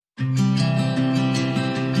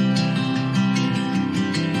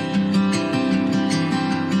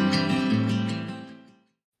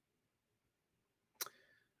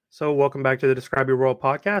So, welcome back to the Describe Your World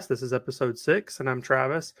podcast. This is episode 6, and I'm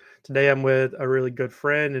Travis. Today, I'm with a really good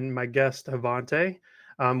friend and my guest, Havante.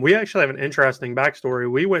 We actually have an interesting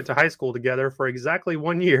backstory. We went to high school together for exactly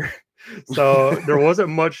 1 year. So, there wasn't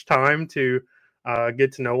much time to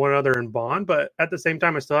get to know one another and bond, but at the same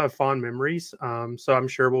time, I still have fond memories. So, I'm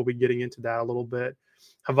sure we'll be getting into that a little bit.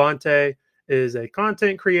 Havante is a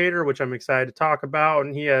content creator, which I'm excited to talk about,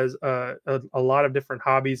 and he has a lot of different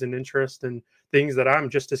hobbies and interests and things that I'm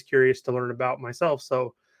just as curious to learn about myself.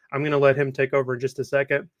 So I'm going to let him take over in just a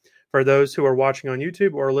second. For those who are watching on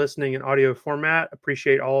YouTube or listening in audio format,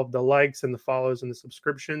 appreciate all of the likes and the follows and the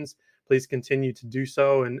subscriptions. Please continue to do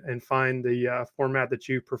so and find the format that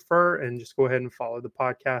you prefer, and just go ahead and follow the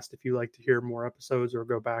podcast if you like to hear more episodes or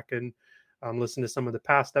go back and listen to some of the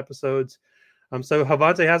past episodes. So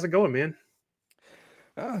Havante, how's it going, man?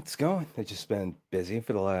 Oh, it's going. I've just been busy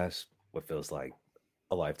for the last, what feels like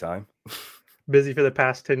a lifetime. Busy for the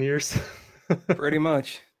past 10 years. Pretty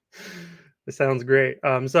much. It sounds great.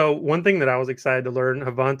 So one thing that I was excited to learn,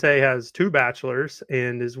 Havante has 2 bachelors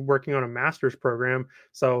and is working on a master's program.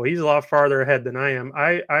 So he's a lot farther ahead than I am.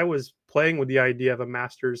 I was playing with the idea of a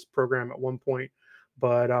master's program at one point,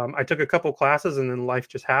 but I took a couple classes and then life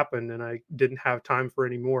just happened and I didn't have time for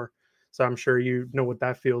any more. So I'm sure you know what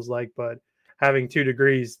that feels like. But having 2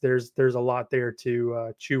 degrees, there's a lot there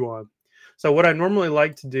to chew on. So what I normally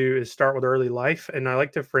like to do is start with early life, and I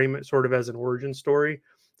like to frame it sort of as an origin story.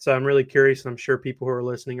 So I'm really curious, and I'm sure people who are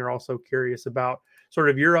listening are also curious about sort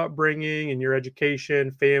of your upbringing and your education,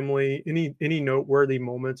 family, any noteworthy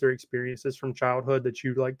moments or experiences from childhood that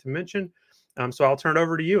you'd like to mention. So I'll turn it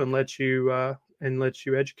over to you and let you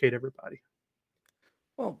educate everybody.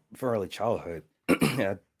 Well, for early childhood,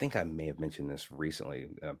 I think I may have mentioned this recently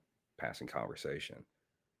in a passing conversation.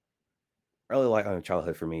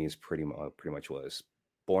 Childhood for me is pretty much was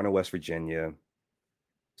born in West Virginia,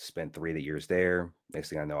 spent 3 years there. Next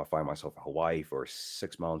thing I know, I find myself in Hawaii for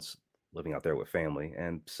 6 months, living out there with family,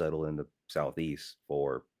 and settled in the Southeast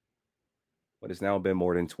for what has now been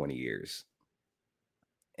more than 20 years.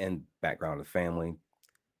 And background of the family,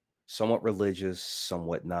 somewhat religious,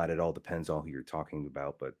 somewhat not. It all depends on who you're talking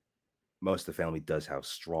about, but most of the family does have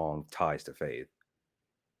strong ties to faith.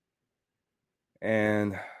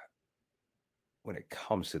 And when it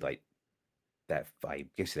comes to like that, I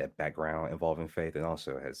guess that background involving faith, and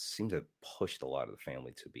also has seemed to have pushed a lot of the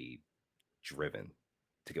family to be driven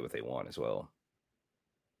to get what they want as well.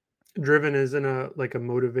 Driven is in a like a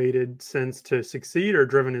motivated sense to succeed, or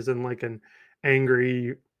driven is in like an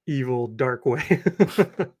angry, evil, dark way.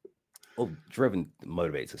 Well, driven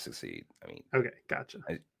motivates to succeed. I mean, Okay, gotcha.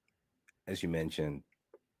 I, as you mentioned,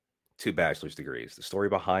 2 bachelor's degrees. The story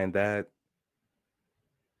behind that,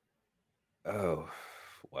 oh,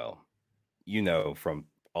 well, from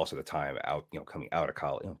also the time out, coming out of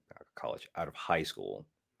college, out of high school,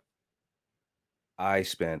 I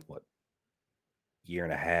spent what year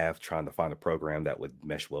and a half trying to find a program that would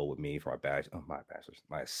mesh well with me for my bachelor's,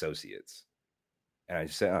 my associates. And I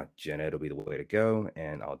just said, Gen Ed will be the way to go,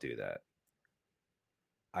 and I'll do that.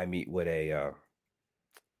 I meet with a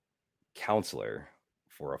counselor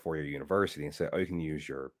for a 4 year university and said, "Oh, you can use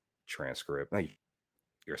your transcript, no,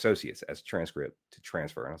 your associates as transcript to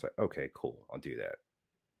transfer." And I was like, "Okay, cool, I'll do that."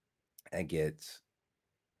 And get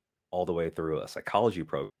all the way through a psychology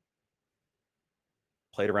program.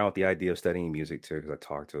 Played around with the idea of studying music too, because I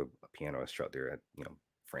talked to a piano instructor at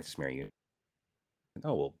Francis Marion University.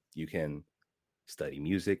 Oh well, you can study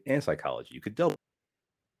music and psychology. You could double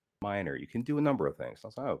minor. You can do a number of things. I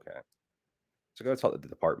was like, okay. So I go talk to the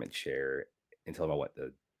department chair and tell him I want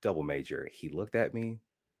the double major. He looked at me,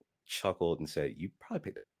 chuckled, and said, "You probably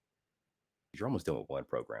picked it. You're almost done with one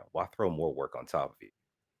program. Why throw more work on top of you?"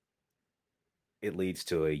 It leads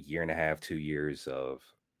to a year and a half, 2 years of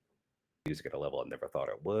music at a level I never thought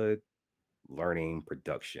I would, learning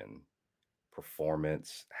production,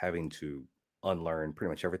 performance, having to unlearn pretty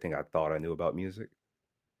much everything I thought I knew about music,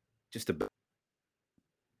 just to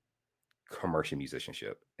commercial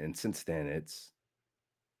musicianship. And since then, it's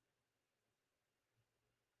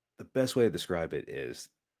the best way to describe it is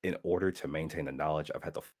in order to maintain the knowledge, I've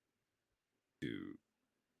had to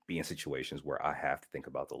be in situations where I have to think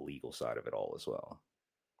about the legal side of it all as well.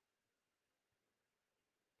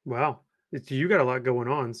 Wow. You got a lot going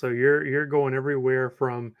on. So you're going everywhere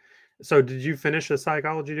from. So did you finish a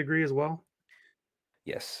psychology degree as well?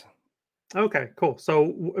 Yes. Okay, cool.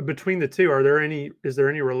 So between the two, are there any is there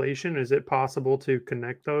any relation? Is it possible to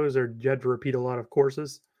connect those, or do you have to repeat a lot of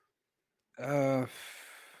courses? Uh,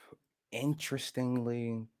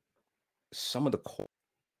 Interestingly, some of the core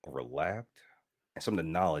overlapped, and some of the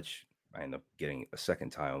knowledge I ended up getting a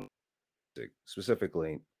second time.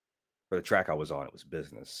 Specifically, for the track I was on, it was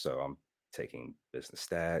business. So I'm taking business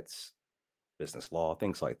stats, business law,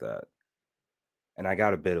 things like that. And I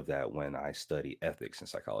got a bit of that when I studied ethics and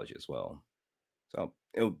psychology as well. So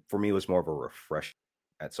for me, it was more of a refresh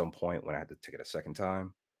at some point when I had to take it a second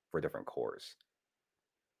time for a different course.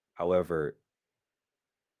 However,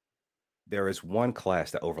 there is one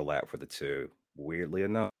class that overlapped for the two, weirdly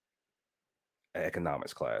enough,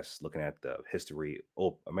 economics class, looking at the history,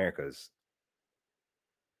 America's,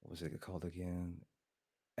 what was it called again?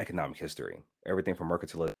 Economic history, everything from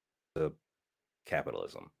mercantilism to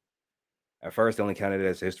capitalism. At first, they only counted it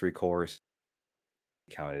as a history course,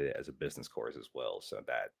 counted it as a business course as well. So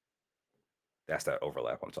that's that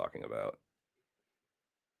overlap I'm talking about.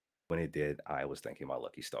 When it did, I was thanking my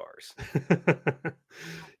lucky stars.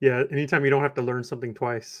 Yeah, anytime you don't have to learn something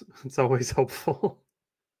twice, it's always helpful.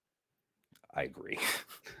 I agree.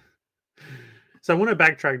 So I want to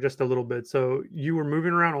backtrack just a little bit. So you were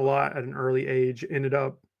moving around a lot at an early age, ended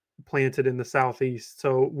up planted in the southeast.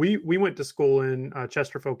 So we went to school in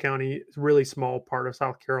Chesterfield County, it's a really small part of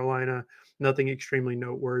South Carolina, nothing extremely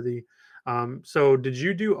noteworthy. So did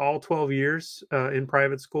you do all 12 years in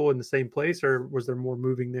private school in the same place, or was there more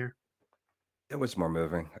moving there? There was more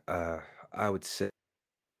moving. I would say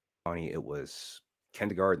it was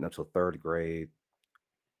kindergarten up till third grade.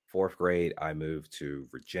 Fourth grade, I moved to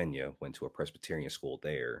Virginia, went to a Presbyterian school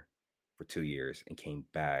there for 2 years, and came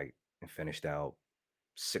back and finished out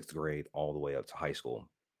sixth grade all the way up to high school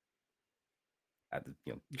at the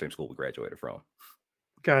same school we graduated from.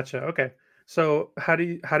 Gotcha. Okay. So how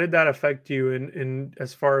did that affect you in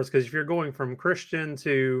as far as, because if you're going from Christian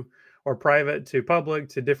to or private to public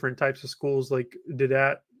to different types of schools, like did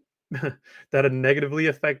that that negatively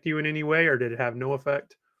affect you in any way, or did it have no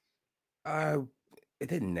effect? Uh, it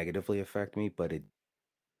didn't negatively affect me, but it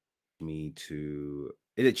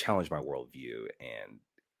did challenge my worldview and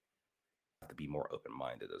to be more open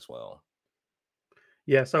minded as well.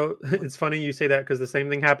 Yeah, so it's funny you say that because the same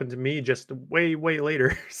thing happened to me just way, way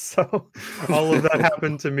later. So all of that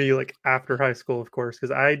happened to me like after high school, of course, because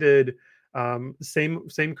I did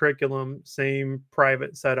same curriculum, same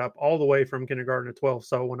private setup all the way from kindergarten to 12.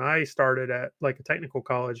 So when I started at like a technical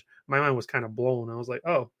college, my mind was kind of blown. I was like,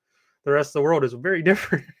 oh, the rest of the world is very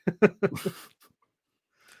different.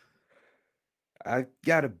 I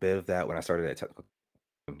got a bit of that when I started at technical.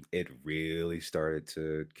 It really started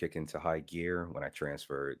to kick into high gear when I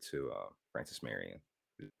transferred to Francis Marion.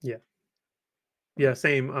 Yeah. Yeah,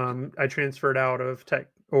 same. I transferred out of tech,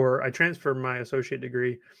 or I transferred my associate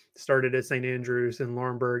degree, started at St. Andrews in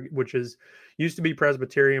Laurinburg, which is used to be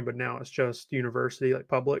Presbyterian, but now it's just university, like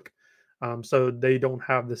public. So they don't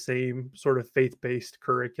have the same sort of faith-based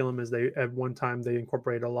curriculum as they at one time they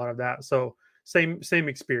incorporated a lot of that. So same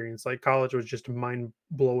experience. Like college was just a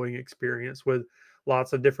mind-blowing experience with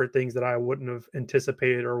lots of different things that I wouldn't have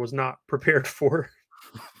anticipated or was not prepared for.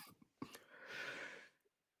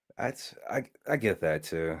 I get that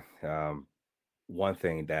too. One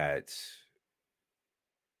thing that's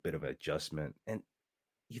a bit of an adjustment, and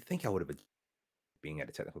you think I would have being at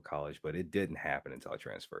a technical college, but it didn't happen until I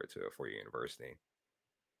transferred to a four-year university.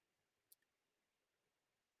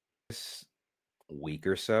 This week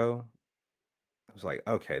or so, I was like,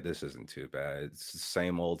 okay, this isn't too bad. It's the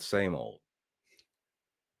same old, same old.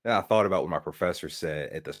 Then I thought about what my professor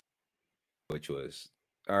said at the, which was,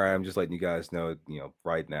 all right, I'm just letting you guys know,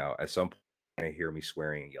 right now, at some point, I hear me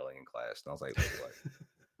swearing and yelling in class. And I was like, wait,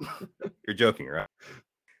 what? You're joking, right?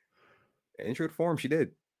 In true form, she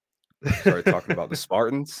did. Started talking about the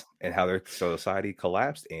Spartans and how their society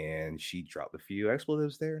collapsed, and she dropped a few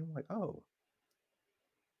expletives there. And I'm like, oh,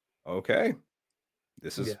 okay.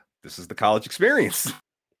 This is Yeah. this is the college experience.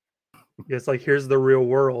 Yeah, it's like here's the real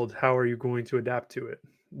world. How are you going to adapt to it?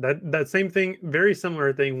 That same thing, very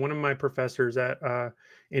similar thing. One of my professors at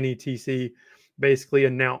NETC basically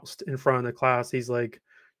announced in front of the class, he's like,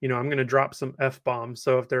 I'm going to drop some f bombs.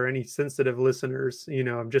 So if there are any sensitive listeners,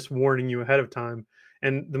 I'm just warning you ahead of time.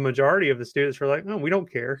 And the majority of the students were like, "No, we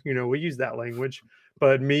don't care. We use that language."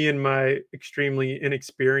 But me and my extremely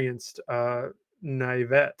inexperienced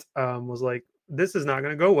naivete was like, "This is not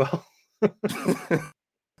going to go well."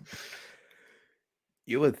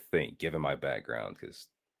 You would think, given my background, because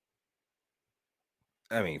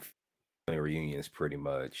I mean, family reunion is pretty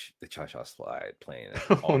much the Cha Cha Slide playing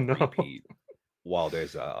Oh on no. repeat. While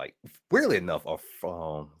there's like, weirdly enough, what's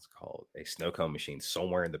called a snow cone machine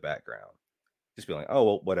somewhere in the background. Just be like, oh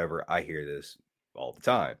well, whatever. I hear this all the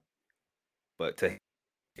time. But to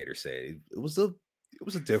Hater say it was a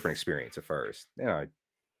different experience at first. I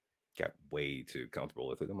got way too comfortable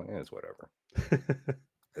with it. I'm like, it's whatever.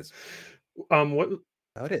 That's What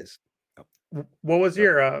how it is. What was So,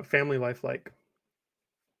 your family life like?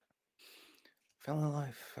 family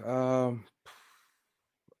life. Early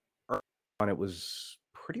on, it was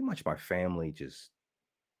pretty much my family just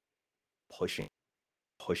pushing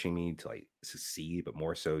pushing me to like succeed, but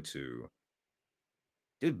more so to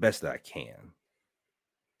do the best that I can.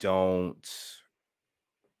 Don't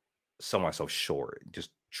sell myself short.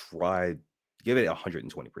 Just try, give it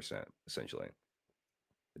 120%, essentially.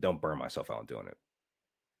 Don't burn myself out doing it.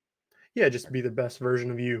 Yeah, just be the best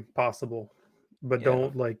version of you possible, but Yeah.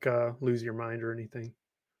 don't like lose your mind or anything.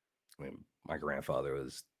 I mean, my grandfather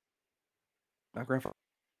was an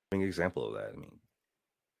example of that. I mean,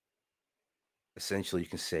 essentially, you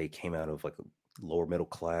can say came out of like a lower middle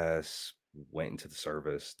class, went into the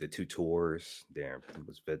service, did 2 tours, there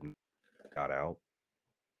was Vietnam, got out,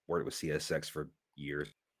 worked with CSX for years,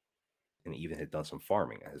 and even had done some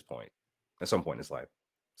farming at his point, at some point in his life.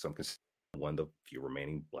 Some consider one of the few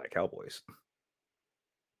remaining black cowboys.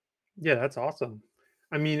 Yeah, that's awesome.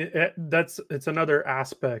 I mean, it's another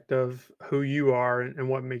aspect of who you are and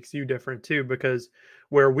what makes you different too. Because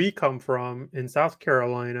where we come from in South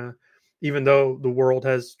Carolina, even though the world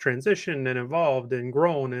has transitioned and evolved and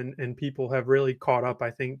grown, and people have really caught up,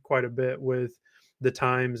 I think, quite a bit with the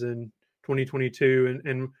times in 2022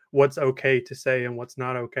 and what's okay to say and what's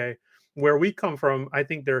not okay. Where we come from, I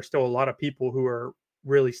think there are still a lot of people who are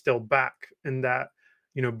really still back in that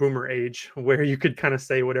boomer age where you could kind of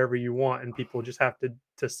say whatever you want and people just have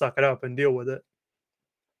to suck it up and deal with it.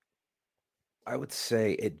 I would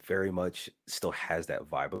say it very much still has that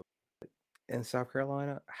vibe in South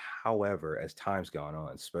Carolina. However, as time's gone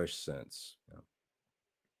on, especially since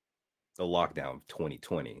the lockdown of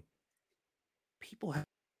 2020, people have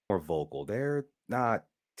more vocal. They're not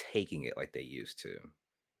taking it like they used to.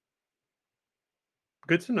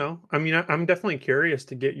 Good to know. I mean, I'm definitely curious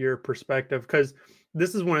to get your perspective because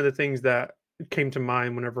this is one of the things that came to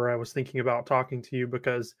mind whenever I was thinking about talking to you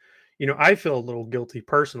because I feel a little guilty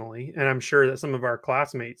personally, and I'm sure that some of our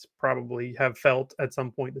classmates probably have felt at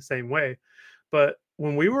some point the same way. But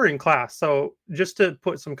when we were in class, so just to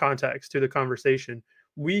put some context to the conversation,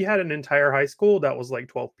 we had an entire high school that was like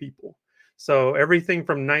 12 people. So everything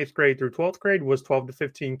from ninth grade through 12th grade was 12 to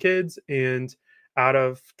 15 kids. And out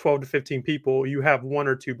of 12 to 15 people, you have one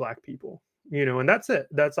or two black people, and that's it.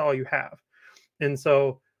 That's all you have. And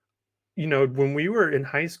so, when we were in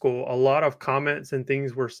high school, a lot of comments and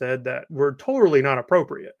things were said that were totally not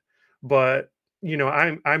appropriate. But,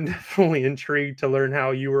 I'm definitely intrigued to learn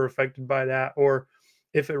how you were affected by that or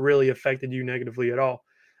if it really affected you negatively at all.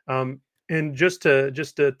 And just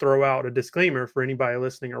to throw out a disclaimer for anybody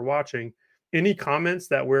listening or watching, any comments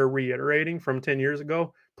that we're reiterating from 10 years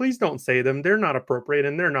ago, please don't say them. They're not appropriate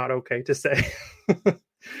and they're not okay to say.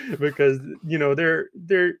 Because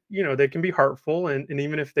they can be hurtful, and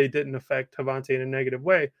even if they didn't affect Havante in a negative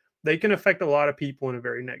way, they can affect a lot of people in a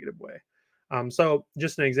very negative way. So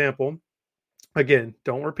just an example, again,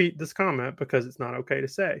 don't repeat this comment because it's not okay to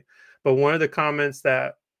say. But one of the comments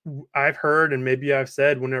that I've heard and maybe I've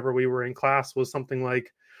said whenever we were in class was something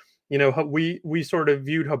like, we sort of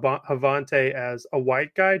viewed Havante as a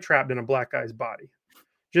white guy trapped in a black guy's body,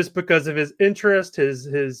 just because of his interest,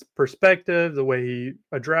 his perspective, the way he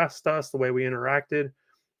addressed us, the way we interacted.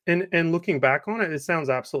 And looking back on it, it sounds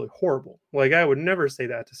absolutely horrible. Like I would never say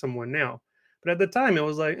that to someone now. But at the time it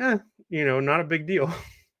was like, not a big deal.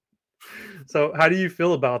 So how do you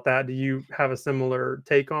feel about that? Do you have a similar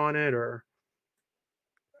take on it or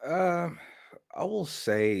Um, I will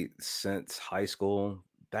say since high school,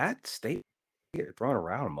 that state get thrown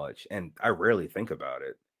around much, and I rarely think about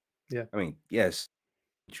it. yeah. I mean, yes,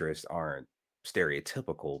 interests aren't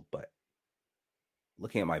stereotypical, but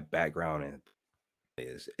looking at my background and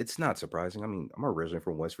it's not surprising. I mean, I'm originally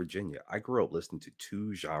from West Virginia. I grew up listening to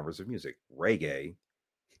two genres of music, reggae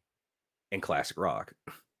and classic rock.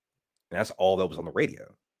 And that's all that was on the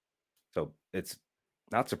radio. So it's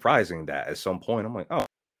not surprising that at some point I'm like, oh,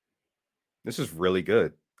 this is really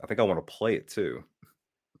good. I think I want to play it too.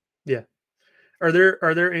 Yeah. Are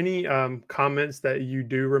there any comments that you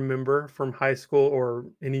do remember from high school or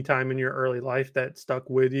any time in your early life that stuck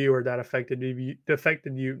with you or that affected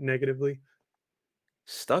you negatively?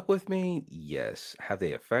 Stuck with me? Yes. Have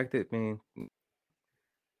they affected me?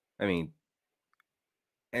 I mean,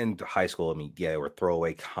 in high school, I mean, yeah, there were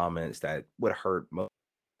throwaway comments that would hurt most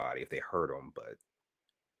body if they heard them. But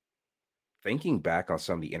thinking back on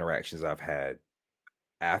some of the interactions I've had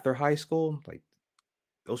after high school, like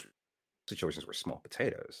those situations were small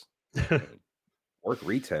potatoes. I mean, work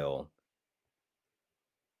retail,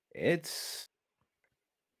 it's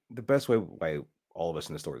the best way all of us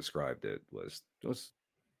in the store described it was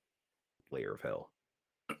layer of hell.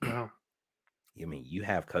 Wow. I mean, you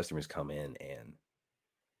have customers come in and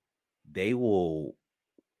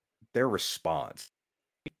their response,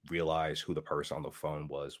 realize who the person on the phone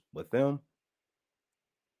was with them.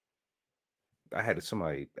 I had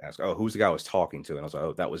somebody ask, "Oh, who's the guy I was talking to?" And I was like,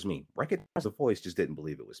 "Oh, that was me." Recognized the voice, just didn't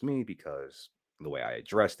believe it was me because the way I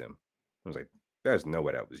addressed him. I was like, "There's no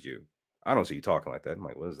way that was you. I don't see you talking like that." I'm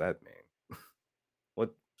like, "What does that mean?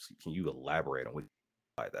 What can you elaborate on what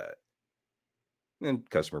by that?" And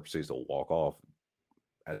customer proceeds to walk off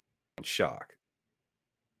in shock.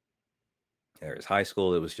 There's high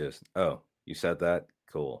school. It was just, "Oh, you said that?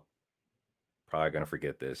 Cool. Probably gonna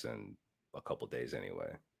forget this in a couple days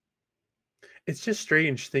anyway." It's just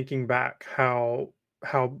strange thinking back how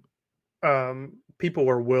people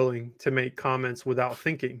were willing to make comments without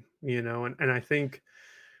thinking, and I think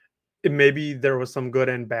maybe there was some good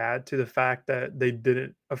and bad to the fact that they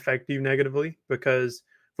didn't affect you negatively, because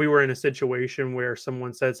if we were in a situation where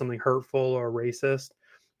someone said something hurtful or racist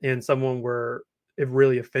and someone were if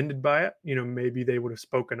really offended by it, maybe they would have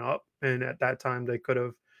spoken up, and at that time they could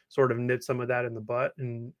have sort of nipped some of that in the butt,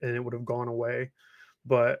 and it would have gone away.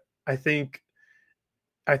 But I think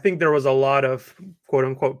there was a lot of quote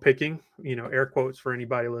unquote picking, air quotes for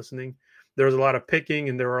anybody listening. There was a lot of picking,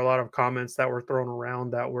 and there were a lot of comments that were thrown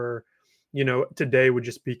around that were, today would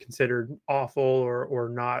just be considered awful or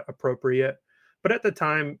not appropriate. But at the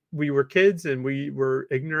time, we were kids and we were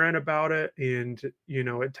ignorant about it. And,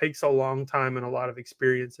 it takes a long time and a lot of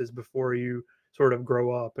experiences before you sort of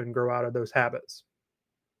grow up and grow out of those habits.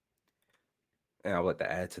 And I would like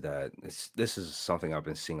to add to that. This is something I've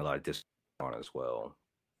been seeing a lot of dis on as well,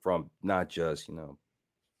 from not just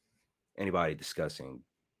anybody discussing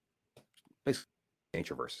basically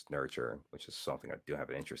nature versus nurture, which is something I do have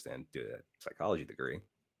an interest in due to that psychology degree.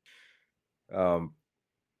 Um,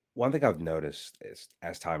 One thing I've noticed is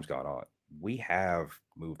as time's gone on, we have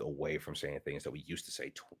moved away from saying things that we used to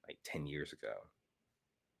say like 10 years ago.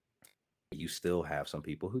 You still have some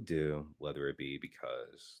people who do, whether it be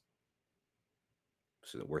because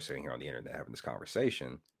so we're sitting here on the internet having this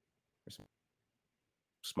conversation. There's some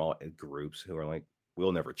small groups who are like,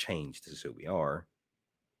 we'll never change. This is who we are.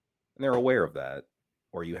 And they're aware of that.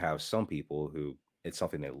 Or you have some people who it's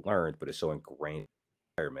something they learned, but it's so ingrained in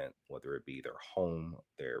the environment, whether it be their home,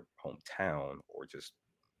 their hometown, or just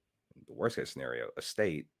the worst case scenario, a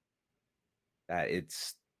state, that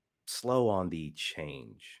it's slow on the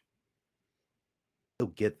change.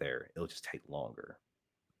 It'll get there. It'll just take longer.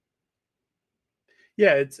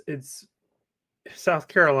 Yeah, it's South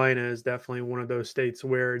Carolina is definitely one of those states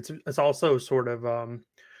where it's also sort of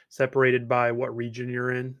separated by what region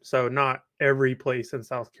you're in. So not every place in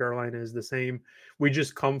South Carolina is the same. We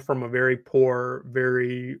just come from a very poor,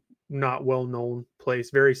 very not well known place,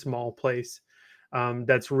 very small place,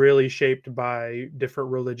 that's really shaped by different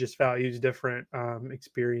religious values, different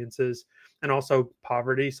experiences, and also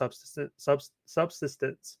poverty,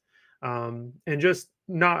 subsistence, and just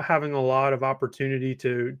not having a lot of opportunity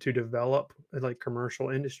to develop like commercial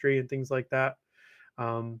industry and things like that.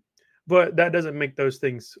 Um, but that doesn't make those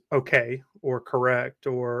things okay or correct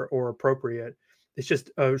or appropriate. It's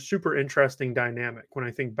just a super interesting dynamic. When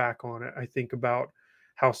I think back on it, I think about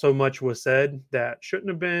how so much was said that shouldn't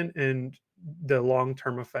have been, and the long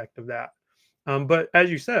term effect of that. But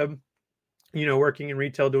as you said, working in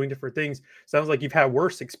retail, doing different things, sounds like you've had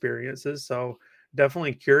worse experiences. So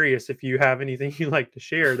definitely curious if you have anything you'd like to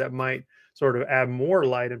share that might sort of add more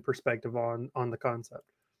light and perspective on the concept.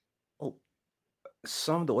 Well,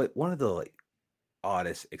 one of the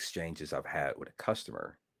oddest exchanges I've had with a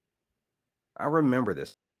customer. I remember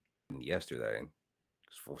this yesterday.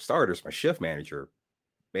 For starters, my shift manager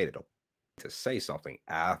made it a to say something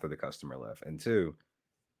after the customer left. And two,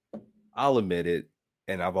 I'll admit it,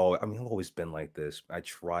 and I've always been like this. I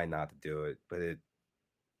try not to do it, but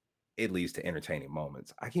it leads to entertaining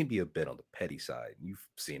moments. I can be a bit on the petty side. You've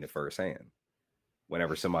seen it firsthand.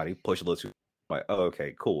 Whenever somebody push a little too, like, oh,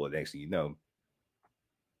 okay, cool. And next thing you know,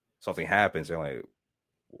 something happens. They're like,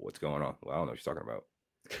 what's going on? Well, I don't know what you're talking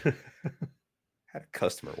about. Had a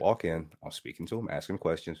customer walk in. I'm speaking to him, asking him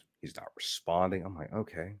questions. He's not responding. I'm like,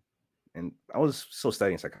 okay. And I was still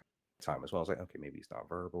studying psychology time as well. I was like, okay, maybe he's not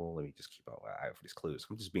verbal. Let me just keep out eye for these clues.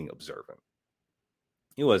 I'm just being observant.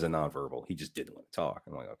 He wasn't nonverbal. He just didn't want to talk.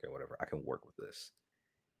 I'm like, okay, whatever. I can work with this.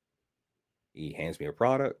 He hands me a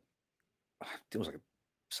product. It was like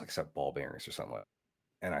it's like a set of ball bearings or something like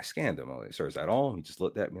that. And I scanned him. I'm like, sir, is that all? He just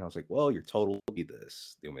looked at me. I was like, well, your total will be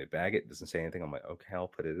this. They want me to bag it. Doesn't say anything. I'm like, okay, I'll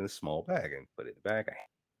put it in a small bag and put it in the bag.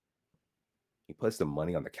 He puts the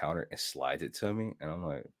money on the counter and slides it to me. And I'm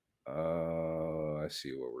like, I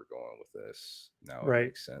see where we're going with this. Now it Right.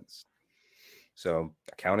 makes sense. So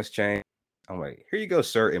account is changed. I'm like, here you go,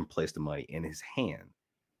 sir, and place the money in his hand.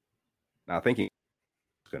 Now thinking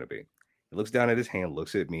it's gonna be. He looks down at his hand,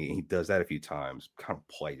 looks at me, and he does that a few times, kind of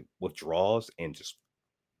polite, withdraws, and just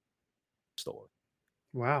store.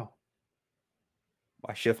 Wow.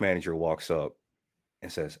 My shift manager walks up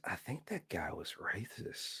and says, I think that guy was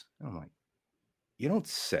racist. And I'm like, you don't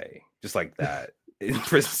say, just like that. And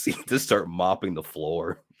proceed to start mopping the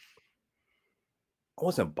floor. I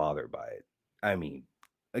wasn't bothered by it. I mean,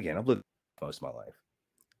 again, I've lived most of my life.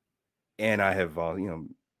 And I have,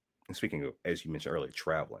 speaking of, as you mentioned earlier,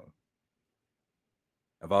 traveling,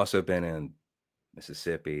 I've also been in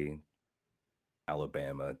Mississippi,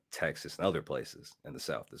 Alabama, Texas, and other places in the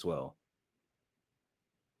South as well.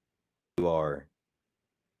 You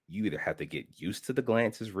either have to get used to the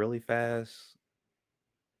glances really fast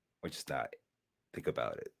or just not think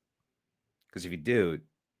about it. Because if you do,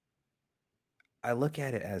 I look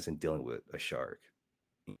at it as in dealing with a shark.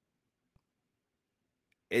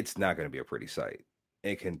 It's not going to be a pretty sight.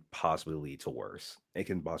 It can possibly lead to worse. It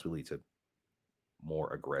can possibly lead to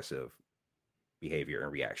more aggressive behavior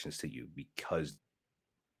and reactions to you because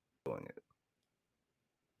doing it.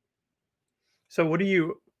 So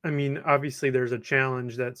obviously there's a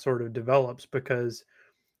challenge that sort of develops because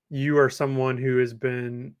you are someone who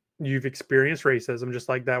you've experienced racism, just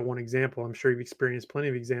like that one example. I'm sure you've experienced plenty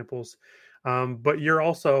of examples. But you're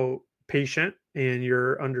also patient and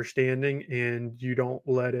you're understanding and you don't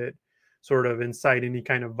let it sort of incite any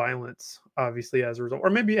kind of violence, obviously, as a result. Or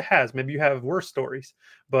maybe it has, maybe you have worse stories.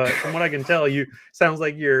 But from what I can tell, you sounds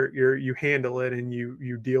like you handle it and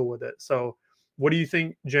you deal with it. So what do you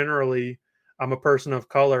think generally I'm a person of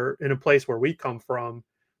color in a place where we come from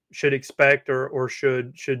should expect or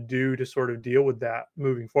should do to sort of deal with that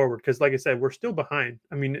moving forward? Because like I said, we're still behind.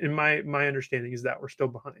 I mean, in my understanding is that we're still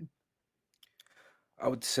behind. I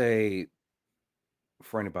would say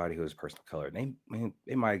for anybody who is a person of color,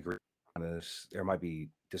 they might agree on this. There might be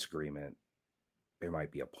disagreement. There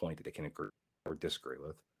might be a point that they can agree or disagree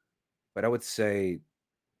with. But I would say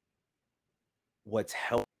what's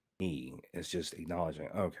helped me is just acknowledging,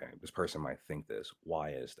 okay, this person might think this. Why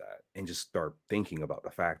is that? And just start thinking about the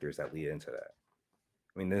factors that lead into that.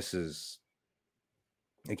 I mean, this is,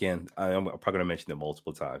 again, I'm probably going to mention it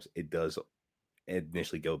multiple times. It does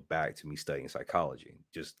initially go back to me studying psychology.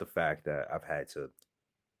 Just the fact that I've had to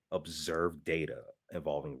observe data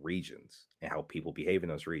involving regions and how people behave in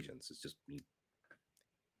those regions. It's just me,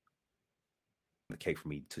 the cake for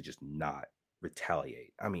me to just not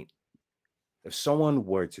retaliate. I mean, if someone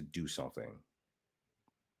were to do something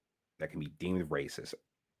that can be deemed racist,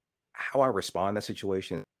 how I respond in that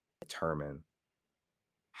situation determine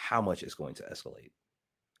how much it's going to escalate.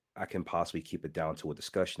 I can possibly keep it down to a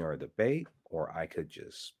discussion or a debate, or I could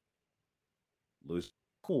just lose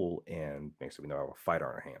cool and next thing we know, have a fight on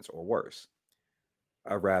our hands or worse.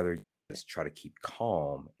 I'd rather just try to keep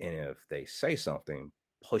calm. And if they say something,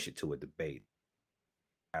 push it to a debate.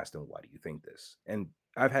 Ask them, why do you think this? And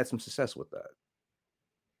I've had some success with that.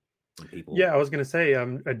 People, Yeah, I was going to say,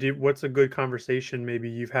 what's a good conversation maybe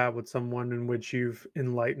you've had with someone in which you've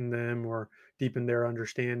enlightened them or deepened their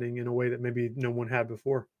understanding in a way that maybe no one had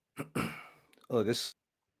before? oh, this,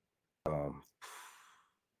 um,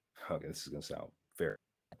 okay, this is going to sound fair,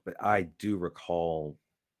 but I do recall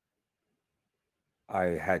I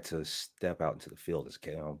had to step out into the field as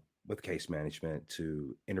with case management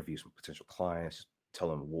to interview some potential clients, tell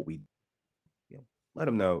them what we, let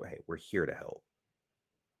them know, hey, we're here to help.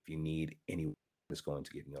 If you need anyone that's going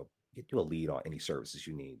to get you a lead on any services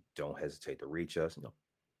you need, don't hesitate to reach us,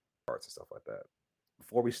 parts and stuff like that.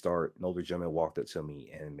 Before we start, an older gentleman walked up to me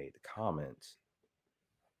and made the comments,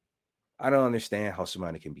 I don't understand how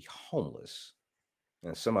somebody can be homeless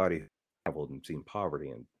and somebody who traveled and seen poverty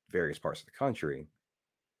in various parts of the country.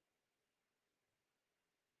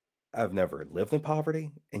 I've never lived in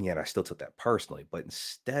poverty, and yet I still took that personally. But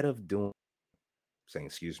instead of saying,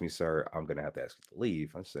 "Excuse me, sir, I'm going to have to ask you to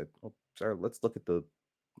leave," I said, "Well, sir, let's look at the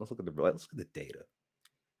data,"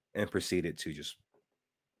 and proceeded to just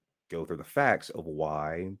go through the facts of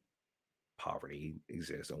why poverty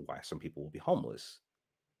exists and why some people will be homeless.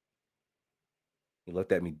 He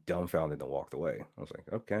looked at me dumbfounded and walked away. I was like,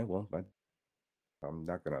 "Okay, well, I'm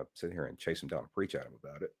not going to sit here and chase him down and preach at him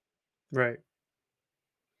about it." Right.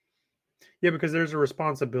 Yeah, because there's a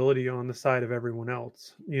responsibility on the side of everyone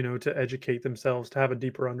else, to educate themselves, to have a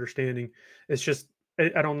deeper understanding. It's just,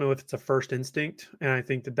 I don't know if it's a first instinct. And I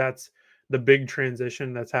think that that's the big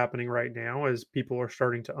transition that's happening right now as people are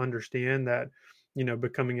starting to understand that,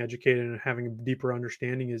 becoming educated and having a deeper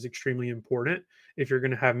understanding is extremely important if you're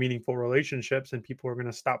going to have meaningful relationships and people are going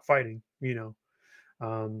to stop fighting.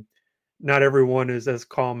 Um, not everyone is as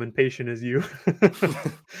calm and patient as you. I have a So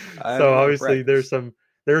lot of obviously practice.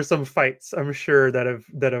 there are some fights, I'm sure, that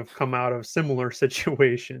have come out of similar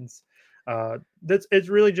situations. That's It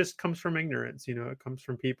really just comes from ignorance. You know, it comes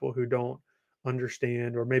from people who don't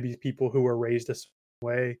understand, or maybe people who were raised a certain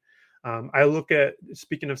way. I look at,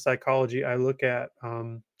 speaking of psychology, I look at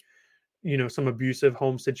you know, some abusive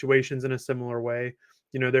home situations in a similar way.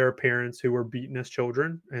 You know, there are parents who were beaten as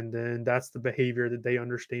children, and then that's the behavior that they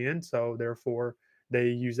understand, so therefore they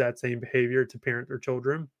use that same behavior to parent their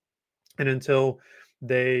children. And until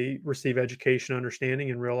they receive education,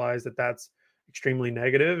 understanding, and realize that that's extremely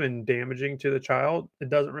negative and damaging to the child, it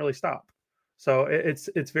doesn't really stop. So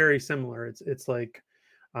it's very similar. It's like,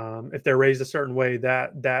 if they're raised a certain way,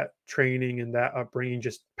 that training and that upbringing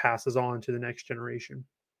just passes on to the next generation.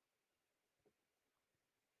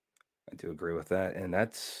 I do agree with that, and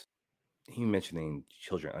that's you mentioning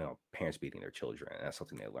children, parents beating their children. That's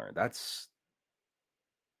something they learn. I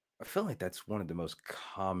feel like that's one of the most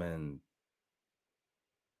common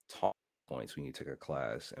talk points when you take a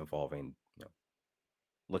class involving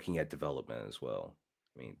looking at development as well.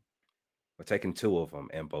 I mean, we're taking two of them,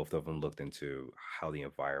 and both of them looked into how the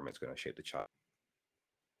environment's going to shape the child,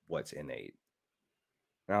 what's innate.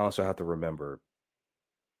 And I also have to remember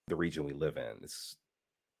the region we live in. It's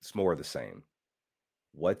more of the same.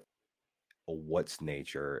 What what's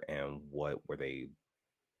nature, and what were they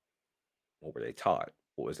taught?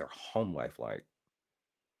 What was their home life like?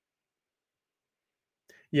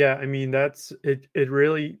 Yeah, I mean, that's it. It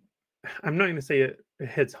really, I'm not going to say it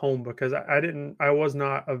hits home, because I was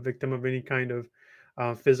not a victim of any kind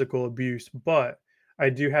of physical abuse, but I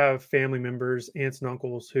do have family members, aunts and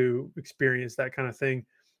uncles who experience that kind of thing.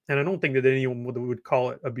 And I don't think that anyone would call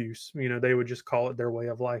it abuse. You know, they would just call it their way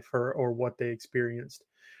of life, or what they experienced.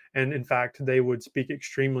 And in fact, they would speak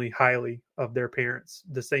extremely highly of their parents,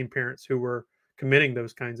 the same parents who were committing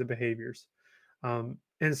those kinds of behaviors. And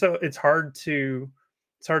so it's hard to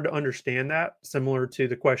understand that. Similar to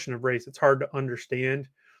the question of race, it's hard to understand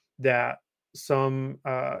that some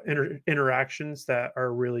interactions that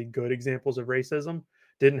are really good examples of racism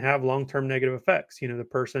didn't have long-term negative effects. You know, the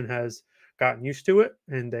person has gotten used to it,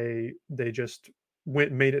 and they just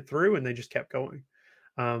made it through, and they just kept going.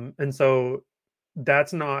 And so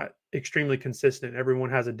that's not extremely consistent. Everyone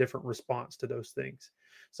has a different response to those things.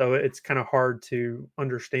 So it's kind of hard to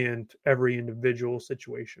understand every individual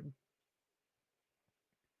situation.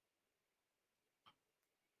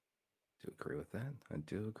 I do agree with that. I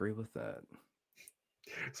do agree with that.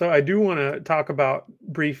 So I do want to talk about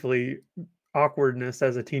briefly awkwardness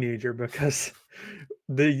as a teenager, because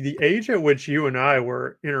the age at which you and I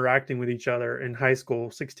were interacting with each other in high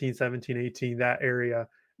school, 16, 17, 18, that area,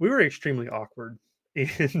 we were extremely awkward.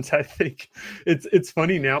 And I think it's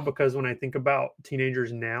funny now, because when I think about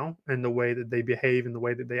teenagers now and the way that they behave and the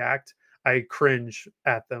way that they act, I cringe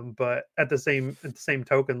at them. But at the same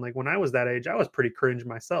token, like when I was that age, I was pretty cringe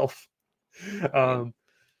myself. I mean, Um,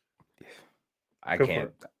 I go for can't,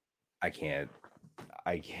 it. I can't,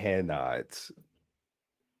 I cannot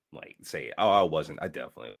like say, oh, I wasn't. I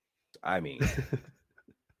definitely. I mean,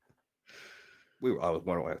 I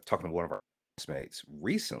was talking to one of our mates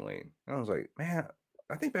recently, and I was like, man,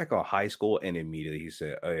 I think back on high school, and immediately he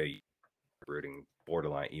said, "Oh, yeah, you brooding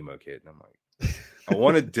borderline emo kid," and I'm like, I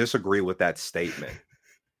want to disagree with that statement,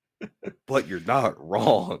 but you're not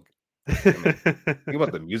wrong. I mean, think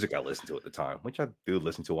about the music I listened to at the time, which I do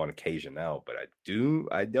listen to on occasion now, but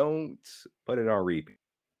I don't put it on repeat.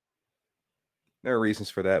 There are reasons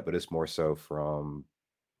for that, but it's more so from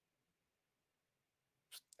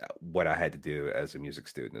what I had to do as a music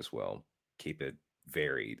student as well. Keep it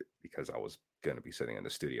varied because I was going to be sitting in the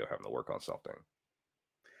studio having to work on something.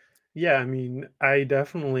 Yeah, I mean, I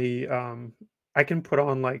definitely I can put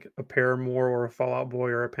on like a Paramore or a Fall Out Boy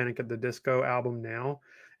or a Panic at the Disco album now,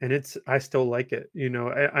 and it's I still like it. You know,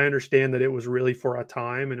 I understand that it was really for a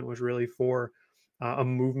time, and it was really for a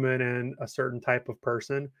movement and a certain type of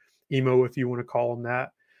person, emo if you want to call them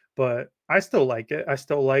that. But I still like it. I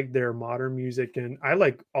still like their modern music, and I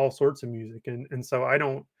like all sorts of music, and so I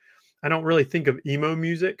don't really think of emo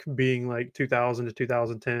music being like 2000 to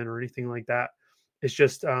 2010 or anything like that. It's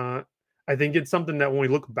just I think it's something that when we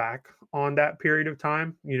look back on that period of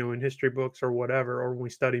time, you know, in history books or whatever, or when we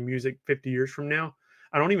study music 50 years from now,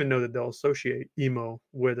 I don't even know that they'll associate emo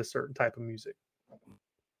with a certain type of music.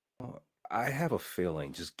 I have a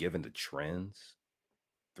feeling, just given the trends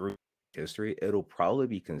through history, it'll probably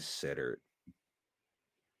be considered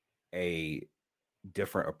a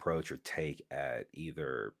different approach or take at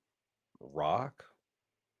either rock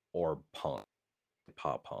or punk,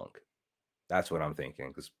 pop punk. That's what I'm thinking.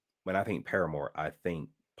 Because when I think Paramore, I think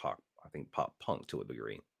I think pop punk to a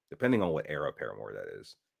degree, depending on what era Paramore that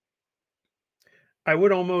is. I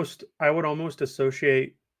would almost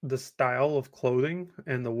associate the style of clothing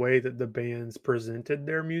and the way that the bands presented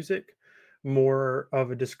their music more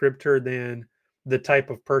of a descriptor than the type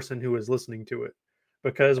of person who is listening to it.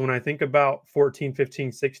 Because when I think about 14, 15,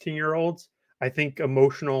 16-year olds, I think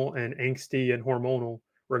emotional and angsty and hormonal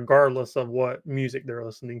regardless of what music they're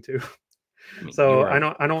listening to. I mean, you So are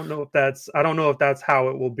I don't know if that's how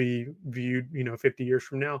it will be viewed, 50 years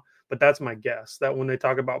from now, but that's my guess that when they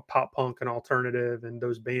talk about pop punk and alternative and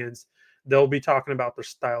those bands, they'll be talking about their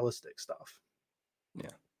stylistic stuff. yeah,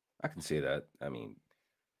 I can see that. I mean,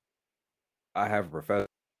 I have a professor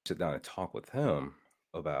sit down and talk with him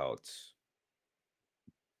about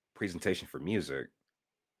presentation for music.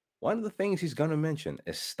 One of the things he's going to mention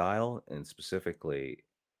is style and specifically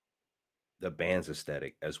the band's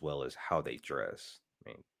aesthetic as well as how they dress. I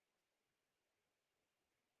mean,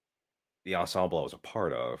 the ensemble I was a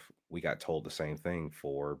part of, we got told the same thing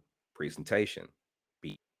for presentation.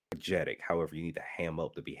 Be energetic, however, you need to ham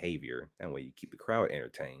up the behavior. That way you keep the crowd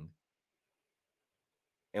entertained.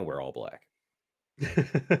 And we're all black.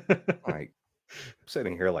 Like,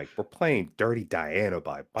 sitting here like we're playing Dirty Diana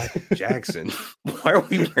by Michael Jackson. Why are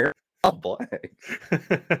we wearing all black?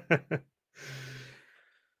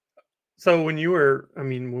 So when we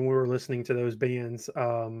were listening to those bands,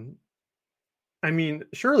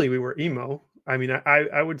 surely we were emo.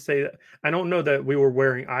 I would say that I don't know that we were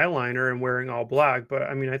wearing eyeliner and wearing all black, but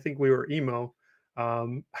I think we were emo.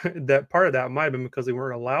 That part of that might have been because we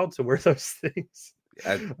weren't allowed to wear those things.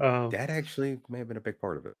 Um, That actually may have been a big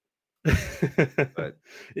part of it. But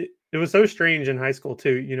it was so strange in high school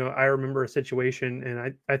too. I remember a situation,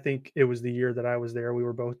 and I think it was the year that I was there. We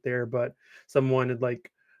were both there, but someone had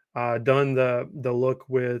like done the look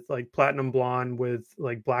with like platinum blonde with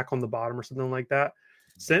like black on the bottom or something like that.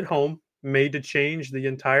 Sent yeah, home, made to change the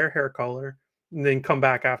entire hair color, and then come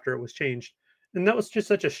back after it was changed. And that was just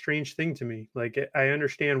such a strange thing to me. Like I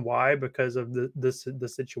understand why because of the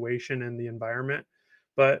situation and the environment,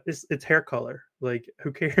 but it's hair color. Like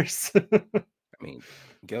who cares? I mean,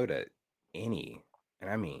 go to any, and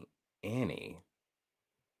I mean any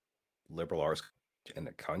liberal arts in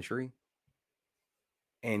the country,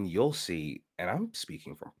 and you'll see, and I'm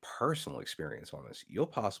speaking from personal experience on this, you'll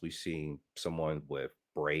possibly see someone with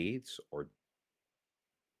braids or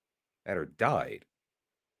that are dyed,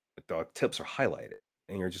 but the tips are highlighted.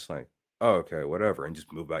 And you're just like, oh, okay, whatever, and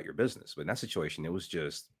just move about your business. But in that situation, it was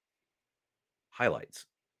just highlights,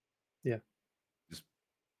 Yeah. just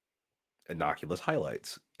innocuous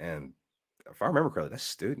highlights. And if I remember correctly, that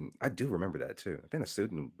student, I do remember that too. I think a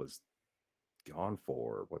student was gone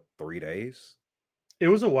for what, 3 days? It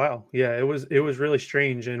was a while. Yeah, it was really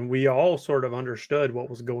strange, and we all sort of understood what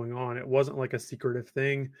was going on. It wasn't like a secretive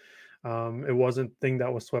thing. It wasn't thing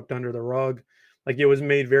that was swept under the rug. Like it was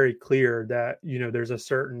made very clear that there's a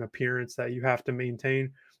certain appearance that you have to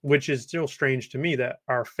maintain, which is still strange to me that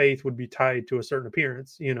our faith would be tied to a certain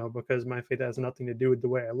appearance. Because my faith has nothing to do with the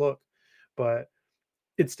way I look, but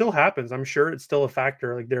it still happens. I'm sure it's still a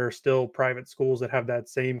factor. Like there are still private schools that have that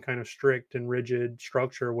same kind of strict and rigid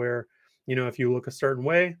structure where, if you look a certain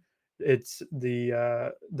way, it's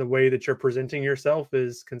the way that you're presenting yourself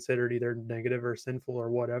is considered either negative or sinful or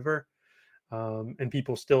whatever. And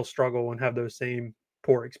people still struggle and have those same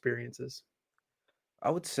poor experiences. I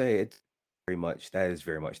would say it's very much that is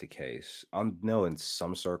very much the case. I know in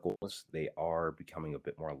some circles they are becoming a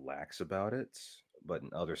bit more lax about it, but in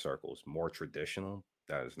other circles, more traditional,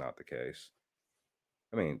 that is not the case.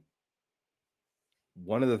 I mean,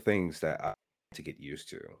 one of the things that I to get used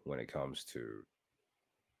to when it comes to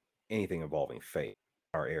anything involving faith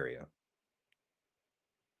in our area,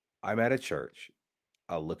 I'm at a church.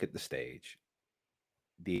 I'll look at the stage.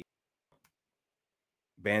 The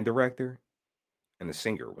band director and the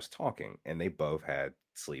singer was talking, and they both had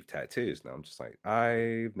sleeve tattoos. And I'm just like,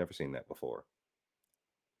 I've never seen that before.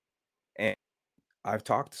 And I've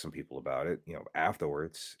talked to some people about it,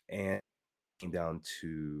 afterwards, and it came down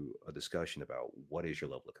to a discussion about what is your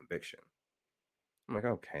level of conviction. I'm like,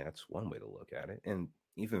 okay, that's one way to look at it. And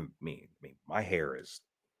even me, I mean, my hair is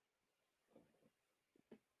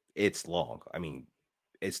it's long. I mean,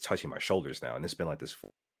 it's touching my shoulders now, and it's been like this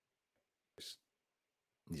for years.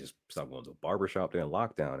 You just stopped going to a barbershop during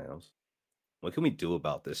lockdown. And I was, what can we do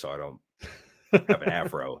about this so I don't have an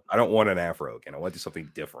afro? I don't want an afro again. I want to do something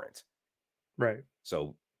different. Right.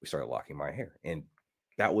 So we started locking my hair. And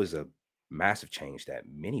that was a massive change that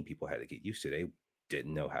many people had to get used to. They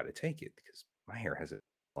didn't know how to take it because my hair hasn't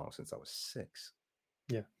been long since I was 6.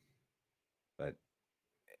 Yeah. But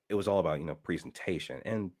it was all about, presentation.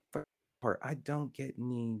 And part, I don't get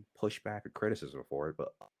any pushback or criticism for it.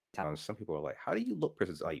 But some people are like, "How do you look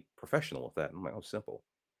like professional with that?" I'm like, "Oh, simple.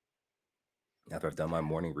 After I've done my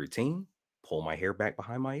morning routine, pull my hair back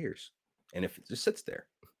behind my ears, and if it just sits there,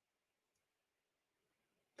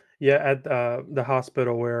 Yeah, at the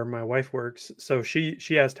hospital where my wife works, so she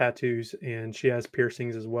has tattoos and she has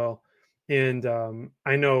piercings as well. And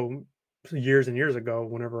I know years and years ago,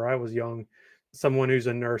 whenever I was young, someone who's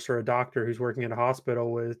a nurse or a doctor who's working at a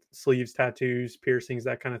hospital with sleeves, tattoos, piercings,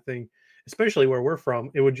 that kind of thing, especially where we're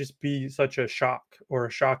from, it would just be such a shock or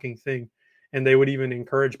a shocking thing, and they would even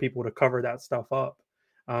encourage people to cover that stuff up.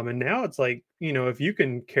 And now it's like, if you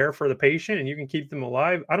can care for the patient and you can keep them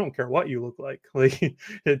alive, I don't care what you look like. Like,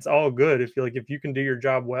 it's all good. If you can do your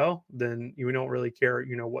job well, then you don't really care,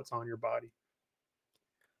 what's on your body.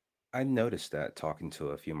 I noticed that talking to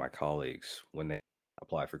a few of my colleagues when they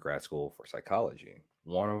applied for grad school for psychology.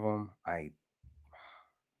 One of them, I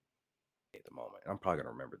at the moment, I'm probably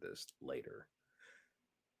gonna remember this later,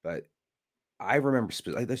 but I remember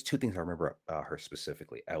like, there's two things I remember about her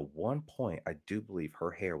specifically. At one point, I do believe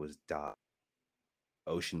her hair was dyed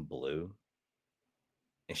ocean blue,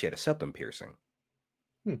 and she had a septum piercing.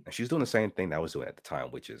 Hmm. And she's doing the same thing that I was doing at the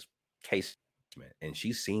time, which is case management. And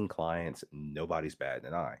she's seen clients, nobody's batting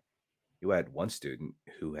an eye. You had one student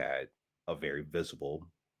who had a very visible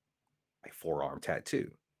like forearm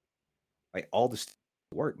tattoo. Like all the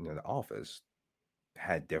working in the office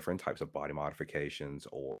had different types of body modifications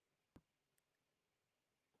or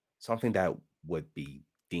something that would be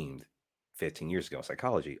deemed 15 years ago in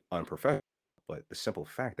psychology unprofessional. But the simple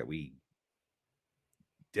fact that we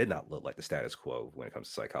did not look like the status quo when it comes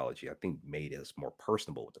to psychology, I think made us more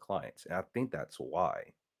personable with the clients. And I think that's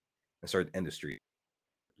why in certain industries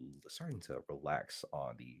starting to relax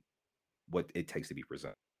on the what it takes to be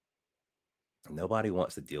presented. Nobody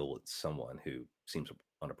wants to deal with someone who seems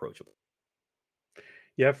unapproachable.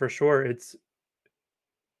 Yeah, for sure.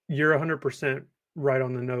 You're 100% right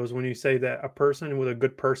on the nose when you say that a person with a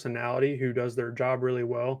good personality who does their job really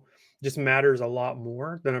well just matters a lot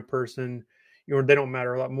more than a person, they don't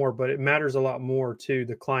matter a lot more, but it matters a lot more to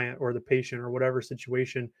the client or the patient or whatever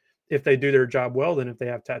situation if they do their job well than if they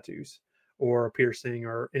have tattoos or a piercing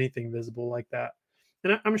or anything visible like that.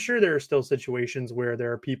 And I'm sure there are still situations where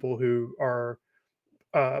there are people who are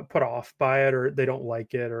put off by it, or they don't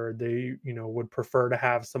like it, or they would prefer to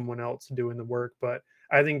have someone else doing the work. But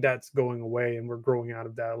I think that's going away, and we're growing out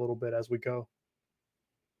of that a little bit as we go.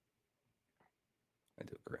 I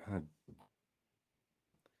do agree.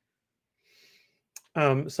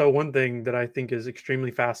 So one thing that I think is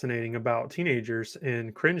extremely fascinating about teenagers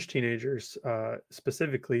and cringe teenagers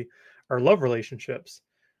specifically are love relationships,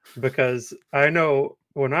 because I know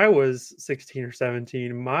when I was 16 or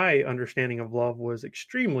 17, my understanding of love was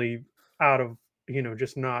extremely out of,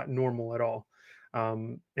 just not normal at all.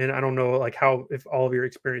 And I don't know, like, how, if all of your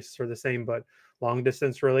experiences are the same, but long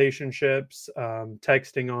distance relationships,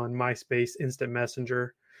 texting on MySpace, Instant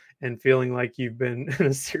Messenger, and feeling like you've been in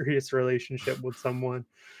a serious relationship with someone.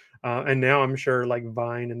 And now I'm sure like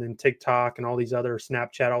Vine and then TikTok and all these other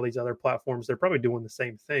Snapchat, all these other platforms, they're probably doing the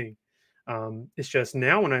same thing. It's just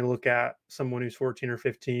now when I look at someone who's 14 or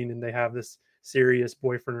 15 and they have this serious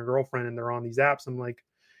boyfriend or girlfriend and they're on these apps, I'm like,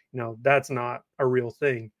 that's not a real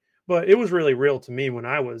thing. But it was really real to me when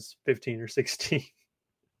I was 15 or 16.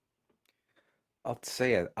 I'll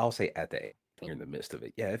say at the you're in the midst of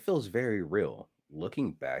it. Yeah, it feels very real.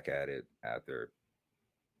 Looking back at it after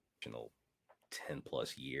 10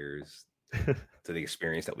 plus years to the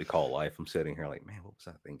experience that we call life, I'm sitting here like, man, what was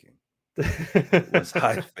I thinking? What was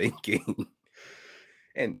I thinking?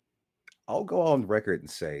 And I'll go on record and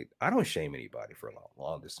say I don't shame anybody for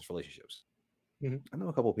long distance relationships. Mhm. I know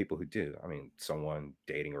a couple of people who do. I mean, someone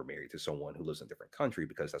dating or married to someone who lives in a different country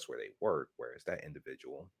because that's where they work. Whereas that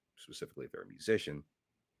individual, specifically if they're a musician,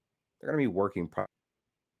 they're going to be working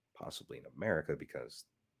possibly in America because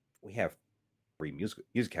we have three music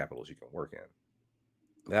capitals you can work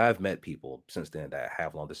in. I've met people since then that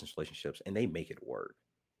have long distance relationships and they make it work.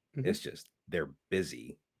 Mhm. It's just they're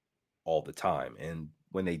busy all the time. And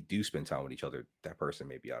when they do spend time with each other, that person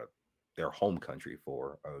may be out of their home country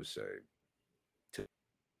for, oh, say, two.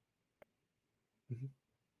 Mhm.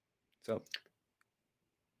 So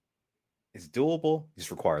it's doable,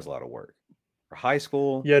 just requires a lot of work. For high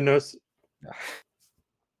school, Yeah, no,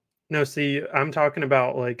 no, see, I'm talking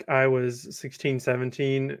about like I was 16,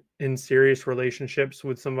 17 in serious relationships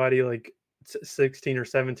with somebody like 16 or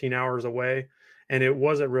 17 hours away. And it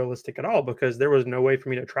wasn't realistic at all because there was no way for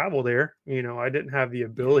me to travel there. I didn't have the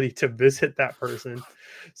yeah, ability to visit that person.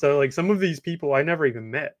 So, like, some of these people I never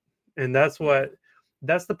even met. And that's yeah. what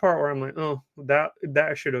that's the part where I'm like, oh, that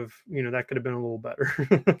should have, that could have been a little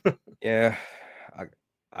better. Yeah,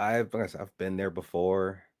 I, like I said, I've been there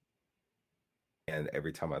before, and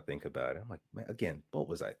every time I think about it, I'm like, man, again, what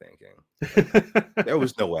was I thinking? Like, there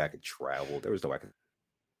was no way I could travel. There was no way I could,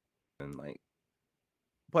 and like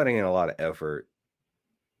putting in a lot of effort,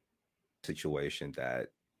 situation that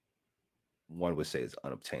one would say is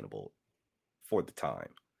unobtainable for the time.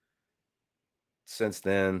 Since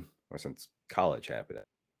then, or since college happened, I'm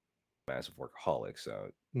a massive workaholic, so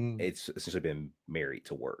Mm, it's essentially been married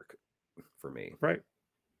to work for me. right.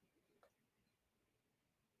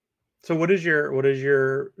 So what is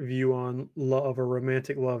your view on love or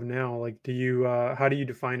romantic love now? Like, how do you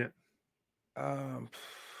define it? Um,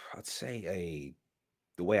 I'd say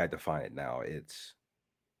the way I define it now,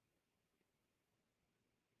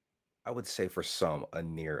 I would say for some a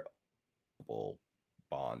near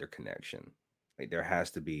bond or connection. Like there has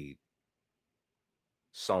to be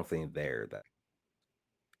something there that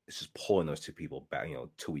is just pulling those two people back,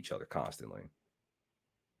 to each other constantly.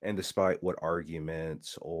 And despite what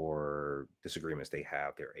arguments or disagreements they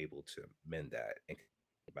have, they're able to mend that and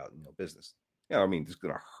about business. Yeah, I mean, it's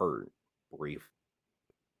gonna hurt brief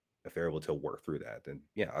if they're able to work through that. Then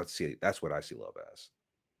yeah, I'd see that's what I see love as.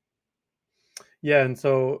 Yeah, and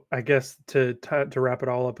so I guess to wrap it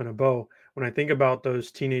all up in a bow, when I think about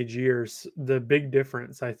those teenage years, the big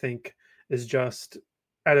difference I think is just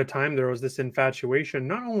at a time there was this infatuation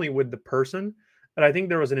not only with the person, but I think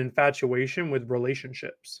there was an infatuation with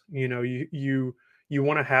relationships. You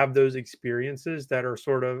want to have those experiences that are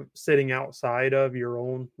sort of sitting outside of your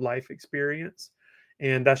own life experience,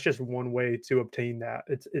 and that's just one way to obtain that.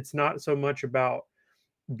 It's not so much about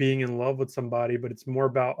being in love with somebody, but it's more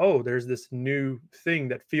about, oh, there's this new thing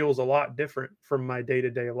that feels a lot different from my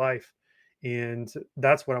day-to-day life. And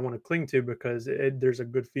that's what I want to cling to because there's a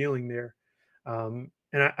good feeling there. And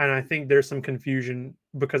I think there's some confusion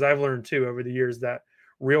because I've learned too over the years that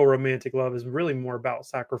real romantic love is really more about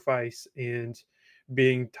sacrifice and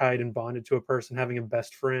being tied and bonded to a person, having a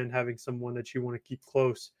best friend, having someone that you want to keep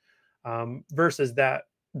close, versus that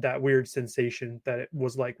weird sensation that it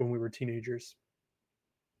was like when we were teenagers.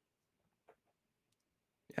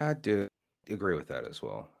 Yeah, I do agree with that as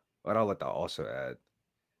well. But I'll let that also add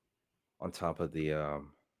on top of the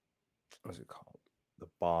what's it called? The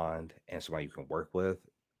bond and somebody you can work with,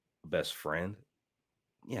 best friend.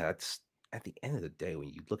 Yeah, that's at the end of the day when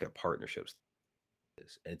you look at partnerships,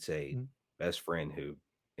 it's a Mm. best friend who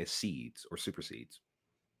exceeds or supersedes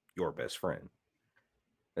your best friend.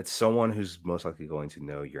 It's someone who's most likely going to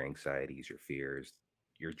know your anxieties, your fears,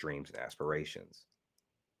 your dreams and aspirations.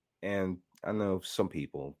 And I know some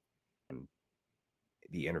people in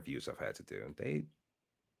the interviews I've had to do, they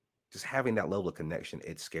just having that level of connection,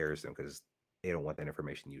 it scares them because they don't want that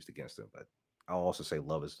information used against them. But I'll also say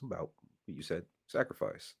love is about what you said,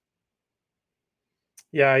 sacrifice.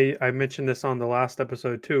 Yeah, I mentioned this on the last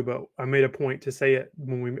episode too, but I made a point to say it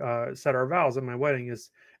when we said our vows at my wedding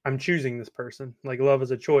is I'm choosing this person. Like love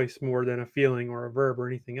is a choice more than a feeling or a verb or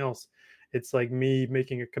anything else. It's like me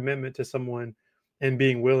making a commitment to someone and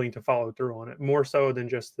being willing to follow through on it more so than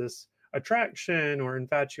just this attraction or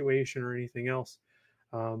infatuation or anything else.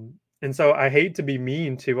 And so I hate to be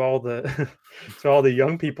mean to all the to all the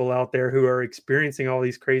young people out there who are experiencing all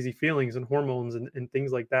these crazy feelings and hormones and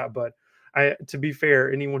things like that, but to be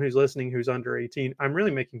fair, anyone who's listening who's under 18, I'm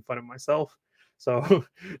really making fun of myself. So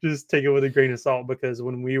just take it with a grain of salt because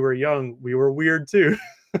when we were young, we were weird too.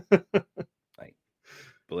 Like,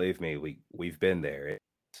 believe me, we've been there.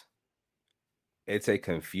 It's a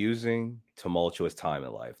confusing, tumultuous time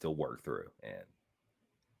in life to work through. And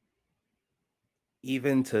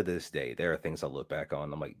even to this day, there are things I look back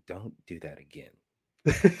on. I'm like, don't do that again.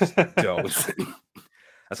 Just don't.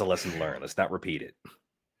 That's a lesson learned. Let's not repeat it.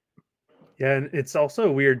 Yeah, and it's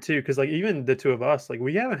also weird too, because like even the two of us, like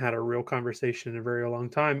we haven't had a real conversation in a very long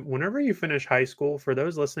time. Whenever you finish high school, for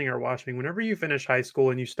those listening or watching, whenever you finish high school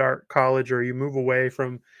and you start college or you move away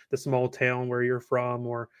from the small town where you're from,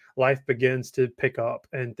 or life begins to pick up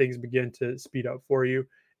and things begin to speed up for you,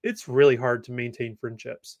 it's really hard to maintain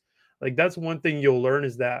friendships. Like that's one thing you'll learn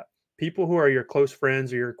is that people who are your close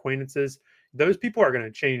friends or your acquaintances, those people are going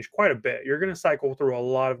to change quite a bit. You're going to cycle through a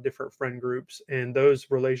lot of different friend groups, and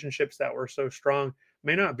those relationships that were so strong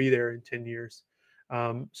may not be there in 10 years.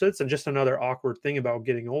 So it's just another awkward thing about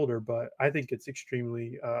getting older, but I think it's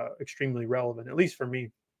extremely relevant, at least for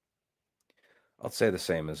me. I'll say the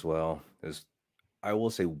same as well. As I will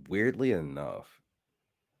say, weirdly enough,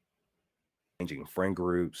 changing friend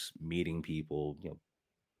groups, meeting people,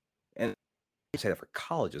 and I say that for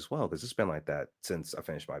college as well, because it's been like that since I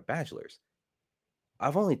finished my bachelor's.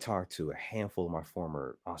 I've only talked to a handful of my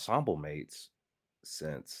former ensemble mates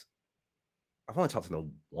since I've only talked to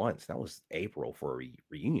them once. That was April for a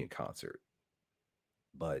reunion concert.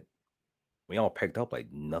 But we all picked up like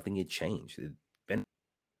nothing had changed. It'd been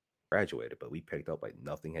graduated, but we picked up like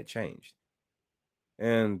nothing had changed.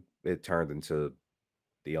 And it turned into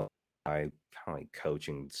the I kind of like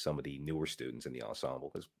coaching some of the newer students in the ensemble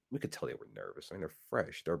because we could tell they were nervous. I mean, they're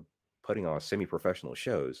fresh. They're putting on semi-professional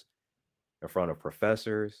shows in front of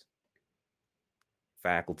professors,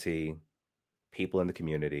 faculty, people in the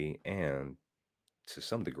community, and to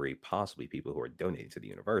some degree, possibly people who are donating to the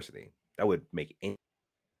university. That would make any,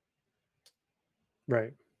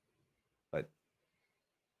 Right. but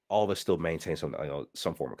all of us still maintain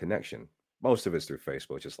some form of connection. Most of it's through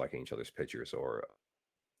Facebook, just liking each other's pictures or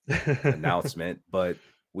announcement, but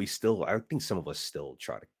we still, I think some of us still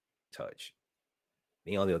try to touch.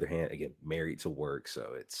 Me, on the other hand, again, married to work,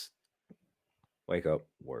 so it's wake up,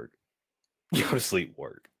 work, go to sleep,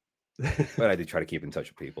 work. But I do try to keep in touch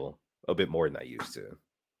with people a bit more than I used to.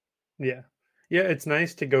 Yeah. Yeah, it's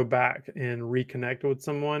nice to go back and reconnect with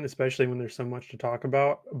someone, especially when there's so much to talk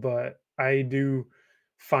about. But I do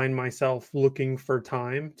find myself looking for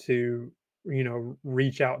time to,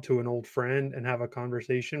 reach out to an old friend and have a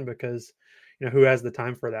conversation because, who has the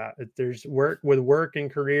time for that? There's work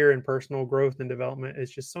and career and personal growth and development.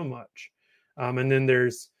 It's just so much. And then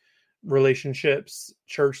there's relationships,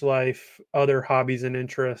 church life, other hobbies and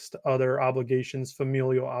interests, other obligations,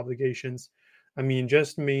 familial obligations. I mean,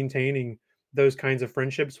 just maintaining those kinds of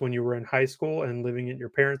friendships when you were in high school and living at your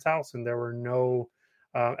parents' house and there were no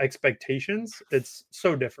expectations, it's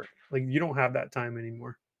so different. Like you don't have that time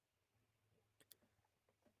anymore.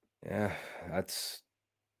 Yeah, that's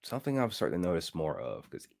something I'm starting to notice more of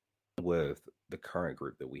because with the current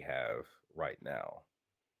group that we have right now,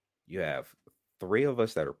 you have three of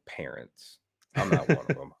us that are parents. I'm not one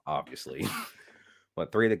of them, obviously,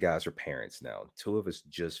 but three of the guys are parents now. Two of us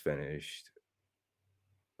just finished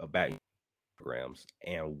about programs,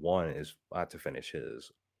 and one is about to finish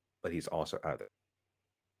his, but he's also out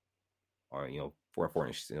on for a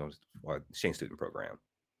foreign exchange student program.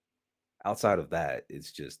 Outside of that,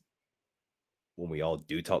 it's just when we all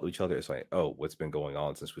do talk to each other, it's like, oh, what's been going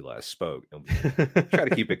on since we last spoke, and we try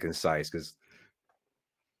to keep it concise because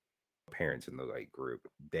parents in the like group,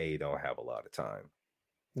 they don't have a lot of time.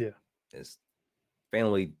 Yeah. It's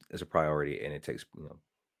family is a priority, and it takes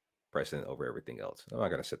precedent over everything else. I'm not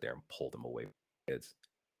gonna sit there and pull them away from kids.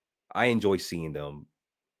 I enjoy seeing them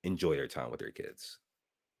enjoy their time with their kids.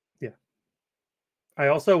 Yeah. I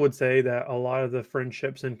also would say that a lot of the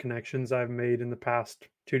friendships and connections I've made in the past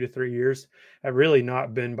 2 to 3 years have really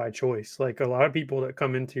not been by choice. Like a lot of people that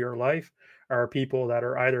come into your life are people that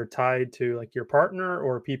are either tied to like your partner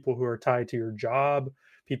or people who are tied to your job,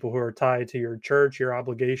 people who are tied to your church, your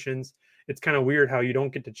obligations. It's kind of weird how you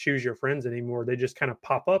don't get to choose your friends anymore. They just kind of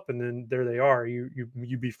pop up and then there they are. You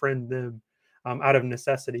befriend them out of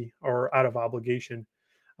necessity or out of obligation.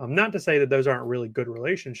 Not to say that those aren't really good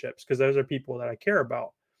relationships, because those are people that I care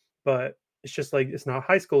about, but it's just like it's not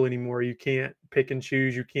high school anymore. You can't pick and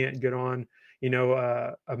choose. You can't get on,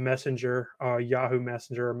 a messenger, Yahoo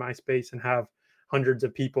Messenger or MySpace, and have hundreds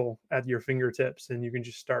of people at your fingertips, and you can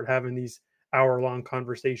just start having these hour-long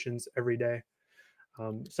conversations every day.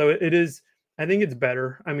 So it is. I think it's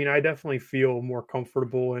better. I mean, I definitely feel more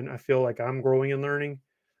comfortable, and I feel like I'm growing and learning.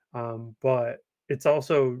 But it's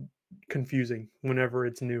also confusing whenever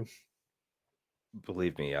it's new.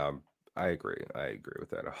 Believe me, I agree. I agree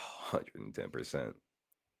with that 110%.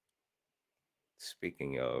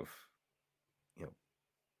 Speaking of, you know,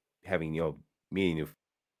 having meeting new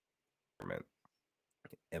environment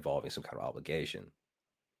involving some kind of obligation.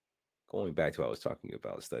 Going back to what I was talking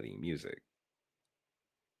about studying music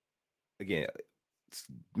again,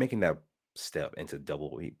 making that step into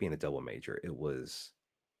being a double major. It was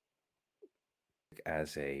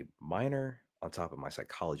as a minor on top of my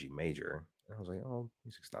psychology major. And I was like, oh,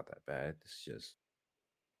 music's not that bad. It's just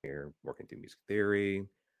here working through music theory,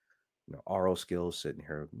 oral skills, sitting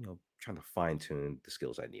here, trying to fine tune the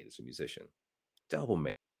skills I need as a musician. Double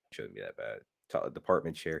major shouldn't be that bad.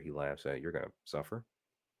 Department chair, he laughs at, you're gonna suffer.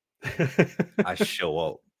 I show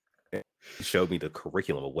up. He showed me the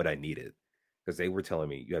curriculum of what I needed because they were telling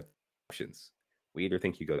me you have options. We either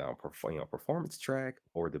think you go down performance track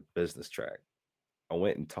or the business track. I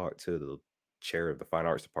went and talked to the chair of the fine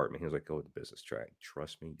arts department. He was like, "Go with the business track.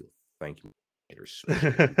 Trust me, you'll thank me later,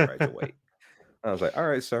 especially when you graduate." I was like, "All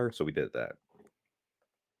right, sir." So we did that.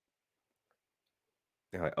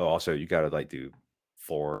 They're like, "Oh, also you got to like do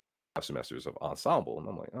 4 semesters of ensemble," and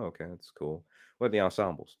I'm like, "Oh, okay, that's cool." What are the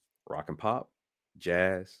ensembles? Rock and pop,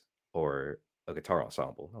 jazz, or a guitar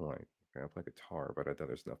ensemble. I'm like, okay, I play guitar, but I thought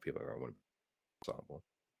there's enough people that want to ensemble.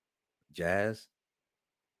 Jazz,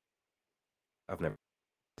 I've never.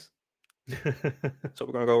 So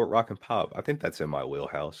we're gonna go with rock and pop. I think that's in my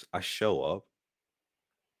wheelhouse. I show up,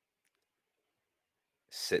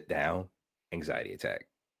 sit down, anxiety attack.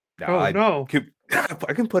 Now Oh no.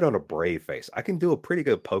 I can put on a brave face. I can do a pretty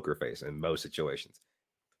good poker face in most situations.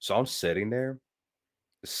 So I'm sitting there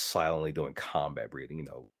silently doing combat breathing,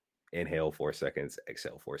 inhale 4 seconds,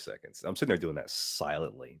 exhale 4 seconds. I'm sitting there doing that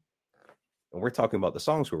silently. And we're talking about the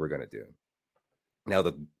songs we were gonna do. Now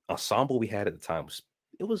the ensemble we had at the time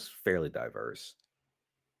was fairly diverse.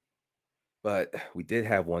 But we did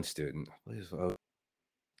have one student.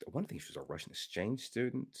 One thing, she was a Russian exchange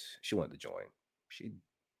student. She wanted to join. She,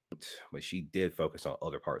 but she did focus on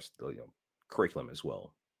other parts of the curriculum as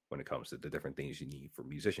well when it comes to the different things you need for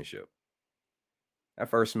musicianship. That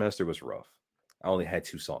first semester was rough. I only had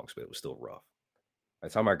 2 songs, but it was still rough. By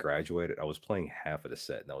the time I graduated, I was playing half of the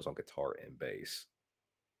set, and I was on guitar and bass.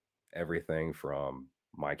 Everything from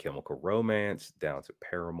My Chemical Romance down to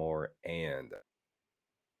Paramore and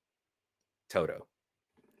Toto.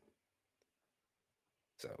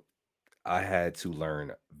 So I had to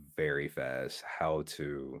learn very fast how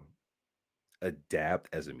to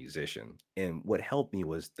adapt as a musician. And what helped me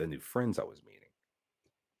was the new friends I was meeting.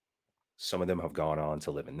 Some of them have gone on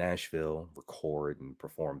to live in Nashville, record and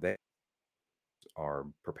perform there, are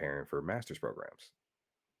preparing for master's programs.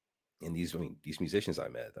 And these musicians I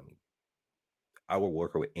met, I would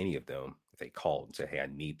work with any of them if they called and said, "Hey, I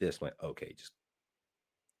need this." I'm like, okay, just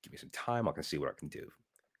give me some time. I can see what I can do.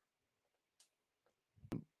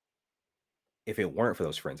 If it weren't for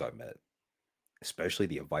those friends I met, especially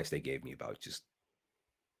the advice they gave me about just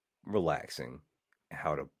relaxing,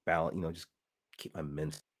 how to balance, just keep my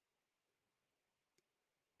mental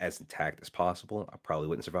as intact as possible, I probably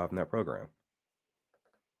wouldn't survive in that program.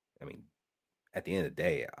 I mean, at the end of the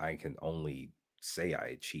day, I can only say I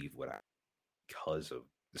achieved what I because of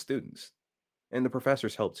the students and the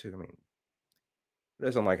professors helped too. I mean, it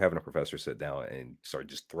doesn't like having a professor sit down and start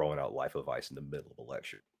just throwing out life advice in the middle of a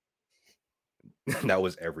lecture. That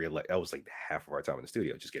was that was like half of our time in the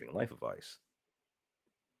studio just getting life advice.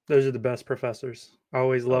 Those are the best professors. I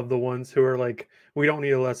always Oh, love the ones who are like, "We don't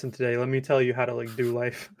need a lesson today. Let me tell you how to like do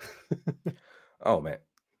life." oh man,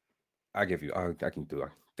 I can do. I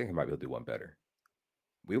think I might be able to do one better.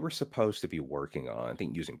 We were supposed to be working on, I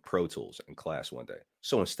think, using Pro Tools in class one day.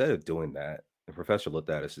 So instead of doing that, the professor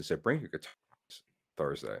looked at us and said, "Bring your guitars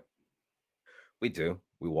Thursday." We do.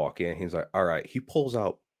 We walk in. He's like, "All right." He pulls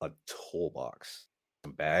out a toolbox,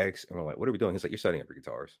 some bags, and we're like, "What are we doing?" He's like, "You're setting up your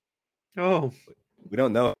guitars." Oh. We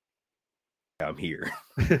don't know. I'm here.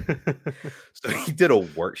 So he did a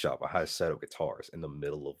workshop on how to set up guitars in the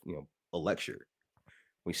middle of a lecture.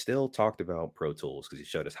 We still talked about Pro Tools because he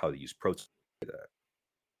showed us how to use Pro Tools.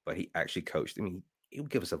 But he actually coached. I mean, he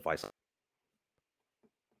would give us advice.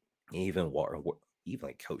 He even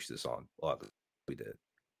like coached us on a lot of we did.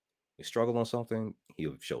 We struggled on something, he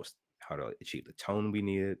would show us how to achieve the tone we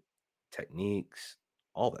needed, techniques,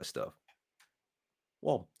 all that stuff.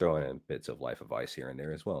 While throwing in bits of life advice here and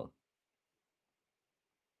there as well.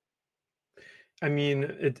 I mean,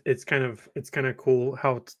 it's kind of cool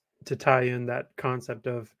how to tie in that concept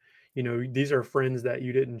of, these are friends that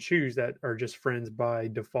you didn't choose that are just friends by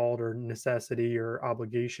default or necessity or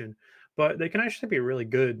obligation, but they can actually be really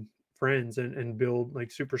good friends and build like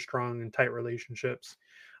super strong and tight relationships.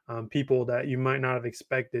 People that you might not have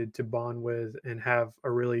expected to bond with and have a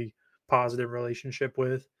really positive relationship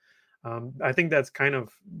with. I think that's kind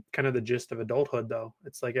of the gist of adulthood, though.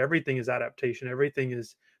 It's like everything is adaptation. Everything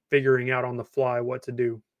is figuring out on the fly what to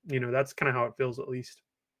do. That's kind of how it feels, at least.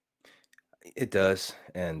 It does.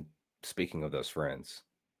 And speaking of those friendships,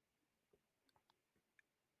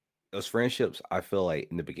 I feel like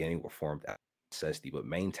in the beginning were formed out of necessity, but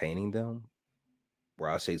maintaining them were,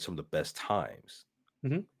 I say, some of the best times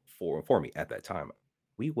Hmm. for me at that time.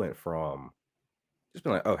 We went from just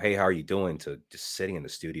being like, "Oh, hey, how are you doing?" to just sitting in the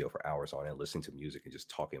studio for hours on end, listening to music and just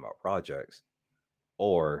talking about projects.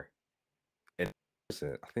 Or, and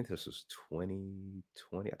I think this was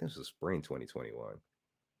 2020. I think this was spring 2021.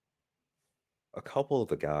 A couple of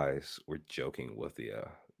the guys were joking with the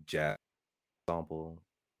jazz ensemble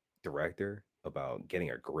director about getting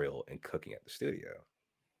a grill and cooking at the studio. I'm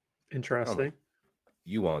like, Interesting.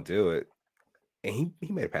 "You won't do it." And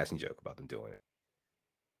he made a passing joke about them doing it.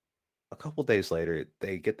 A couple days later,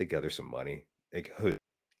 they get together some money. They go to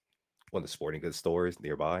one of the sporting goods stores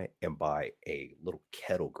nearby and buy a little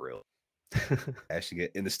kettle grill. Actually,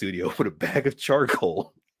 get in the studio with a bag of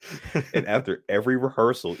charcoal. And after every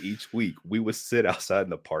rehearsal each week, we would sit outside in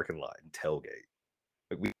the parking lot and tailgate.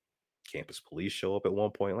 Like we campus police show up at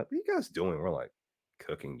one point, like, what are you guys doing? We're like,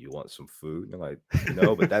 cooking. You want some food? And they're like,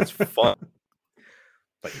 no, but that's fun.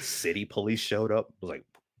 Like city police showed up, was like,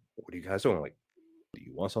 what are you guys doing? We're like, do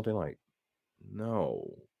you want something? Like, no.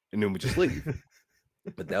 And then we just leave.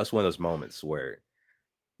 But that was one of those moments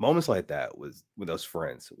like that was with those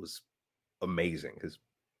friends. It was amazing because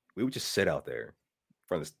we would just sit out there in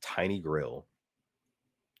front of this tiny grill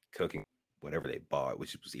cooking whatever they bought,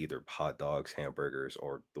 which was either hot dogs, hamburgers,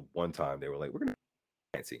 or the one time they were like, we're gonna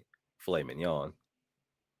fancy filet mignon.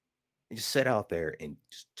 And just sit out there and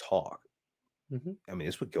just talk. Mhm. I mean,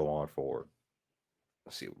 this would go on for,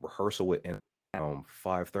 let's see, rehearsal would end around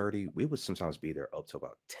 5:30. We would sometimes be there up to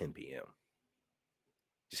about 10 p.m.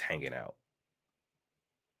 just hanging out.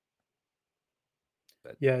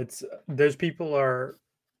 But Yeah, it's those people are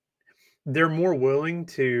they're more willing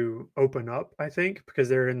to open up, I think, because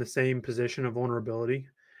they're in the same position of vulnerability.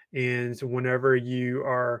 And whenever you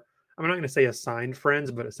are, I'm not going to say assigned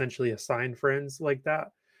friends, but essentially assigned friends like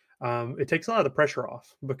that, it takes a lot of the pressure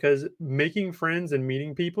off because making friends and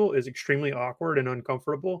meeting people is extremely awkward and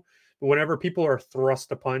uncomfortable. But whenever people are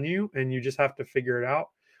thrust upon you and you just have to figure it out,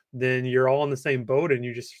 then you're all in the same boat and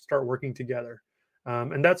you just start working together.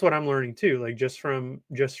 And that's what I'm learning too, like just from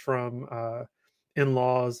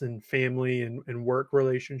in-laws and family and work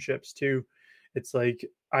relationships too. It's like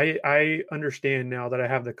I understand now that I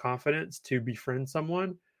have the confidence to befriend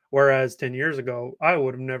someone, whereas 10 years ago I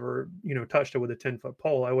would have never, touched it with a 10-foot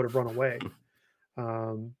pole. I would have run away.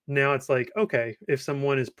 Now it's like, okay, if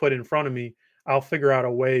someone is put in front of me, I'll figure out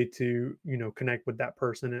a way to, connect with that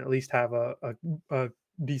person and at least have a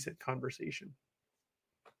decent conversation.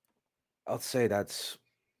 I'll say that's,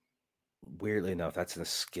 weirdly enough, that's a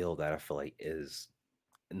skill that I feel like is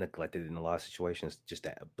neglected in a lot of situations. Just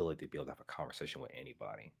that ability to be able to have a conversation with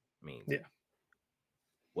anybody. I mean, Yeah.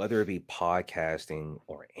 whether it be podcasting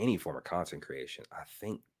or any form of content creation, I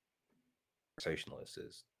think conversationalist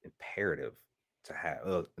is imperative to have,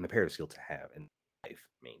 an imperative skill to have in life.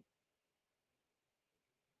 I mean,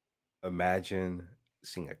 imagine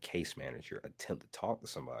seeing a case manager attempt to talk to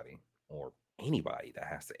somebody or anybody that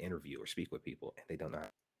has to interview or speak with people and they don't know how to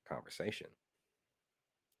have a conversation.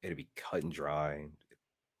 It'd be cut and dry.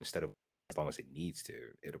 Instead of as long as it needs to,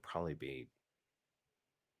 it'll probably be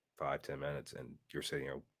 5, 10 minutes, and you're sitting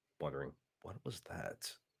here wondering, what was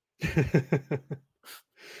that?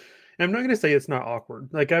 I'm not going to say it's not awkward.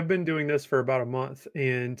 Like I've been doing this for about a month,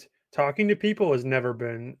 and talking to people has never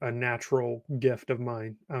been a natural gift of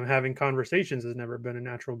mine. Having conversations has never been a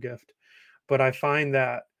natural gift, but I find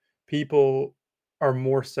that people are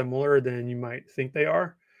more similar than you might think they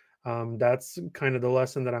are. That's kind of the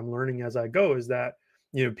lesson that I'm learning as I go. Is that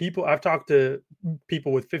people I've talked to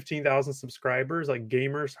people with 15,000 subscribers, like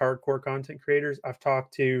gamers, hardcore content creators. I've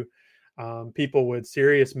talked to people with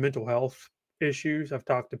serious mental health issues. I've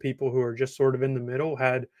talked to people who are just sort of in the middle,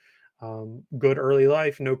 had good early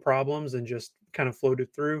life, no problems, and just kind of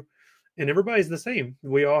floated through. And everybody's the same.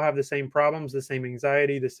 We all have the same problems, the same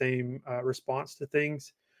anxiety, the same response to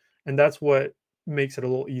things. And that's what makes it a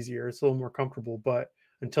little easier. It's a little more comfortable. But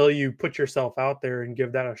until you put yourself out there and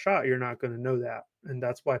give that a shot, you're not going to know that. And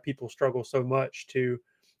that's why people struggle so much to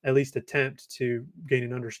at least attempt to gain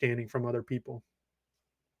an understanding from other people.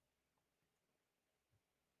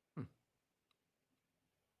 Hmm.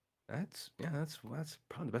 That's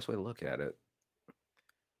probably the best way to look at it.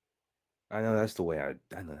 I know that's the way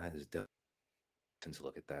I know that is tend to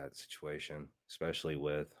look at that situation, especially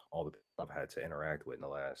with all the people I've had to interact with in the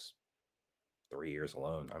last 3 years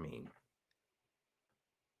alone. I mean,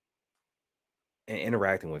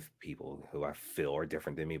 interacting with people who I feel are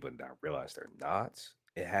different than me, but I realize they're not,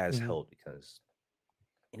 it has Mhm. helped because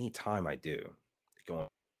anytime I do, going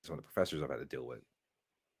some of the professors I've had to deal with,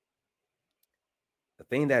 the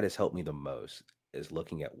thing that has helped me the most is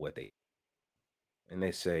looking at what they, and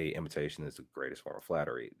they say imitation is the greatest form of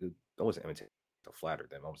flattery. I wasn't imitating to flatter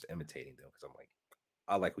them. I was imitating them because I'm like,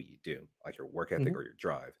 I like what you do, like your work ethic Mhm. or your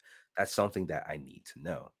drive. That's something that I need to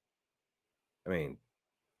know. I mean,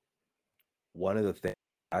 one of the things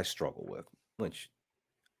I struggle with, which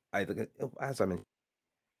I look at, as I'm in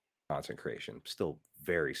content creation, still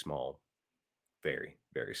very small, very,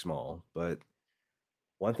 very small. But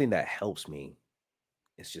one thing that helps me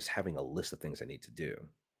is just having a list of things I need to do,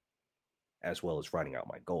 as well as writing out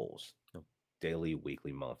my goals, daily,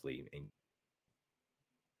 weekly, monthly, and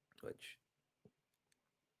which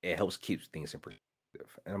it helps keep things in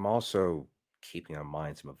perspective. And I'm also keeping in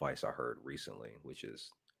mind some advice I heard recently, which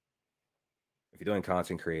is if you're doing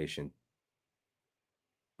content creation,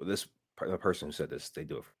 but this the person who said this, they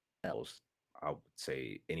do it for themselves. I would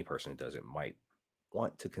say any person who does it might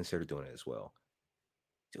want to consider doing it as well.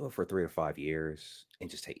 Do it for 3 to 5 years and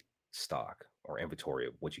just take stock or inventory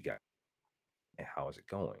of what you got and how is it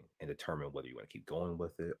going, and determine whether you want to keep going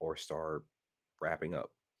with it or start wrapping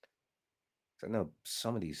up. 'Cause I know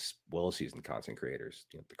some of these well-seasoned content creators,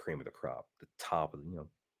 the cream of the crop, the top of the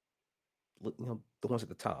ones at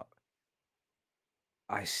the top.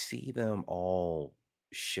 I see them all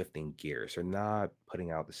shifting gears. They're not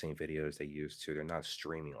putting out the same videos they used to. They're not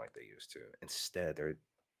streaming like they used to. Instead, they're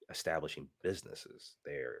establishing businesses.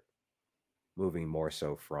 They're moving more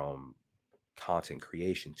so from content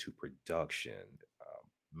creation to production,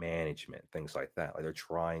 management, things like that. Like they're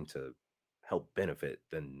trying to help benefit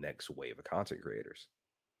the next wave of content creators.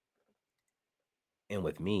 And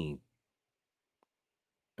with me,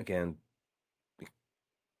 again,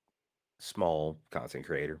 small content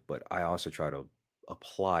creator, but I also try to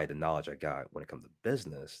apply the knowledge I got when it comes to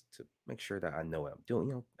business to make sure that I know what I'm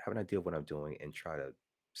doing, have an idea of what I'm doing and try to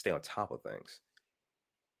stay on top of things.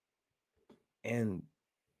 And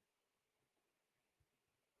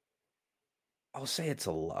I'll say it's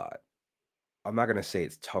a lot. I'm not gonna say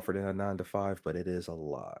it's tougher than a 9 to 5, but it is a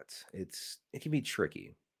lot. It can be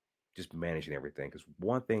tricky just managing everything. Because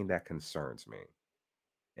one thing that concerns me,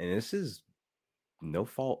 and this is no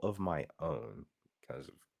fault of my own, because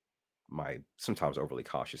of my sometimes overly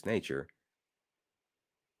cautious nature,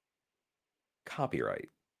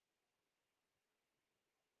 copyright.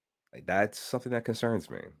 Like that's something that concerns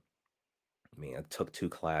me. I mean, I took 2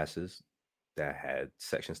 classes that had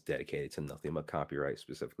sections dedicated to nothing but copyright,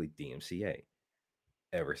 specifically DMCA.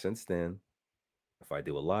 Ever since then, if I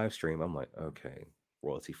do a live stream, I'm like, okay,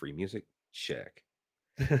 royalty free music, check.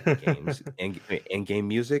 Games and in game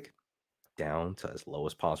music down to as low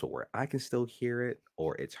as possible where I can still hear it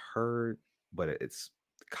or it's heard, but it's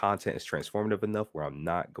content is transformative enough where I'm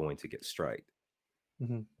not going to get striked.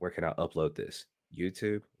 Mhm. Where can I upload this?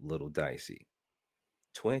 YouTube, little dicey.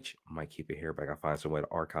 Twitch might keep it here, but I gotta find some way to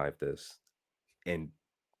archive this. And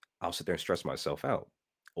I'll sit there and stress myself out,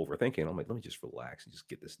 overthinking. I'm like, let me just relax and just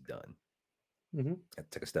get this done. Mhm. I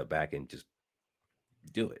take a step back and just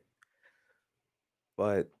do it.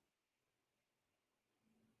 But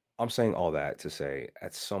I'm saying all that to say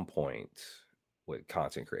at some point with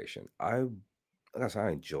content creation, like I said,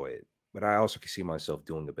 I enjoy it, but I also can see myself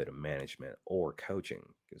doing a bit of management or coaching.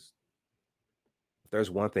 Because if there's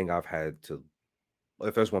one thing I've had to,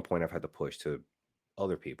 if there's one point I've had to push to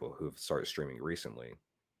other people who've started streaming recently,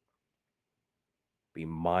 be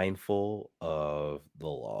mindful of the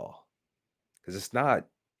law. Because it's not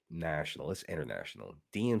national, it's international.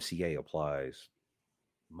 DMCA applies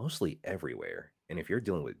mostly everywhere. And if you're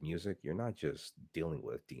dealing with music, you're not just dealing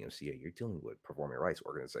with DMCA, you're dealing with performing rights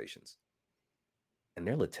organizations. And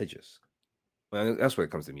they're litigious. Well, that's when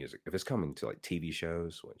it comes to music. If it's coming to like TV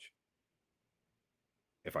shows, which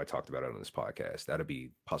if I talked about it on this podcast, that'd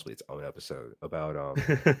be possibly its own episode about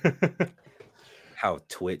how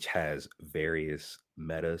Twitch has various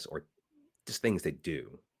metas or just things they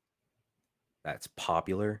do that's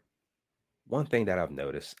popular. One thing that I've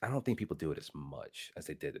noticed, I don't think people do it as much as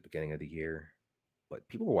they did at the beginning of the year, but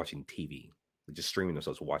people were watching TV, just streaming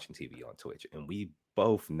themselves watching TV on Twitch. And we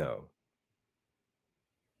both know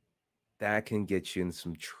that can get you in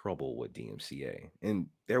some trouble with DMCA. And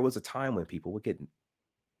there was a time when people would get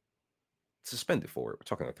suspended for it. We're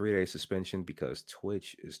talking a 3 day suspension because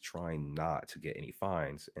Twitch is trying not to get any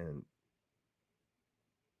fines. And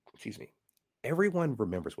excuse me, everyone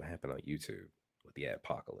remembers what happened on YouTube with the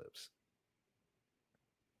apocalypse.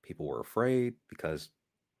 People were afraid because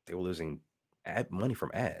they were losing ad money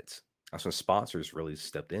from ads. That's when sponsors really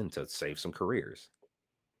stepped in to save some careers.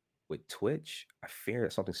 With Twitch, I fear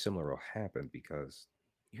that something similar will happen because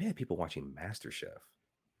you had people watching MasterChef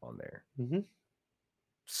on there. Mhm.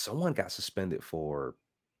 Someone got suspended for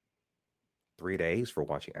 3 days for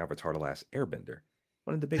watching Avatar: The Last Airbender,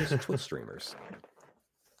 one of the biggest Twitch streamers.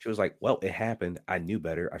 She was like, "Well, it happened. I knew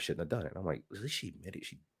better. I shouldn't have done it." And I'm like, "At least she admitted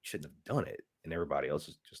she shouldn't have done it." And everybody else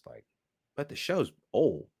is just like, "But the show's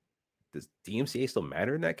old. Does DMCA still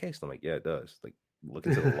matter in that case?" And I'm like, "Yeah, it does. Like, look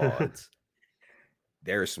into the law.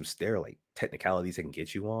 There are like technicalities that can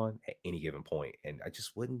get you on at any given point, and I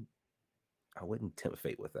wouldn't tempt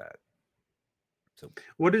fate with that." So,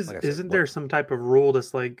 What is like I said, isn't what there some type of rule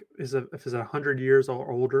that's like if it's 100 years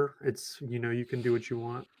or older, it's you can do what you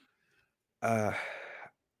want. uh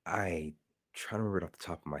I trying to remember it off the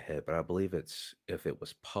top of my head, but I believe it's if it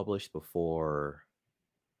was published before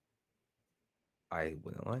I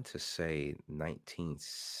would want to say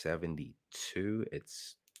 1972,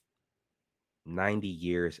 it's 90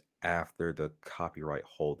 years after the copyright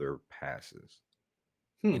holder passes.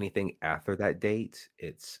 Hmm. Anything after that date,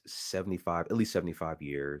 it's 75, at least 75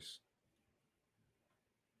 years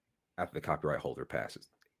after the copyright holder passes.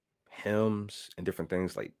 Hymns and different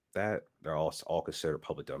things like that, they're all considered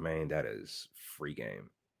public domain. That is free game.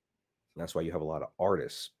 And that's why you have a lot of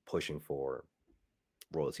artists pushing for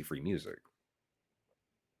royalty free music.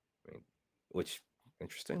 I mean, which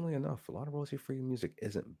interestingly enough, a lot of royalty free music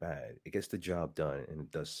isn't bad. It gets the job done and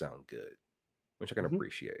it does sound good, which I can Mhm.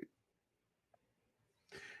 appreciate.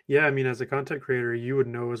 Yeah, I mean, as a content creator, you would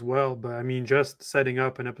know as well. But I mean, just setting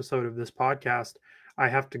up an episode of this podcast, I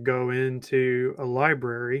have to go into a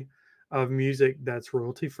library of music that's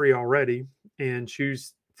royalty free already and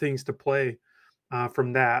choose things to play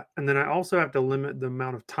from that. And then I also have to limit the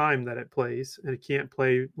amount of time that it plays. And it can't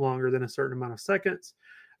play longer than a certain amount of seconds.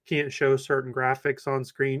 Can't show certain graphics on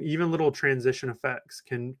screen. Even little transition effects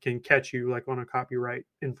can catch you like on a copyright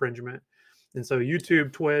infringement. And so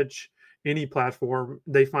YouTube, Twitch, any platform,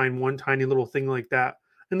 they find one tiny little thing like that.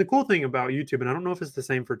 And the cool thing about YouTube, and I don't know if it's the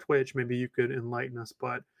same for Twitch, maybe you could enlighten us,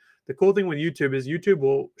 but the cool thing with YouTube is YouTube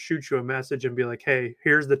will shoot you a message and be like, hey,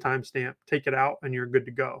 here's the timestamp, take it out, and you're good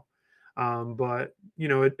to go. But you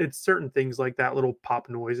know, it's certain things like that, little pop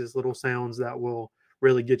noises, little sounds that will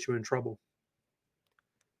really get you in trouble.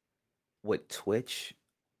 With Twitch,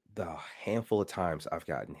 the handful of times I've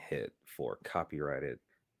gotten hit for copyrighted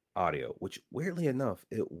audio, which weirdly enough,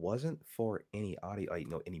 it wasn't for any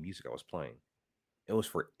audio, any music I was playing. It was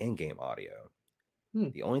for in-game audio.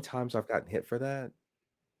 Hmm. The only times I've gotten hit for that,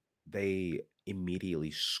 they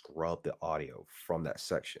immediately scrubbed the audio from that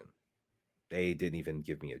section. They didn't even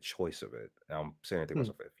give me a choice of it. And I'm saying to Hmm.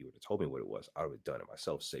 myself, if you would have told me what it was, I would have done it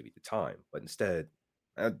myself, save you the time. But instead,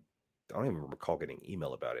 I don't even recall getting an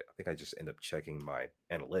email about it. I think I just ended up checking my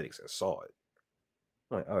analytics and saw it.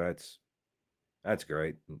 I'm like, oh, that's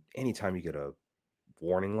great. And anytime you get a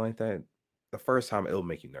warning like that, the first time it'll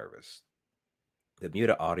make you nervous. The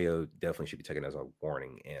muted audio definitely should be taken as a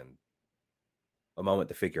warning and a moment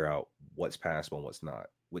to figure out what's passable and what's not.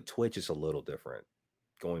 With Twitch, it's a little different.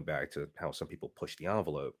 Going back to how some people push the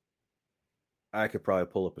envelope, I could probably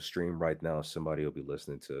pull up a stream right now. Somebody will be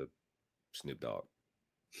listening to Snoop Dogg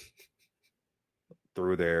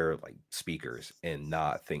through their like speakers and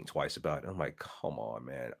not think twice about it. I'm like, come on,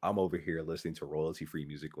 man. I'm over here listening to royalty free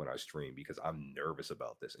music when I stream because I'm nervous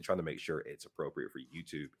about this and trying to make sure it's appropriate for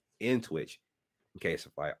YouTube and Twitch in case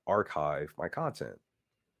if I archive my content.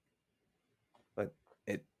 But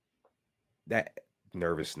it that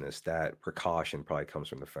nervousness, that precaution probably comes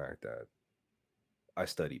from the fact that I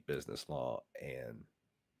study business law and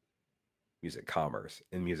music commerce.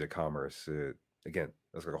 In music commerce, again,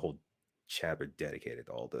 there's like a whole chapter dedicated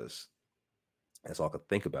to all this. That's all I could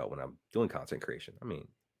think about when I'm doing content creation. I mean,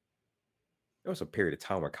 there was a period of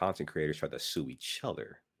time where content creators tried to sue each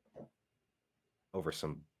other over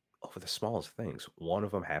the smallest things. One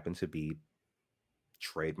of them happened to be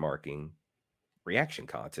trademarking reaction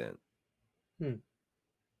content. Hmm.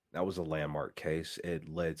 That was a landmark case. It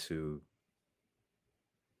led to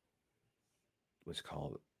what's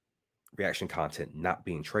called reaction content not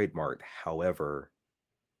being trademarked. However,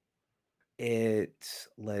 it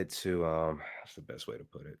led to what's the best way to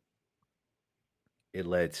put it? It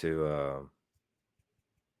led to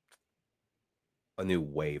a new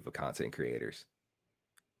wave of content creators,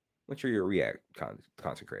 which are your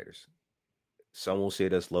content creators. Some will see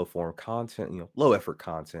it as low form content, low effort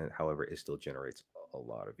content. However, it still generates a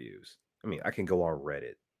lot of views. I mean, I can go on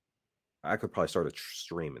Reddit. I could probably start a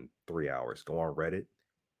stream in 3 hours, go on Reddit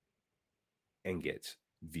and get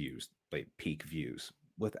views, like peak views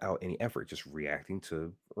without any effort, just reacting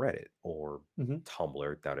to Reddit or Mm-hmm.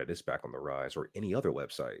 Tumblr now that it's back on the rise or any other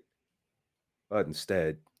website. But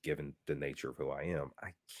instead, given the nature of who I am,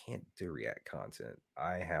 I can't do react content.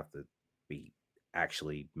 I have to be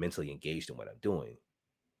actually mentally engaged in what I'm doing.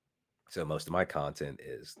 So most of my content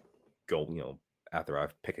is after I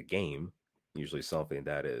pick a game, usually something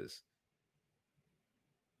that is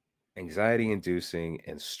anxiety inducing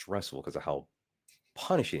and stressful because of how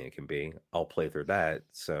punishing it can be. I'll play through that.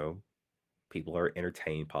 So people are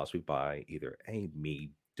entertained possibly by either me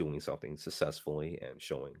doing something successfully and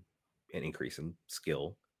showing an increase in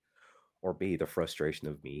skill, or B, the frustration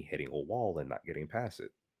of me hitting a wall and not getting past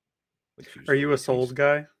it, which Are usually you a leads me Souls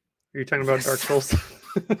guy? Are you talking about Dark yes. Souls?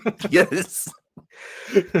 Yes.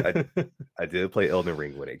 I did play Elden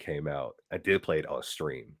Ring when it came out. I did play it on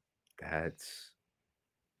stream. That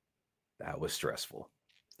was stressful.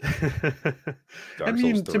 I Dark Souls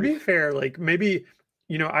mean, to 3. be fair, like maybe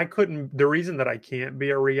I couldn't. The reason that I can't be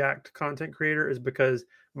a React content creator is because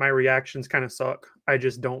my reactions kind of suck. I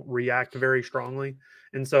just don't react very strongly.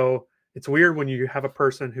 And so it's weird when you have a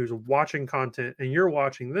person who's watching content and you're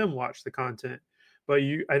watching them watch the content. But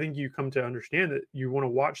I think you come to understand that you want to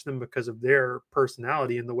watch them because of their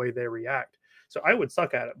personality and the way they react. So I would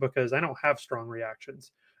suck at it because I don't have strong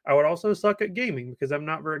reactions. I would also suck at gaming because I'm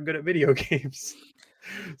not very good at video games.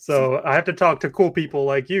 See, So I have to talk to cool people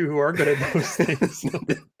like you who are good at those things.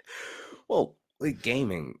 well, with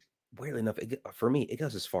gaming, weirdly enough, for me, it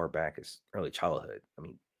goes as far back as early childhood. I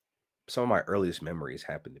mean, some of my earliest memories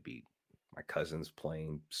happen to be my cousins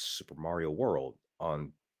playing Super Mario World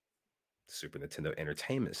on Super Nintendo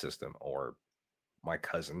Entertainment System, or my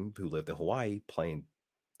cousin who lived in Hawaii playing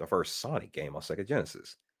the first Sonic game on Sega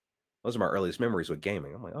Genesis. Those are my earliest memories with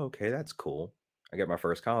gaming. I'm like, oh, okay, that's cool. I get my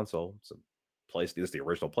first console. It's a place. This is the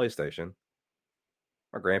original PlayStation.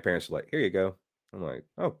 My grandparents were like, here you go. I'm like,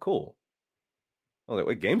 oh, cool. I was like,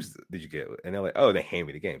 what games did you get? And they're like, oh, they hand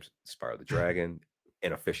me the games. Spyro the Dragon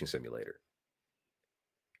and a fishing simulator.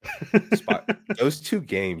 Spy- those two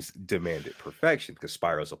games demanded perfection because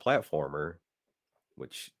Spyro's a platformer,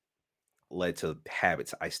 which led to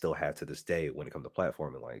habits I still have to this day when it comes to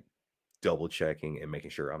platforming, like double checking and making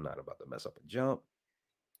sure I'm not about to mess up a jump.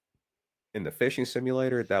 In the fishing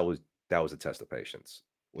simulator, that was a test of patience,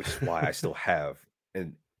 which is why I still have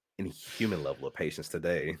an inhuman level of patience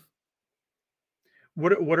today.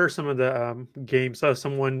 What are some of the games? So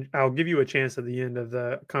someone, I'll give you a chance at the end of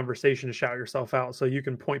the conversation to shout yourself out, so you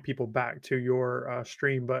can point people back to your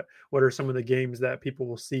stream. But what are some of the games that people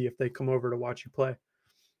will see if they come over to watch you play?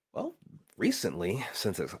 Well, recently,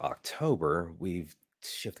 since it's October, we've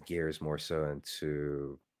shifted gears more so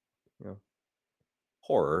into you know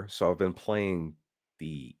horror. So I've been playing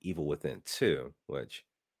the Evil Within 2, which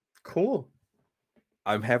Cool.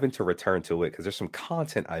 I'm having to return to it because there's some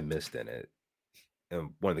content I missed in it.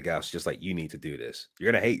 And one of the guys was just like, "You need to do this. You're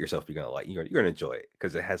gonna hate yourself. But you're gonna like. You're gonna enjoy it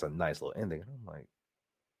because it has a nice little ending." And I'm like,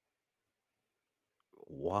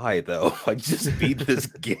 "Why though? I just beat this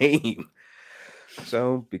game."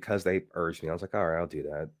 So because they urged me, I was like, "All right, I'll do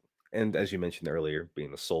that." And as you mentioned earlier,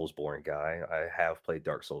 being a Soulsborne guy, I have played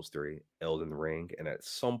Dark Souls 3, Elden Ring, and at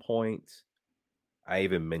some point, I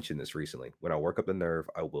even mentioned this recently. When I work up the nerve,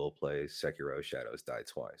 I will play Sekiro Shadows Die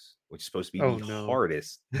Twice, which is supposed to be Oh the no.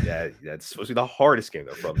 hardest. That's supposed to be the hardest game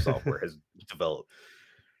that From Software has developed.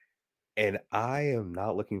 And I am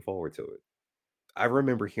not looking forward to it. I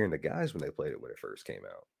remember hearing the guys when they played it when it first came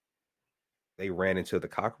out. They ran into the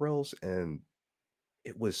cockerels, and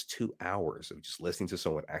it was 2 hours of just listening to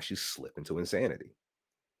someone actually slip into insanity.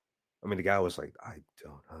 I mean, the guy was like, I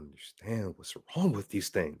don't understand what's wrong with these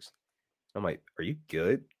things. I'm like, are you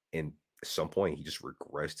good? And at some point, he just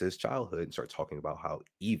regressed to his childhood and started talking about how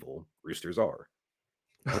evil roosters are.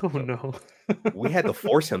 Oh So no. we had to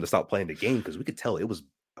force him to stop playing the game because we could tell it was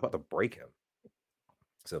about to break him.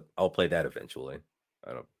 So I'll play that eventually.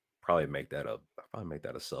 I'll probably make that a. I'll probably make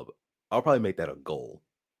that a sub. I'll probably make that a goal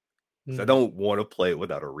because I Hmm. don't want to play it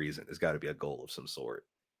without a reason. There's got to be a goal of some sort.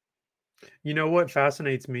 You know what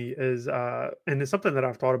fascinates me is, and it's something that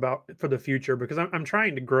I've thought about for the future because I'm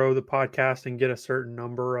trying to grow the podcast and get a certain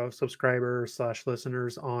number of subscribers slash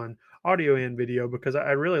listeners on audio and video because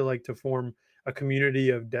I really like to form a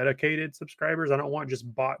community of dedicated subscribers. I don't want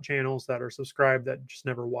just bot channels that are subscribed that just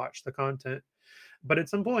never watch the content. But at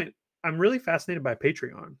some point, I'm really fascinated by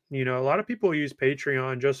Patreon. A lot of people use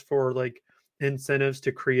Patreon just for like incentives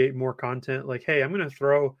to create more content. Like, hey, I'm going to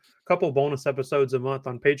throw a couple bonus episodes a month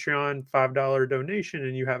on Patreon, $5 donation,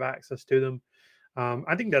 and you have access to them.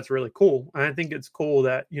 I think that's really cool. And I think it's cool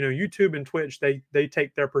that YouTube and Twitch they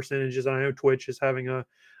take their percentages. And I know Twitch is having a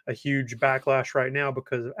huge backlash right now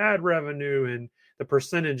because of ad revenue and the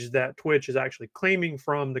percentage that Twitch is actually claiming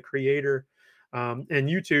from the creator. And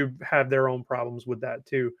YouTube have their own problems with that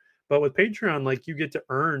too. But with Patreon, like you get to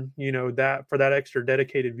earn, that for that extra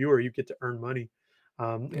dedicated viewer, you get to earn money.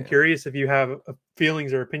 I'm Yeah. curious if you have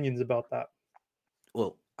feelings or opinions about that.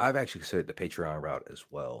 Well, I've actually considered the Patreon route as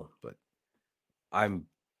well, but I'm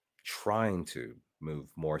trying to move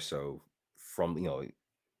more so from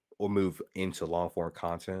or move into long form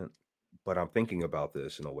content. But I'm thinking about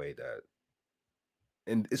this in a way that,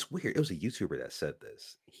 and it's weird. It was a YouTuber that said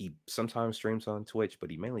this. He sometimes streams on Twitch, but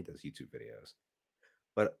he mainly does YouTube videos.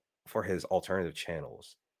 But for his alternative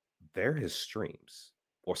channels, they're his streams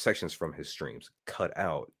or sections from his streams cut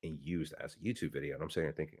out and used as a YouTube video. And I'm sitting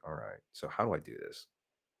there thinking, all right, so how do I do this?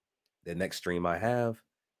 The next stream I have,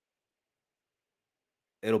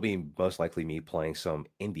 it'll be most likely me playing some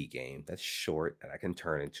indie game that's short that I can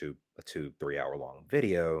turn into a 2, 3 hour long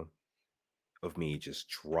video of me just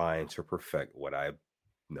trying to perfect what I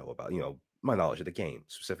know about, my knowledge of the game,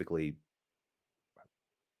 specifically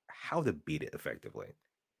how to beat it effectively.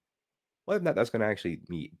 Whether or not that's going to actually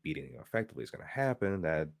me beating it effectively is going to happen,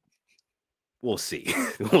 that we'll see.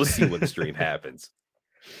 We'll see when the stream happens.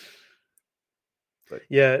 But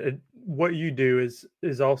Yeah, what you do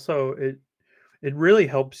is also it really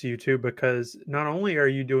helps you too, because not only are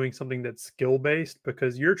you doing something that's skill based,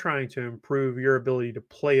 because you're trying to improve your ability to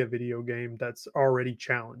play a video game that's already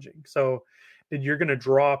challenging. So you're going to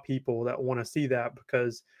draw people that want to see that,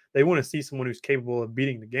 because they want to see someone who's capable of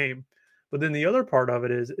beating the game. But then the other part of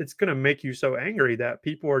it is it's going to make you so angry that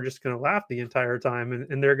people are just going to laugh the entire time,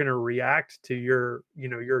 and they're going to react to your,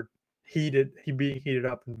 your being heated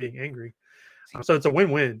up and being angry. see, So it's a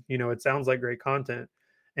win-win. It sounds like great content,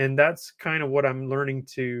 and that's kind of what I'm learning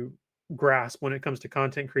to grasp when it comes to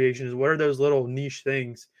content creation. Is what are those little niche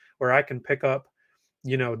things where I can pick up,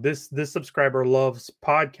 this subscriber loves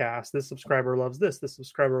podcast, this subscriber loves this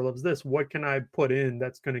subscriber loves this. What can I put in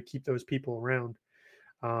that's going to keep those people around?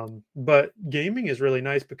 But gaming is really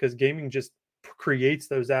nice because gaming just creates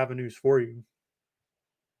those avenues for you.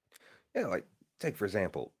 yeah, like take for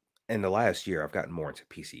example, in the last year, I've gotten more into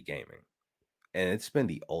PC gaming, and it's been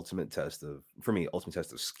the ultimate test of, for me, ultimate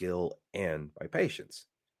test of skill and my patience.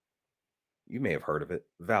 You may have heard of it,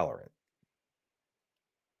 Valorant.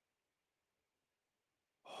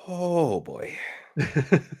 Oh boy,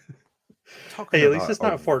 talking Hey, at least about it's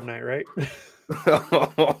not Fortnite, right?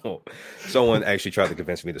 someone actually tried to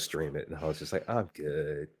convince me to stream it, and I was just like, I'm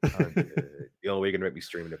good. I'm good. The only way you're gonna make me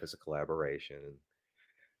stream it if it's a collaboration.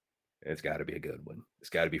 It's got to be a good one. It's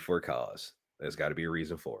got to be for a cause. There's got to be a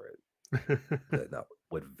reason for it. But no,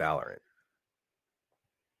 with Valorant,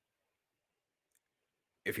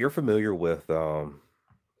 if you're familiar with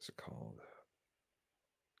what's it called,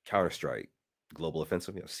 Counter Strike, Global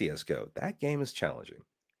Offensive, CS:GO, that game is challenging.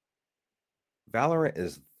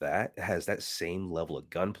 Valorant has that same level of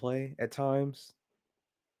gunplay at times,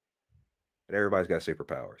 but everybody's got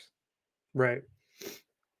superpowers. Right.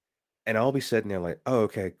 And I'll be sitting there like, oh,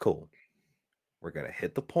 okay, cool. We're gonna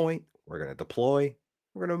hit the point. We're gonna deploy.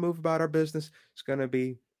 We're gonna move about our business. It's gonna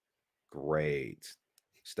be great.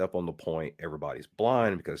 Step on the point. Everybody's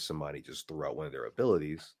blind because somebody just threw out one of their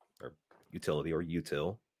abilities or utility or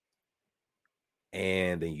util.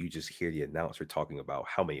 And then you just hear the announcer talking about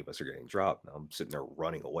how many of us are getting dropped. And I'm sitting there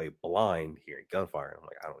running away blind, hearing gunfire. I'm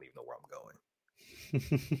like, I don't even know where I'm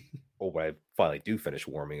going. Or when I finally do finish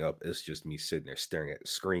warming up, it's just me sitting there staring at the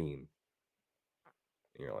screen.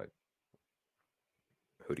 And you're like,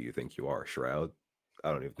 who do you think you are, Shroud?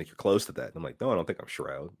 I don't even think you're close to that. And I'm like, no, I don't think I'm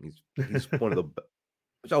Shroud. He's one of the,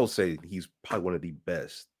 which I will say, he's probably one of the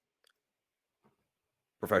best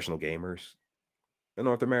professional gamers in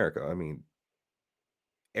North America. I mean,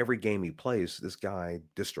 every game he plays, this guy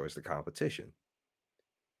destroys the competition.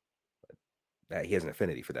 That he has an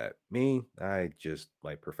affinity for that. Me, I just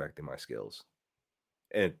like perfecting my skills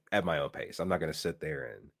and at my own pace. I'm not going to sit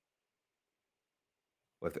there and,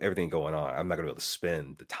 with everything going on, I'm not going to be able to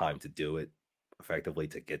spend the time to do it effectively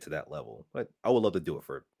to get to that level. But I would love to do it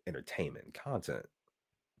for entertainment and content.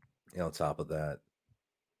 And on top of that,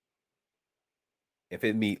 if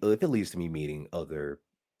it leads to me meeting other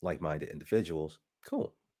like-minded individuals,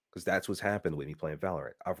 cool. Because that's what's happened with me playing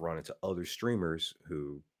Valorant. I've run into other streamers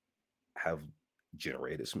who have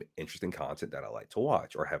generated some interesting content that I like to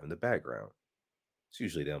watch or have in the background. It's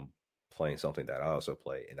usually them playing something that I also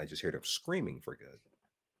play, and I just hear them screaming for good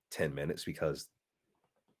 10 minutes because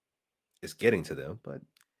it's getting to them, but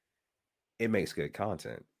it makes good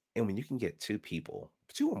content. And when you can get two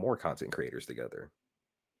or more content creators together,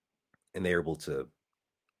 and they're able to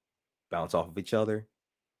bounce off of each other,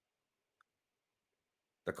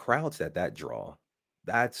 the crowds that draw,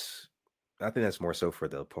 that's I think that's more so for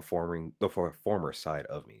the performer side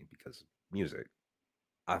of me, because music,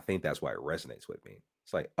 I think that's why it resonates with me.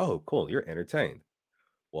 It's like, oh, cool, you're entertained.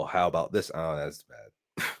 Well, how about this? Oh, that's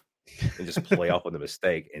bad. And just play off on the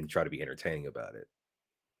mistake and try to be entertaining about it.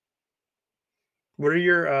 What are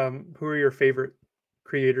your who are your favorite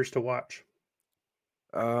creators to watch?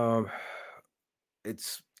 Um,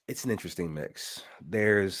 it's an interesting mix.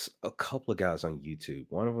 There's a couple of guys on YouTube.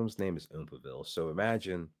 One of them's name is Oompaville. So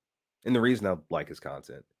imagine, and the reason I like his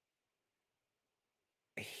content,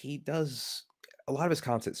 he does a lot of his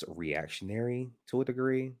content's reactionary to a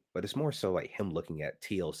degree, but it's more so like him looking at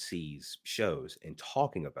TLC's shows and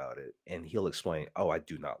talking about it, and he'll explain, "Oh, I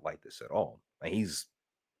do not like this at all." And he's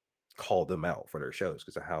called them out for their shows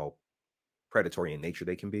because of how predatory in nature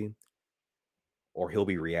they can be. Or he'll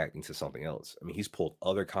be reacting to something else. I mean, he's pulled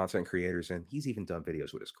other content creators in. He's even done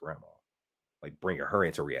videos with his grandma, like bringing her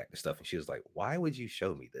in to react to stuff. And she was like, "Why would you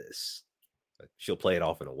show me this?" but she'll play it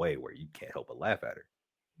off in a way where you can't help but laugh at her.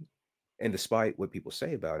 And despite what people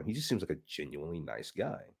say about him, he just seems like a genuinely nice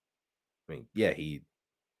guy. I mean, yeah,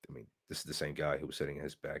 this is the same guy who was sitting in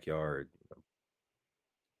his backyard,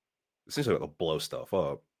 essentially to blow stuff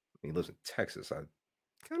up. He lives in Texas. I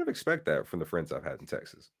kind of expect that from the friends I've had in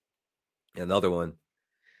Texas. And another one,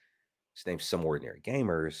 his name's Some Ordinary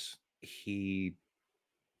Gamers. He's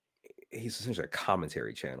essentially a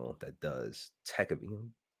commentary channel that does tech, a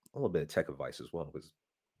little bit of tech advice as well, because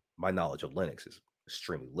my knowledge of Linux is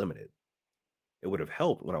extremely limited. It would have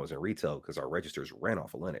helped when I was in retail because our registers ran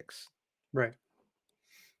off of Linux. Right.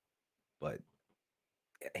 But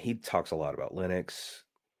he talks a lot about Linux.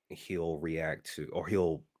 He'll react to, or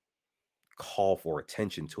he'll call for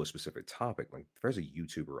attention to a specific topic. Like if there's a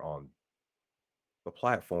YouTuber on the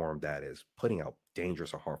platform that is putting out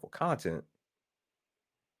dangerous or harmful content,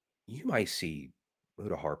 you might see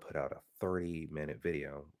Mutahar put out a 30-minute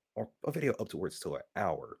video or a video up towards to an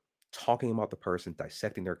hour talking about the person,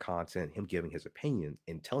 dissecting their content, him giving his opinion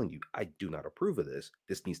and telling you, I do not approve of this.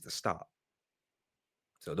 This needs to stop.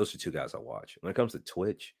 So those are two guys I watch. When it comes to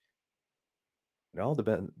Twitch, it all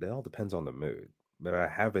depends on the mood. But I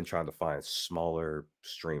have been trying to find smaller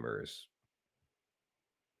streamers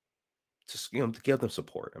to give them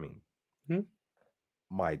support. I mean,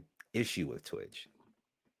 my issue with Twitch,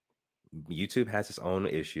 YouTube has its own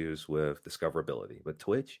issues with discoverability, but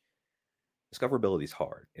Twitch, discoverability is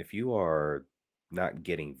hard. If you are not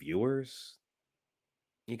getting viewers,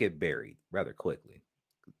 you get buried rather quickly.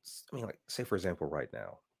 I mean, like, say for example, right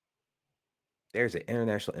now, there's an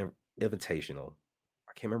international invitational.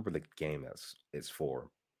 I can't remember the game it's for,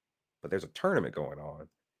 but there's a tournament going on.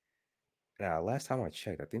 Now, last time I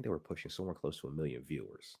checked, I think they were pushing somewhere close to 1 million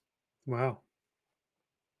viewers. Wow.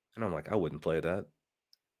 And I'm like, I wouldn't play that.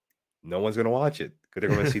 No one's going to watch it because they're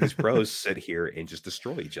going to see these pros sit here and just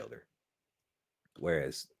destroy each other.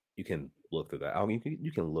 Whereas you can look through that.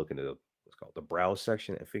 You can look into what's called the browse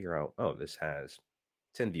section and figure out, oh, this has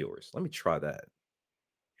 10 viewers. Let me try that.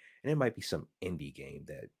 And it might be some indie game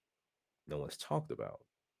that no one's talked about.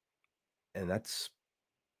 And that's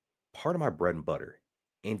part of my bread and butter,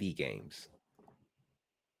 indie games.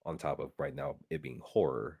 On top of right now it being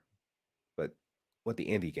horror. But with the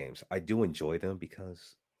indie games, I do enjoy them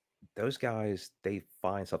because those guys, they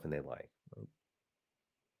find something they like.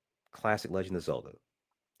 Classic Legend of Zelda.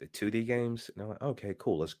 The 2D games, and I'm like, okay,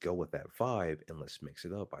 cool, let's go with that vibe and let's mix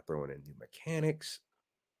it up by throwing in new mechanics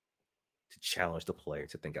to challenge the player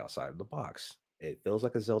to think outside of the box. It feels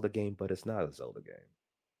like a Zelda game, but it's not a Zelda game.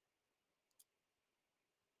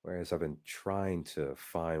 Whereas I've been trying to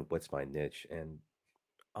find what's my niche, and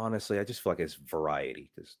honestly, I just feel like it's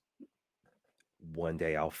variety because one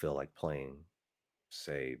day I'll feel like playing,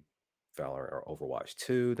 say, Valorant or Overwatch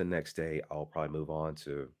 2. The next day, I'll probably move on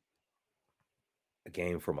to a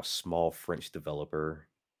game from a small French developer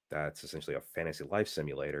that's essentially a fantasy life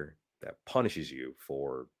simulator that punishes you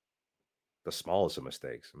for the smallest of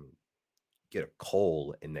mistakes. I mean, get a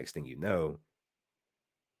cold, and next thing you know,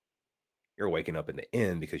 you're waking up in the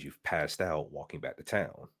inn because you've passed out walking back to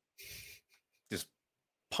town. Just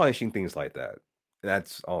punishing things like that. And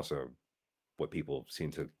that's also what people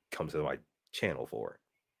seem to come to my channel for.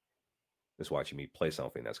 Just watching me play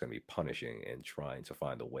something that's going to be punishing and trying to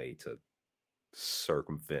find a way to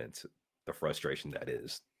circumvent the frustration that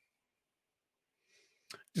is.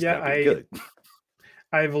 Just good.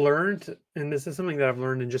 I've learned, and this is something that I've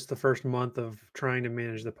learned in just the first month of trying to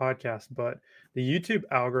manage the podcast, but the YouTube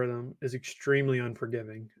algorithm is extremely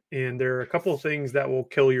unforgiving. And there are a couple of things that will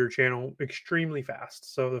kill your channel extremely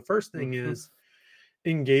fast. So the first thing is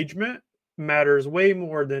engagement matters way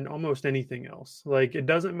more than almost anything else. Like, it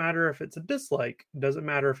doesn't matter if it's a dislike, it doesn't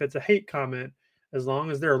matter if it's a hate comment. As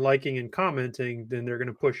long as they're liking and commenting, then they're going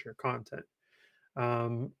to push your content.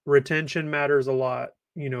 Retention matters a lot.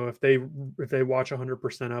 You know, if they watch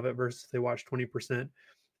 100% of it versus they watch 20%.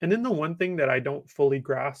 And then the one thing that I don't fully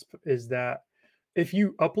grasp is that if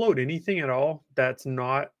you upload anything at all that's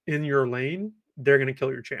not in your lane, they're going to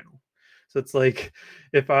kill your channel. So it's like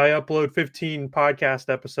if I upload 15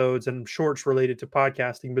 podcast episodes and shorts related to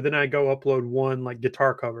podcasting, but then I go upload one like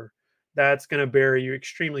guitar cover, that's going to bury you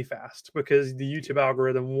extremely fast because the YouTube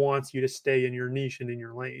algorithm wants you to stay in your niche and in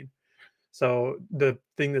your lane. So the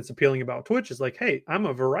thing that's appealing about Twitch is like, hey, I'm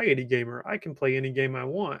a variety gamer. I can play any game I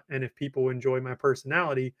want. And if people enjoy my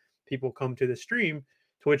personality, people come to the stream,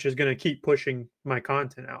 Twitch is going to keep pushing my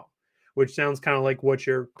content out, which sounds kind of like what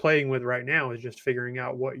you're playing with right now is just figuring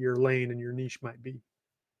out what your lane and your niche might be.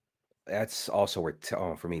 That's also where,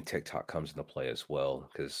 for me, TikTok comes into play as well,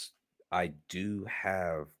 because I do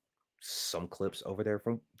have some clips over there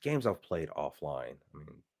from games I've played offline. I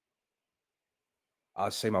mean,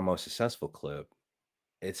 I'll say my most successful clip,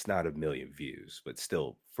 it's not a million views, but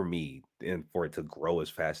still for me, and for it to grow as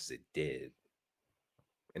fast as it did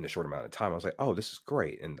in a short amount of time, I was like, oh, this is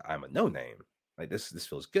great. And I'm a no name. Like this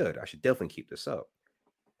feels good. I should definitely keep this up.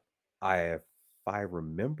 If I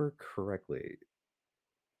remember correctly,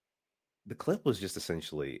 the clip was just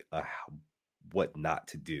essentially what not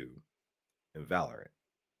to do in Valorant.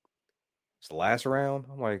 It's the last round.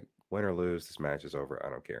 I'm like, win or lose, this match is over. I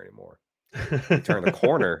don't care anymore. We turn the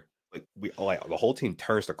corner, like the whole team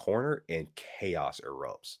turns the corner and chaos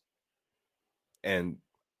erupts. And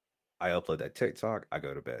I upload that TikTok, I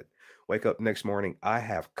go to bed. Wake up next morning, I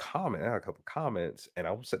had a couple comments, and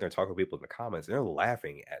I was sitting there talking to people in the comments, and they're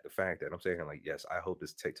laughing at the fact that I'm saying, like, yes, I hope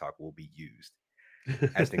this TikTok will be used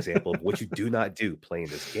as an example of what you do not do playing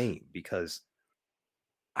this game, because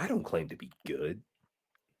I don't claim to be good.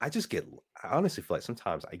 I honestly feel like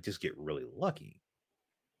sometimes I just get really lucky.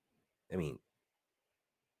 I mean,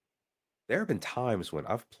 there have been times when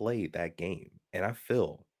I've played that game and I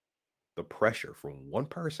feel the pressure from one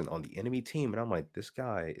person on the enemy team, and I'm like, this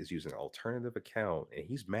guy is using an alternative account and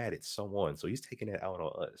he's mad at someone, so he's taking it out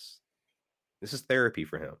on us. This is therapy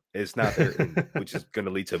for him. It's not there, which is going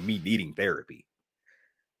to lead to me needing therapy.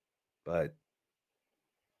 But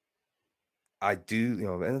I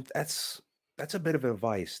do, and that's a bit of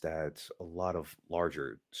advice that a lot of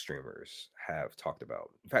larger streamers have talked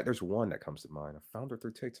about. In fact, there's one that comes to mind. I found her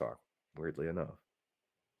through TikTok, weirdly enough.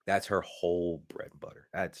 That's her whole bread and butter.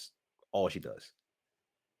 That's all she does.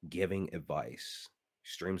 Giving advice.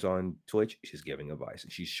 Streams on Twitch, she's giving advice,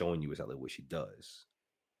 and she's showing you exactly what she does.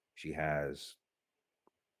 She has,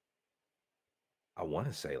 I want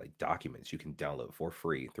to say, like, documents you can download for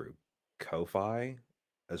free through Ko-Fi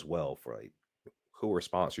as well, for like who are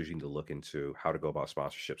sponsors you need to look into, how to go about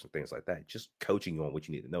sponsorships and things like that. Just coaching you on what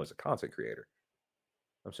you need to know as a content creator.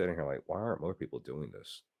 I'm sitting here like, why aren't more people doing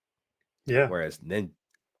this? Yeah. Whereas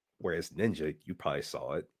Ninja, you probably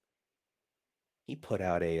saw it. He put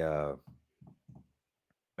out a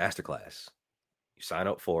masterclass. You sign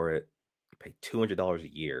up for it. You pay $200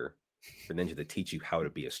 a year for Ninja to teach you how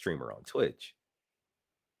to be a streamer on Twitch.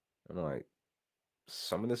 I'm like,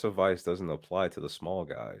 some of this advice doesn't apply to the small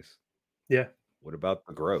guys. Yeah. What about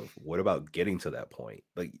the growth? What about getting to that point?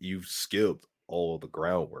 Like, you've skipped all the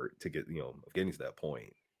groundwork to get, getting to that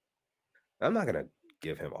point. I'm not gonna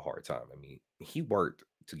give him a hard time. I mean, he worked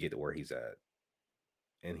to get to where he's at,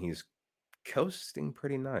 and he's coasting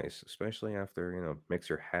pretty nice, especially after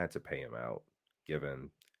Mixer had to pay him out, given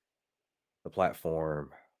the platform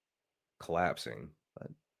collapsing. But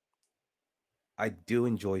I do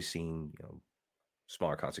enjoy seeing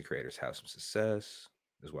smaller content creators have some success.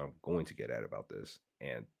 Is what I'm going to get at about this,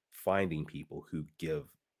 and finding people who give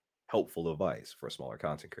helpful advice for a smaller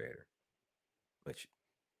content creator, which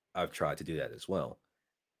I've tried to do that as well.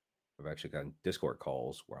 I've actually gotten Discord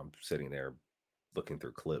calls where I'm sitting there looking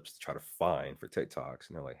through clips to try to find for TikToks,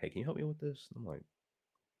 and they're like, hey, can you help me with this? And I'm like,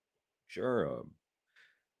 sure.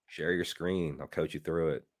 Share your screen, I'll coach you through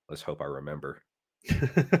it. Let's hope I remember.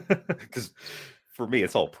 Because for me,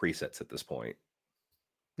 it's all presets at this point.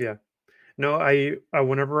 Yeah. No, I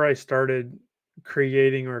whenever I started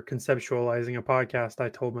creating or conceptualizing a podcast, I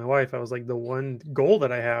told my wife, I was like, the one goal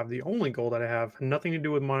that I have, the only goal that I have, nothing to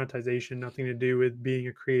do with monetization, nothing to do with being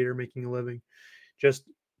a creator, making a living, just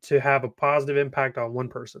to have a positive impact on one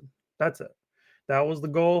person. That's it. That was the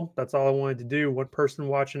goal. That's all I wanted to do. One person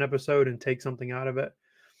watch an episode and take something out of it.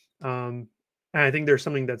 And I think there's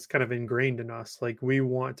something that's kind of ingrained in us. Like, we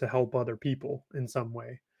want to help other people in some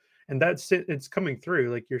way. And it's coming through.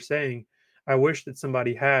 Like you're saying, I wish that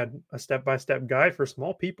somebody had a step-by-step guide for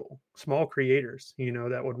small people, small creators,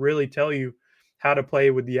 that would really tell you how to play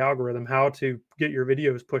with the algorithm, how to get your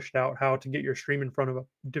videos pushed out, how to get your stream in front of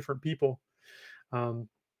different people. And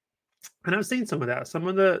I've seen some of that. Some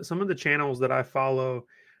of the channels that I follow,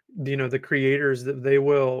 the creators, that they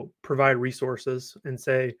will provide resources and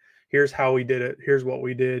say, here's how we did it, here's what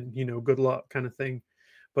we did, good luck kind of thing.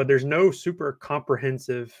 But there's no super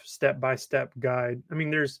comprehensive step-by-step guide. I mean,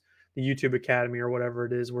 there's the YouTube Academy or whatever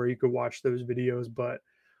it is where you could watch those videos, but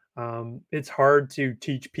it's hard to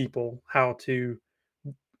teach people how to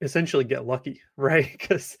essentially get lucky, right?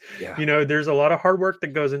 Because there's a lot of hard work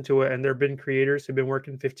that goes into it, and there have been creators who've been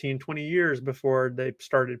working 15-20 years before they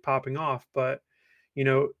started popping off. But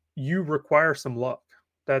you require some luck.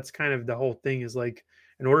 That's kind of the whole thing, is like,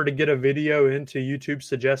 in order to get a video into YouTube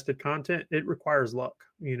suggested content, it requires luck.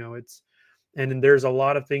 And there's a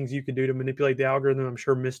lot of things you could do to manipulate the algorithm. I'm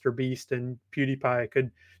sure Mr. Beast and PewDiePie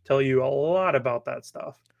could tell you a lot about that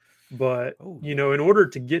stuff. But, in order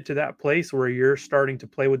to get to that place where you're starting to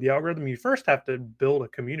play with the algorithm, you first have to build a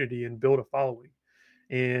community and build a following.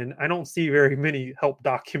 and I don't see very many help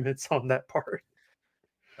documents on that part.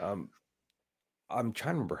 I'm trying to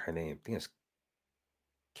remember her name. I think it's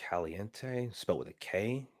Caliente, spelled with a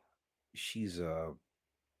K. She's uh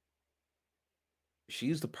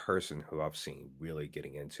she's the person who I've seen really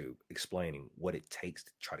getting into explaining what it takes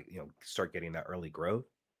to try to, start getting that early growth.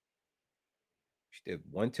 She did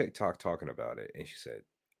one TikTok talking about it, and she said,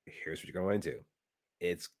 "Here's what you're going to do.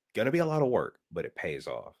 It's gonna be a lot of work, but it pays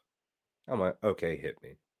off." I'm like, "Okay, hit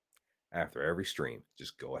me." After every stream,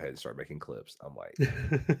 just go ahead and start making clips. I'm like,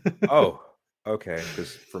 "Oh, okay."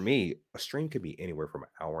 Because for me, a stream could be anywhere from an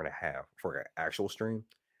hour and a half for an actual stream,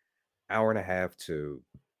 hour and a half to,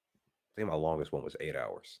 I think my longest one was 8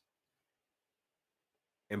 hours.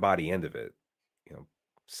 And by the end of it, you know,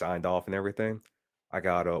 signed off and everything, I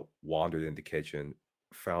got up, wandered in the kitchen,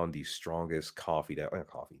 found the strongest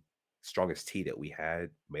strongest tea that we had,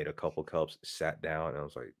 made a couple cups, sat down, and I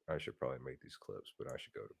was like, I should probably make these clips, but I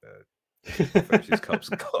should go to bed. I'll finish these cups,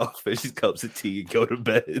 finish these cups of tea, and go to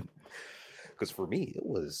bed. Because for me, it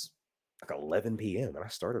was like 11 p.m. and I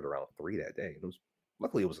started around 3 that day.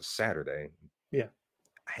 Luckily it was a Saturday. Yeah.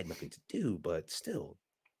 I had nothing to do, but still,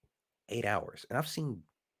 8 hours. And I've seen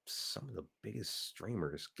some of the biggest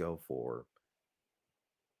streamers go for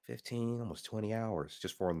 15, almost 20 hours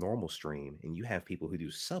just for a normal stream. And you have people who do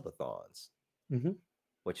subathons, Mm-hmm.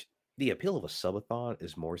 which the appeal of a subathon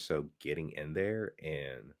is more so getting in there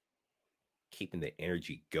and keeping the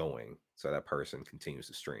energy going so that person continues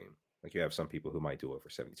to stream. Like you have some people who might do it for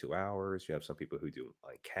 72 hours. You have some people who do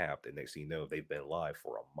uncapped, and next thing you know, they've been live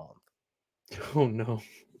for a month. Oh no.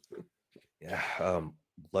 Yeah.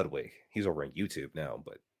 Ludwig, he's over on YouTube now,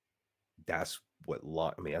 but that's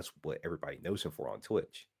that's what everybody knows him for on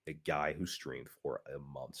Twitch. The guy who streamed for a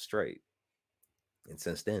month straight. And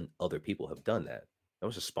since then, other people have done that. There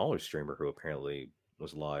was a smaller streamer who apparently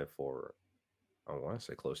was live for, I want to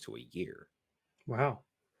say, close to a year. Wow.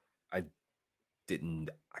 I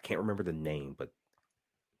can't remember the name, but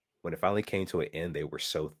when it finally came to an end, they were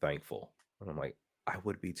so thankful. And I'm like, I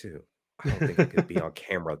would be too. I don't think I could be on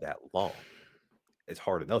camera that long. It's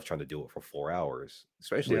hard enough trying to do it for 4 hours, Yeah.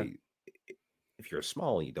 especially if you're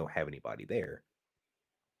small and you don't have anybody there.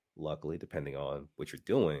 Luckily, depending on what you're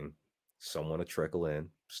doing, someone will trickle in,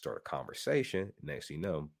 start a conversation. Next thing you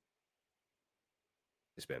know,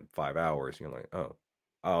 it's been 5 hours. And you're like, oh,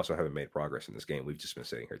 I also haven't made progress in this game. We've just been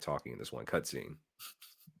sitting here talking in this one cutscene.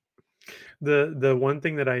 The one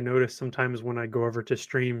thing that I notice sometimes when I go over to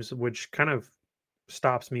streams, which kind of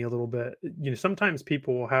stops me a little bit, sometimes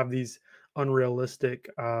people will have these unrealistic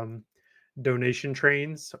donation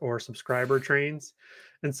trains or subscriber trains.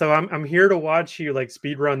 And so I'm here to watch you like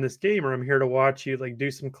speed run this game, or I'm here to watch you like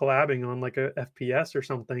do some collabing on like a FPS or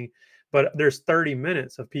something. But there's 30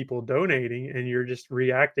 minutes of people donating and you're just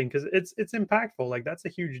reacting because it's impactful. Like that's a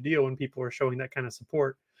huge deal when people are showing that kind of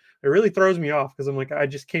support. It really throws me off because I'm like, I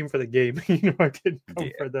just came for the game. I didn't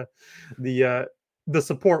come for the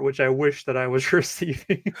support, which I wish that I was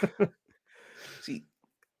receiving. See,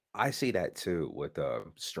 I see that too with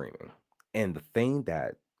streaming. And the thing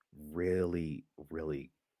that really,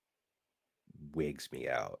 really wigs me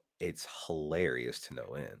out, it's hilarious to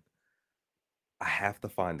no end. I have to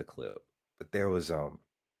find the clip, but there was and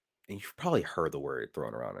you've probably heard the word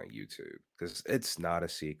thrown around on YouTube because it's not a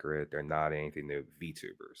secret. They're not anything new.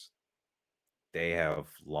 VTubers. They have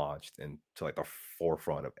launched into like the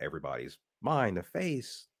forefront of everybody's mind, the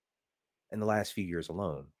face, in the last few years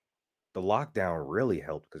alone. The lockdown really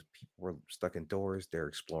helped because people were stuck indoors. They're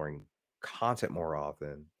exploring content more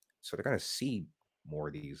often. So they're going to see more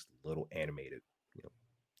of these little animated,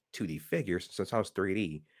 2D figures, sometimes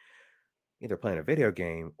 3D, either playing a video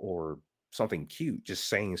game or something cute, just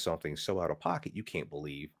saying something so out of pocket you can't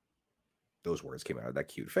believe those words came out of that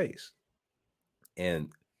cute face. And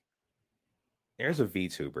there's a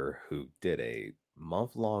VTuber who did a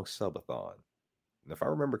month-long subathon. And if I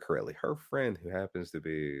remember correctly, her friend, who happens to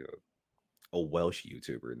be a Welsh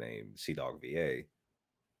YouTuber named CDogVA,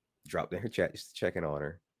 dropped in her chat just checking on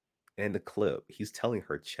her. And in the clip, he's telling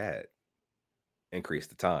her chat, increase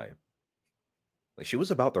the time. Like she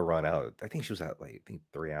was about to run out. I think she was at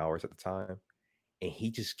 3 hours at the time. And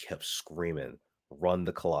he just kept screaming, run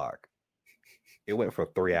the clock. It went from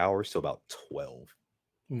 3 hours to about 12.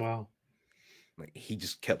 Wow. Like he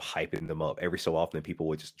just kept hyping them up. Every so often, people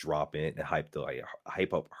would just drop in and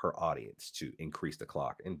hype up her audience to increase the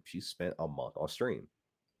clock. And she spent a month on stream.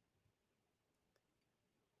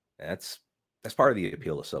 That's part of the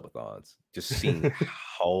appeal of subathons. Just seeing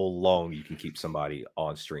how long you can keep somebody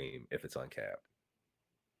on stream if it's uncapped.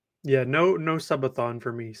 Yeah, no subathon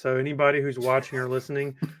for me. So anybody who's watching or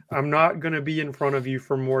listening, I'm not going to be in front of you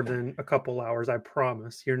for more than a couple hours, I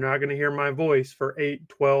promise. You're not going to hear my voice for 8,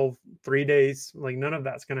 12, 3 days. Like none of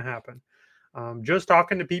that's going to happen. Just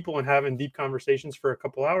talking to people and having deep conversations for a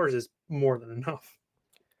couple hours is more than enough.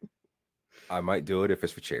 I might do it if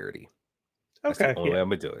it's for charity. That's the Okay, only yeah. way I'm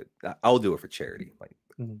gonna do it. I'll do it for charity. Like,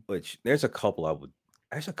 Mhm. which there's a couple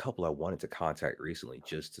I wanted to contact recently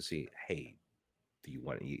just to see, hey, do you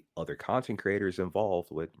want any other content creators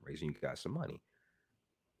involved with raising you guys some money?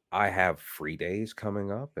 I have free days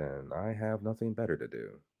coming up and I have nothing better to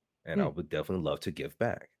do. And I Hmm. would definitely love to give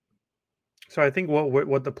back. So I think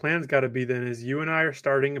what the plan's got to be then is you and I are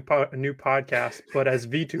starting a new podcast, but as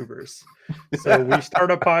VTubers. So we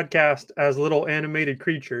start a podcast as little animated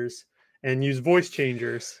creatures and use voice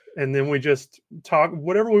changers, and then we just talk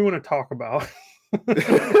whatever we want to talk about.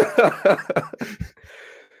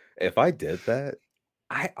 If I did that,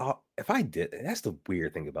 if I did, that's the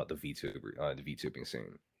weird thing about the VTubing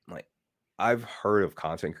scene. Like, I've heard of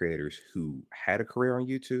content creators who had a career on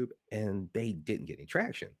YouTube and they didn't get any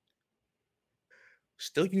traction.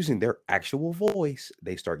 Still using their actual voice,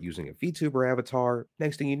 they start using a VTuber avatar.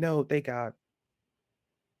 Next thing you know, they got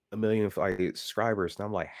a million subscribers, and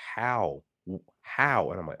I'm like, how? How?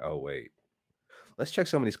 And I'm like, oh wait, let's check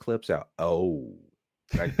some of these clips out. Oh,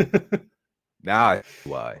 now, now I see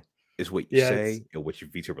why. It's what you Yeah, it's say and what your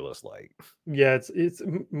VTuber looks like. yeah, it's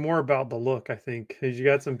more about the look, I think, because you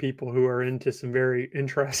got some people who are into some very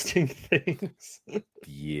interesting things.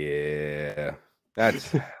 Yeah,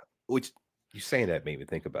 that's which you saying that made me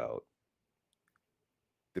think about.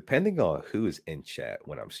 Depending on who is in chat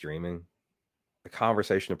when I'm streaming, the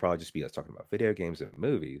conversation will probably just be us talking about video games and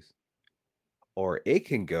movies, or it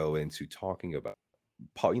can go into talking about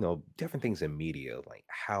different things in media, like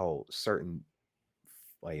how certain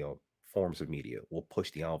like, forms of media will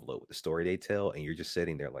push the envelope with the story they tell, and you're just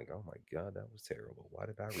sitting there like, oh my god, that was terrible. Why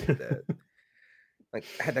did I read that? Like,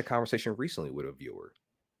 I had that conversation recently with a viewer.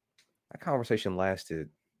 That conversation lasted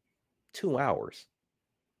 2 hours.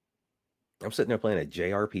 I'm sitting there playing a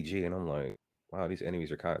JRPG, and I'm like, wow, these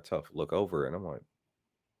enemies are kind of tough. Look over, and I'm like,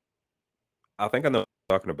 I think I know what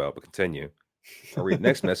you're talking about, but continue. I read the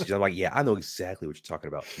next message. I'm like, yeah, I know exactly what you're talking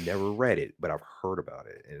about. Never read it, but I've heard about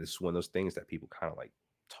it. And it's one of those things that people kind of like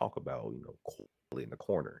talk about, quietly in the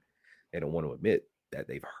corner. They don't want to admit that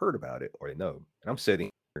they've heard about it or they know. And I'm sitting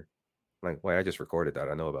here like, wait, I just recorded that.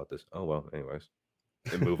 I know about this. Oh, well, anyways,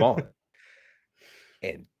 and move on.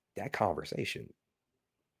 And that conversation,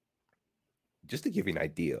 just to give you an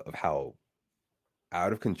idea of how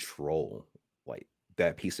out of control like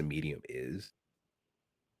that piece of medium is,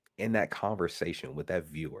 in that conversation with that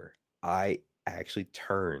viewer, I actually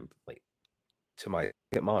turned like to my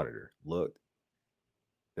monitor, looked,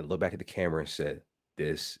 then looked back at the camera and said,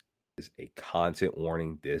 this is a content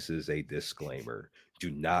warning. This is a disclaimer.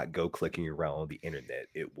 Do not go clicking around on the internet.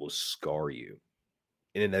 It will scar you.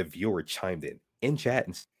 And then that viewer chimed in chat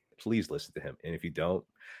and said, please listen to him. And if you don't,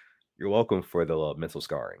 you're welcome for the mental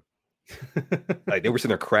scarring. Like, they were sitting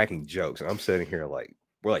there cracking jokes, and I'm sitting here like,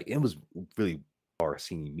 we're like, it was really hard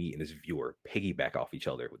seeing me and this viewer piggyback off each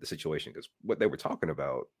other with the situation, because what they were talking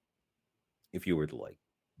about, if you were to like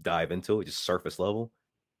dive into it, just surface level,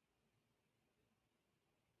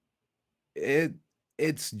 it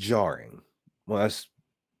it's jarring. Well, that's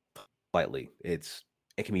slightly. It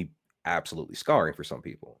can be absolutely scarring for some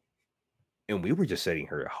people. And we were just sitting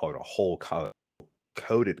here having a whole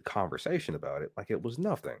coded conversation about it like it was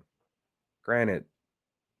nothing. Granted,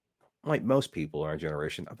 like most people in our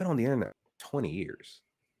generation, I've been on the internet 20 years.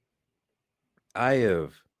 I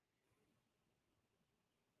have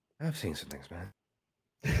I've seen some things, man.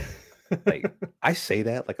 Like, I say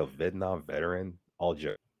that like a Vietnam veteran, all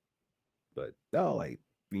joke, but no, like,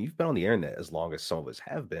 when you've been on the internet as long as some of us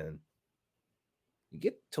have been, you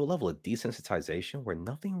get to a level of desensitization where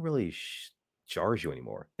nothing really jars you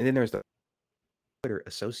anymore. And then there's the Twitter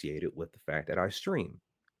associated with the fact that I stream.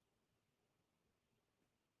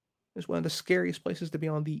 It's one of the scariest places to be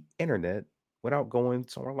on the internet without going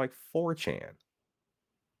somewhere like 4chan.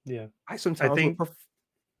 Yeah. I I sometimes would think prefer.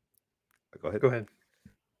 Go ahead. go ahead.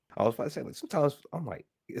 I was about to say, like, sometimes I'm like,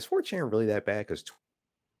 is 4chan really that bad? Because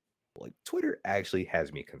like Twitter actually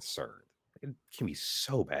has me concerned. It can be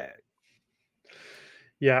so bad.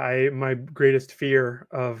 Yeah, I my greatest fear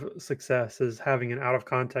of success is having an out of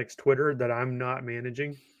context Twitter that I'm not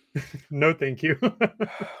managing. No, thank you.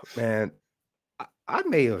 Man, I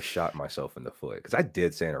may have shot myself in the foot because I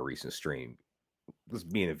did say in a recent stream, this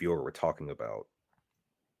me and a viewer were talking about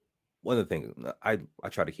one of the things. I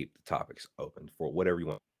try to keep the topics open for whatever you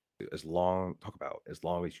want to do, as long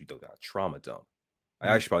as you do not trauma dump. I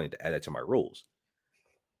actually probably need to add that to my rules.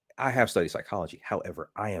 I have studied psychology. However,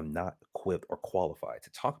 I am not equipped or qualified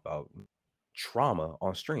to talk about trauma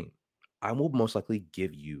on stream. I will most likely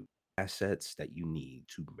give you assets that you need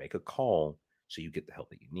to make a call so you get the help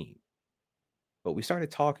that you need. But we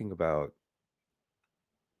started talking about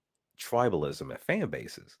tribalism and fan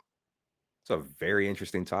bases. It's a very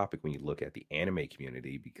interesting topic when you look at the anime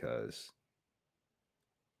community because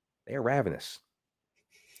they're ravenous.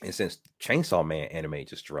 And since Chainsaw Man anime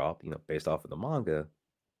just dropped, based off of the manga,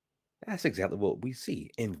 that's exactly what we see.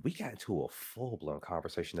 And we got into a full blown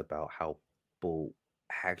conversation about how people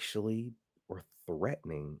actually were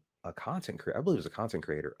threatening a content creator. I believe it was a content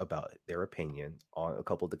creator about their opinion on a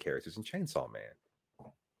couple of the characters in Chainsaw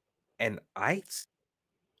Man. And I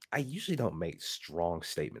usually don't make strong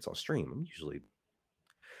statements on stream. I'm usually,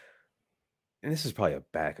 and this is probably a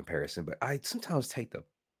bad comparison, but I sometimes take the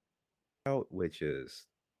out, which is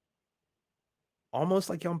almost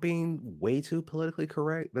like I'm being way too politically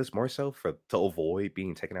correct. That's more so to avoid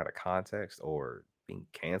being taken out of context or being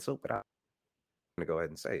canceled. But I'm gonna go ahead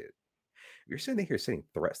and say it. If you're sitting here sending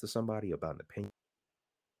threats to somebody about an opinion,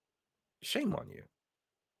 shame on you.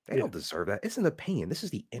 They don't deserve that. It's an opinion. This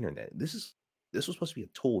is the internet. This was supposed to be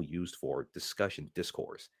a tool used for discussion,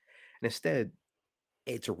 discourse. And instead,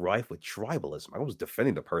 it's rife with tribalism. I was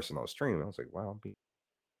defending the person on stream. I was like, wow, I'm being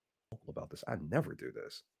vocal about this. I never do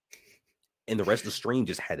this. And the rest of the stream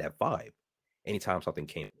just had that vibe. Anytime something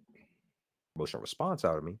came, emotional response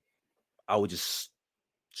out of me, I would just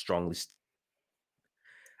strongly.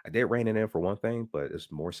 I did rein it in for one thing, but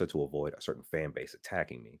it's more so to avoid a certain fan base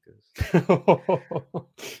attacking me because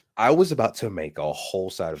I was about to make a whole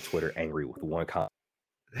side of Twitter angry with one comment.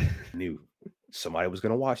 Knew somebody was going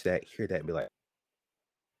to watch that, hear that, and be like,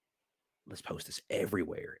 let's post this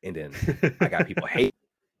everywhere. And then I got people hate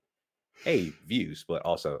views, but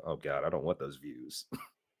also, oh God, I don't want those views.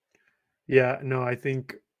 Yeah, no, I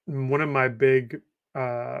think one of my big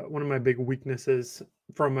weaknesses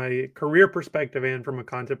from a career perspective and from a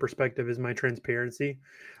content perspective is my transparency.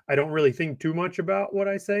 I don't really think too much about what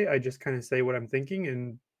I say. I just kind of say what I'm thinking,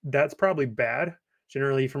 and that's probably bad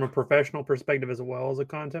generally from a professional perspective as well as a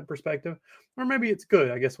content perspective, or maybe it's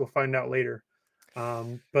good. I guess we'll find out later.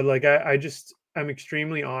 But like I'm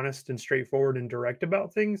extremely honest and straightforward and direct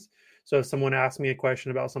about things. So if someone asks me a question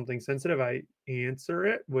about something sensitive, I answer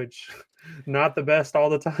it, which not the best all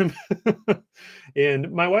the time.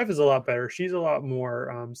 And my wife is a lot better. She's a lot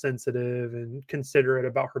more sensitive and considerate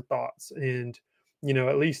about her thoughts and,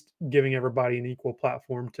 at least giving everybody an equal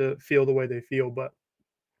platform to feel the way they feel. But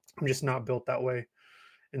I'm just not built that way.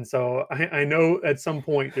 And so I know at some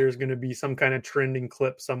point there's going to be some kind of trending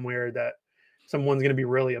clip somewhere that someone's going to be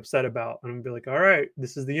really upset about. And I'm going to be like, all right,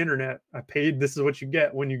 this is the internet. I paid. This is what you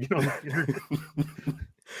get when you get on the internet.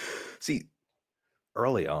 See,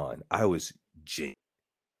 early on, I was genuine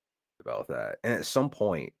about that. And at some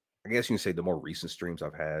point, I guess you can say the more recent streams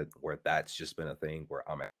I've had where that's just been a thing where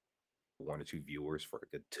I'm at 1 or 2 viewers for a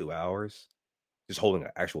good 2 hours, just holding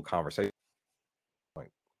an actual conversation.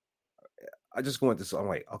 Like, I just go into this, I'm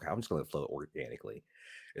like, okay, I'm just going to flow organically.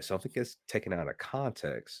 If something gets taken out of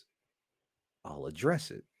context, I'll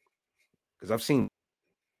address it. Because I've seen,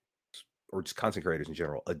 or just content creators in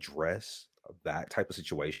general, address that type of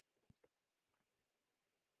situation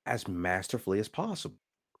as masterfully as possible.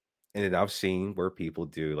 And then I've seen where people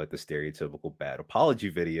do like the stereotypical bad apology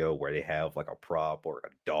video where they have like a prop or a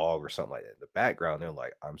dog or something like that in the background. They're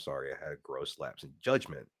like, I'm sorry, I had a gross lapse in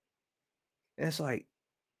judgment. And it's like,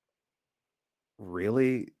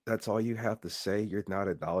 really? That's all you have to say? You're not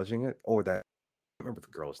acknowledging it? Or that, I remember the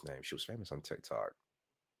girl's name. She was famous on TikTok.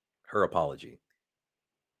 Her apology.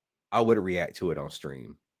 I would react to it on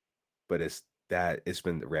stream, but it's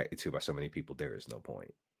been reacted to by so many people. There is no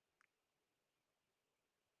point.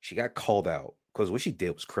 She got called out because what she did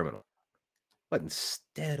was criminal. But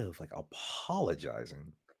instead of like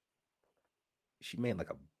apologizing, she made like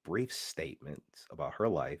a brief statement about her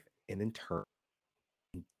life and then turned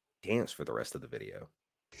and danced for the rest of the video.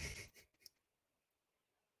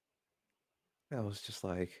 I was just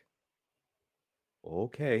like,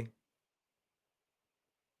 okay.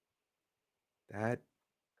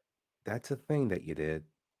 That's a thing that you did.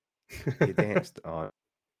 You danced on.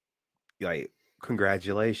 Like,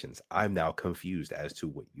 congratulations. I'm now confused as to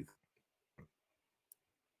what you think.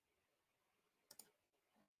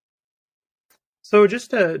 So just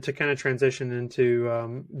to kind of transition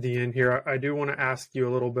into the end here, I do want to ask you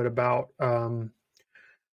a little bit about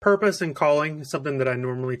purpose and calling, something that I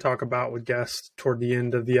normally talk about with guests toward the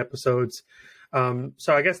end of the episodes.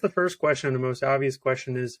 So I guess the first question, the most obvious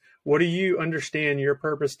question is, what do you understand your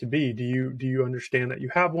purpose to be? Do you understand that you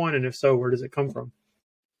have one? And if so, where does it come from?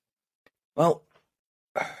 Well,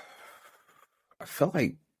 I feel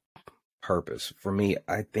like purpose for me,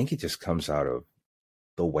 I think it just comes out of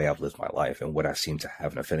the way I've lived my life and what I seem to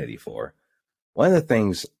have an affinity for. One of the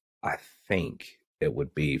things I think it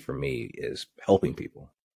would be for me is helping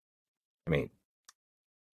people. I mean,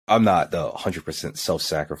 I'm not the 100%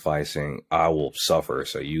 self-sacrificing, I will suffer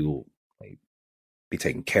so you like, be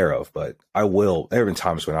taken care of, but I will. There have been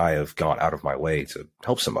times when I have gone out of my way to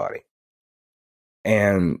help somebody.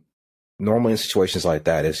 And normally in situations like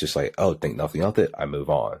that, it's just like, oh, think nothing of it. I move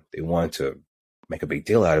on. They want to make a big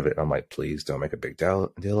deal out of it. I'm like, please don't make a big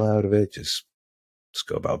deal out of it. Just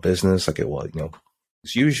go about business. Like, well,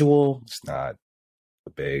 as usual, it's not a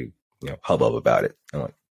big, hubbub about it.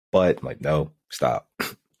 I'm like, no, stop.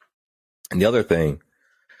 And the other thing,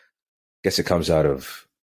 I guess it comes out of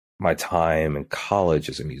my time in college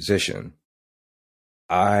as a musician.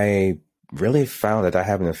 I really found that I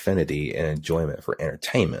have an affinity and enjoyment for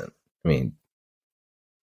entertainment. I mean,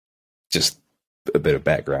 just a bit of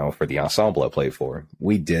background for the ensemble I played for.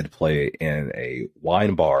 We did play in a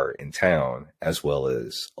wine bar in town as well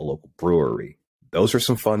as a local brewery. Those are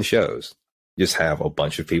some fun shows. Just have a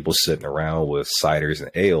bunch of people sitting around with ciders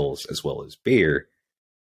and ales as well as beer,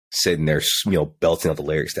 sitting there, belting out the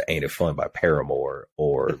lyrics to "Ain't It Fun" by Paramore,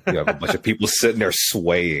 or have a bunch of people sitting there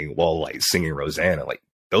swaying while like singing Rosanna. Like,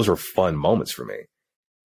 those were fun moments for me.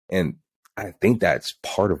 And I think that's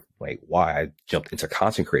part of like why I jumped into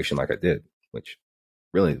content creation like I did, which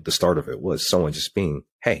really the start of it was someone just being,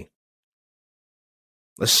 hey,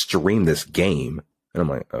 let's stream this game. And I'm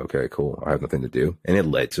like, okay, cool. I have nothing to do. And it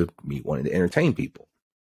led to me wanting to entertain people.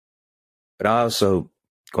 But I also,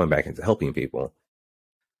 going back into helping people,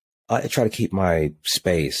 I try to keep my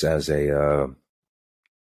space as a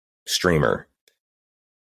streamer,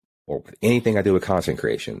 or with anything I do with content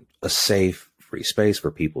creation, a safe, free space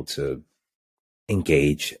for people to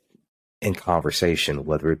engage in conversation,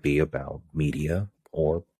 whether it be about media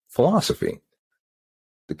or philosophy.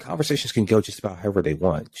 The conversations can go just about however they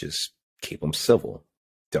want. Just keep them civil.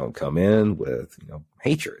 Don't come in with,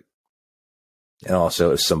 hatred. And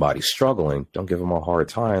also, if somebody's struggling, don't give them a hard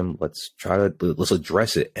time. Let's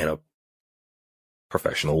address it in a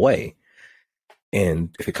professional way.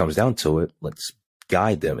 And if it comes down to it, let's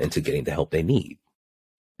guide them into getting the help they need.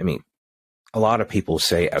 I mean, a lot of people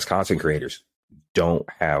say as content creators, don't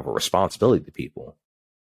have a responsibility to people.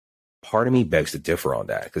 Part of me begs to differ on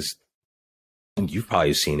that, because you've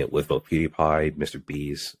probably seen it with both PewDiePie, Mr.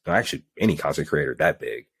 Beast, actually any content creator that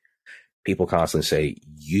big. People constantly say,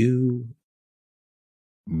 you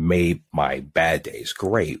made my bad days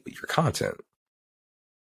great with your content.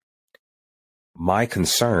 My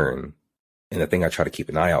concern, and the thing I try to keep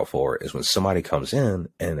an eye out for, is when somebody comes in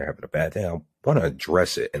and they're having a bad day, I want to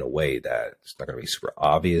address it in a way that it's not going to be super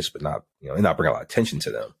obvious, but not, and not bring a lot of attention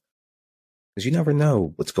to them. Because you never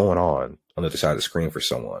know what's going on the other side of the screen for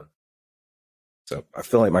someone. So I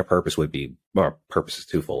feel like my purpose is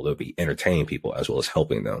twofold. It would be entertaining people as well as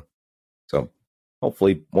helping them. So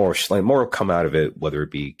hopefully more will come out of it, whether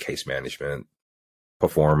it be case management,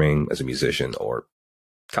 performing as a musician, or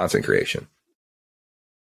content creation.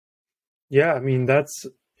 Yeah, I mean,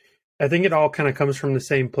 I think it all kind of comes from the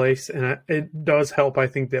same place, and it does help. I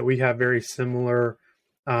think that we have very similar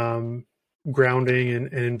grounding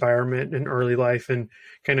and environment in early life, and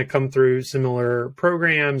kind of come through similar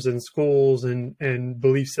programs and schools and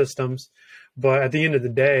belief systems. But at the end of the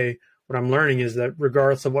day, what I'm learning is that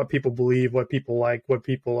regardless of what people believe, what people like, what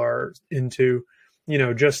people are into,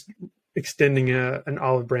 just extending an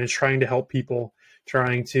olive branch, trying to help people,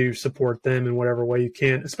 trying to support them in whatever way you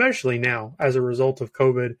can, especially now as a result of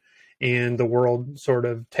COVID and the world sort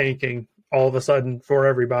of tanking all of a sudden for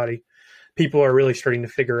everybody. People are really starting to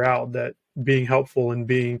figure out that being helpful and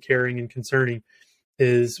being caring and concerning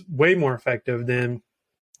is way more effective than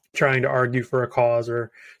trying to argue for a cause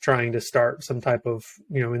or trying to start some type of,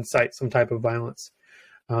 incite some type of violence.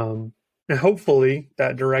 And hopefully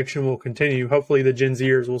that direction will continue. Hopefully the Gen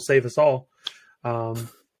Zers will save us all.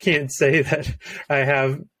 Can't say that I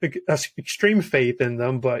have extreme faith in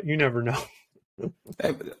them, but you never know.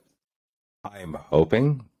 I'm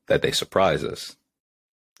hoping that they surprise us.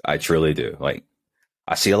 I truly do. Like,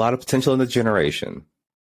 I see a lot of potential in the generation,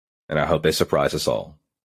 and I hope they surprise us all.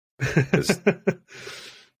 Because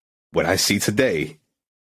what I see today,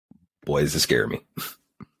 boy, does it scare me.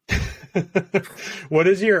 What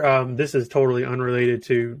is your, this is totally unrelated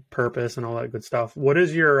to purpose and all that good stuff. What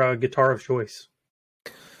is your guitar of choice?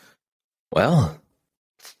 Well,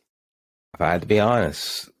 if I had to be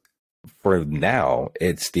honest, for now,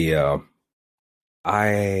 it's the,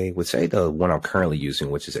 I would say the one I'm currently using,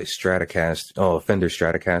 which is a Fender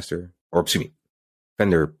Stratocaster, or excuse me,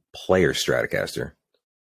 Fender player Stratocaster,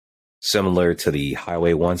 similar to the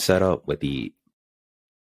Highway 1 setup with the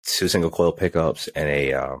 2 single coil pickups and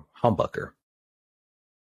a humbucker.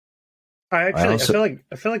 I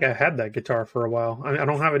feel like I had that guitar for a while. I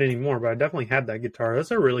don't have it anymore, but I definitely had that guitar. That's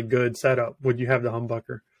a really good setup. Would you have the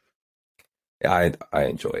humbucker? I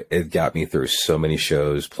enjoy it. It got me through so many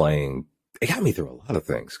shows playing. It got me through a lot of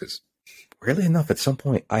things because, really enough, at some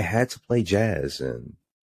point I had to play jazz, and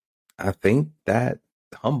I think that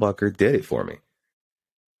humbucker did it for me.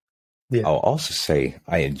 Yeah. I'll also say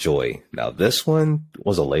I enjoy. Now, this one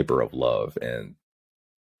was a labor of love and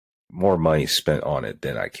more money spent on it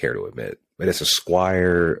than I care to admit. But it's a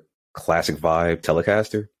Squier Classic Vibe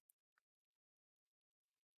Telecaster,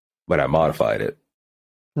 but I modified it.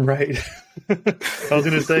 Right. I was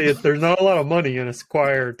going to say, there's not a lot of money in a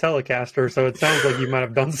Squier Telecaster, so it sounds like you might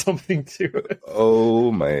have done something to it.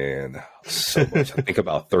 Oh, man. So much. I think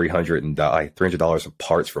about $300 of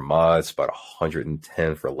parts for mods, about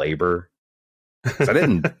 $110 for labor. I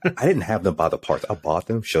didn't have them buy the parts. I bought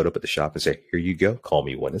them, showed up at the shop and said, here you go. Call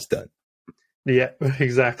me when it's done. Yeah,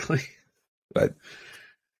 exactly. But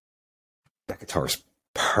that guitar is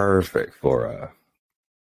perfect for,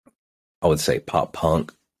 I would say, pop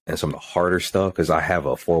punk and some of the harder stuff, because I have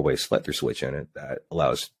a 4-way selector switch in it that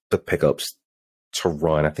allows the pickups to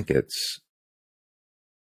run. I think it's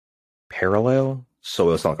parallel, so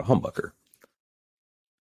it's not like a humbucker.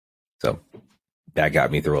 So that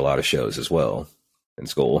got me through a lot of shows as well in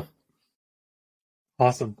school.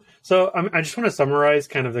 Awesome. So I just want to summarize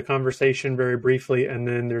kind of the conversation very briefly, and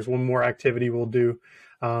then there's one more activity we'll do.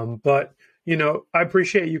 But I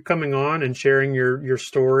appreciate you coming on and sharing your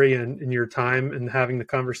story and your time and having the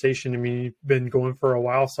conversation. I mean, you've been going for a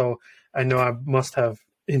while, so I know I must have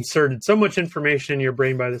inserted so much information in your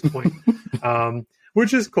brain by this point,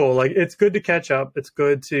 which is cool. Like, it's good to catch up. It's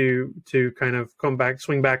good to kind of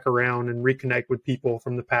swing back around and reconnect with people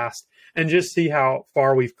from the past and just see how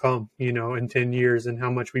far we've come, in 10 years and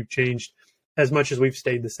how much we've changed as much as we've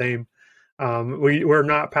stayed the same. We're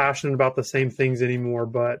not passionate about the same things anymore,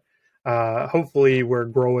 but hopefully we're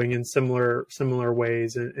growing in similar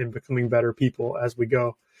ways and becoming better people as we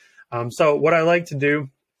go. So what I like to do,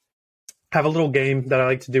 have a little game that I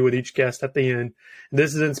like to do with each guest at the end.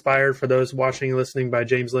 This is inspired for those watching and listening by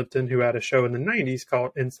James Lipton, who had a show in the 90s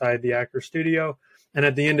called Inside the Actor Studio. And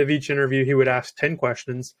at the end of each interview, he would ask 10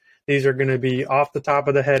 questions. These are going to be off the top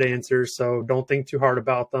of the head answers, so don't think too hard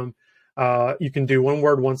about them. You can do one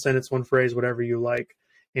word, one sentence, one phrase, whatever you like,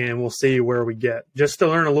 and we'll see where we get, just to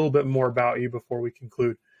learn a little bit more about you before we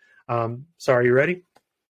conclude. So are you ready?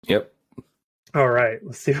 Yep. All right.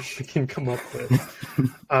 Let's see what we can come up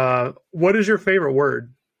with. What is your favorite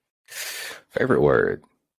word? Favorite word?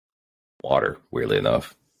 Water, weirdly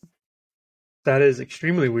enough. That is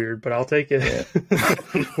extremely weird, but I'll take it.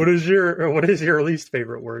 Yeah. What is your least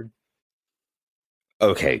favorite word?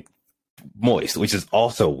 Okay. Moist, which is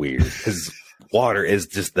also weird because water is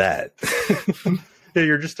just that. Yeah,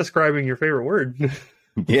 you're just describing your favorite word.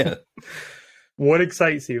 Yeah. What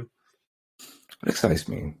excites you? What excites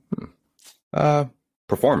me?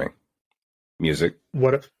 Performing music.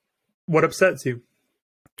 What upsets you?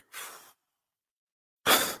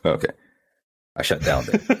 Okay, I shut down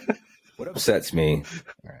there. What upsets me?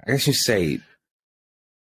 I guess you say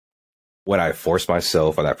when I force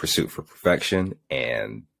myself on that pursuit for perfection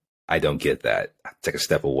and I don't get that. I take a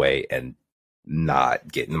step away and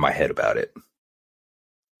not get in my head about it.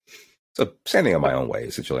 So same thing on my own way,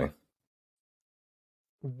 essentially.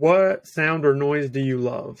 What sound or noise do you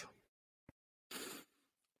love?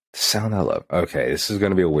 Sound I love. Okay, this is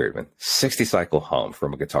going to be a weird one. 60 cycle hum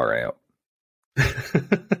from a guitar amp.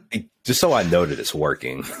 Just so I know that it's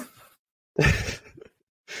working.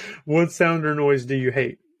 What sound or noise do you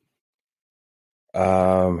hate?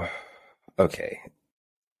 Okay.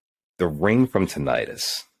 The ring from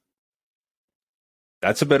Tinnitus.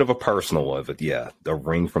 That's a bit of a personal one, but yeah, the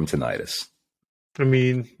ring from Tinnitus. I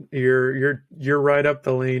mean, you're right up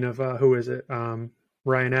the lane of who is it?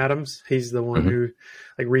 Ryan Adams. He's the one who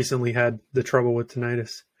recently had the trouble with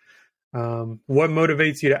tinnitus. What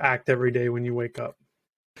motivates you to act every day when you wake up?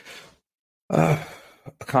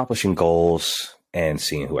 Accomplishing goals and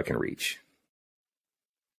seeing who I can reach.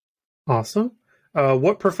 Awesome.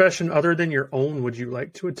 What profession other than your own would you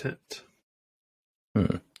like to attempt?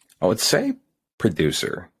 I would say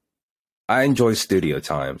producer. I enjoy studio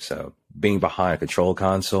time, so being behind a control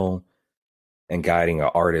console and guiding an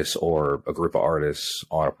artist or a group of artists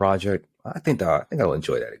on a project, I think I'll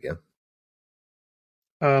enjoy that again.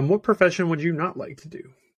 What profession would you not like to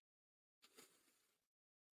do?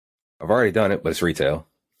 I've already done it, but it's retail.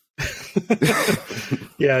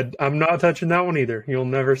 Yeah, I'm not touching that one either. You'll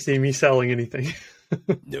never see me selling anything.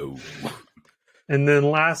 No. And then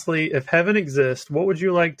lastly, if heaven exists, what would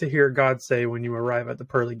you like to hear God say when you arrive at the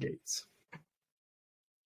pearly gates?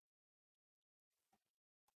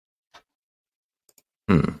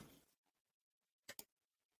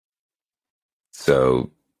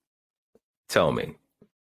 So tell me,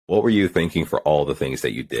 what were you thinking for all the things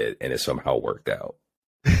that you did and it somehow worked out?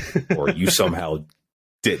 Or you somehow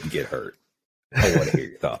didn't get hurt? I want to hear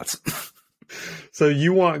your thoughts. So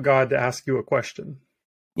you want God to ask you a question?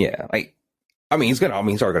 Yeah, he's already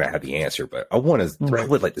gonna have the answer, but I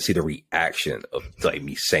would like to see the reaction of like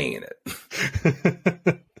me saying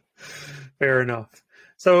it. Fair enough.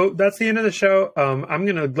 So that's the end of the show. I'm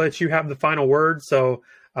gonna let you have the final word. So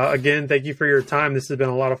again, thank you for your time. This has been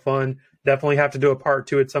a lot of fun. Definitely have to do a part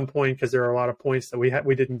 2 at some point because there are a lot of points that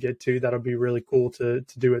we didn't get to. That'll be really cool to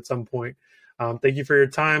do at some point. Thank you for your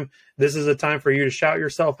time. This is a time for you to shout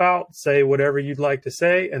yourself out, say whatever you'd like to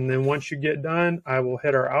say, and then once you get done, I will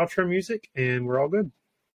hit our outro music, and we're all good.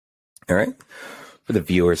 All right. For the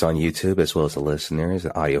viewers on YouTube, as well as the listeners,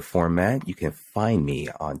 the audio format, you can find me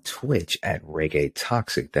on Twitch at Reggae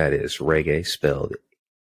Toxic. That is Reggae spelled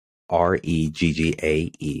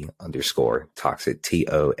REGGAE _ Toxic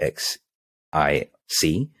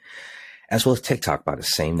TOXIC, as well as TikTok by the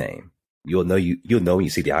same name. You'll know when you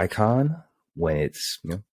see the icon when it's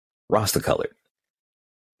Rasta colored.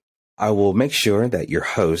 I will make sure that your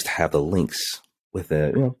host have the links with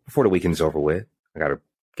before the weekend's over with. I got to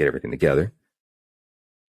get everything together.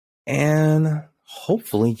 And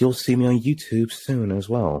hopefully you'll see me on YouTube soon as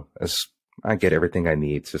well, as I get everything I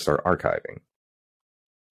need to start archiving.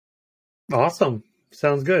 Awesome.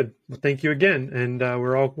 Sounds good. Well, thank you again. And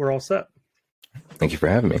we're all set. Thank you for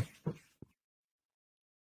having me.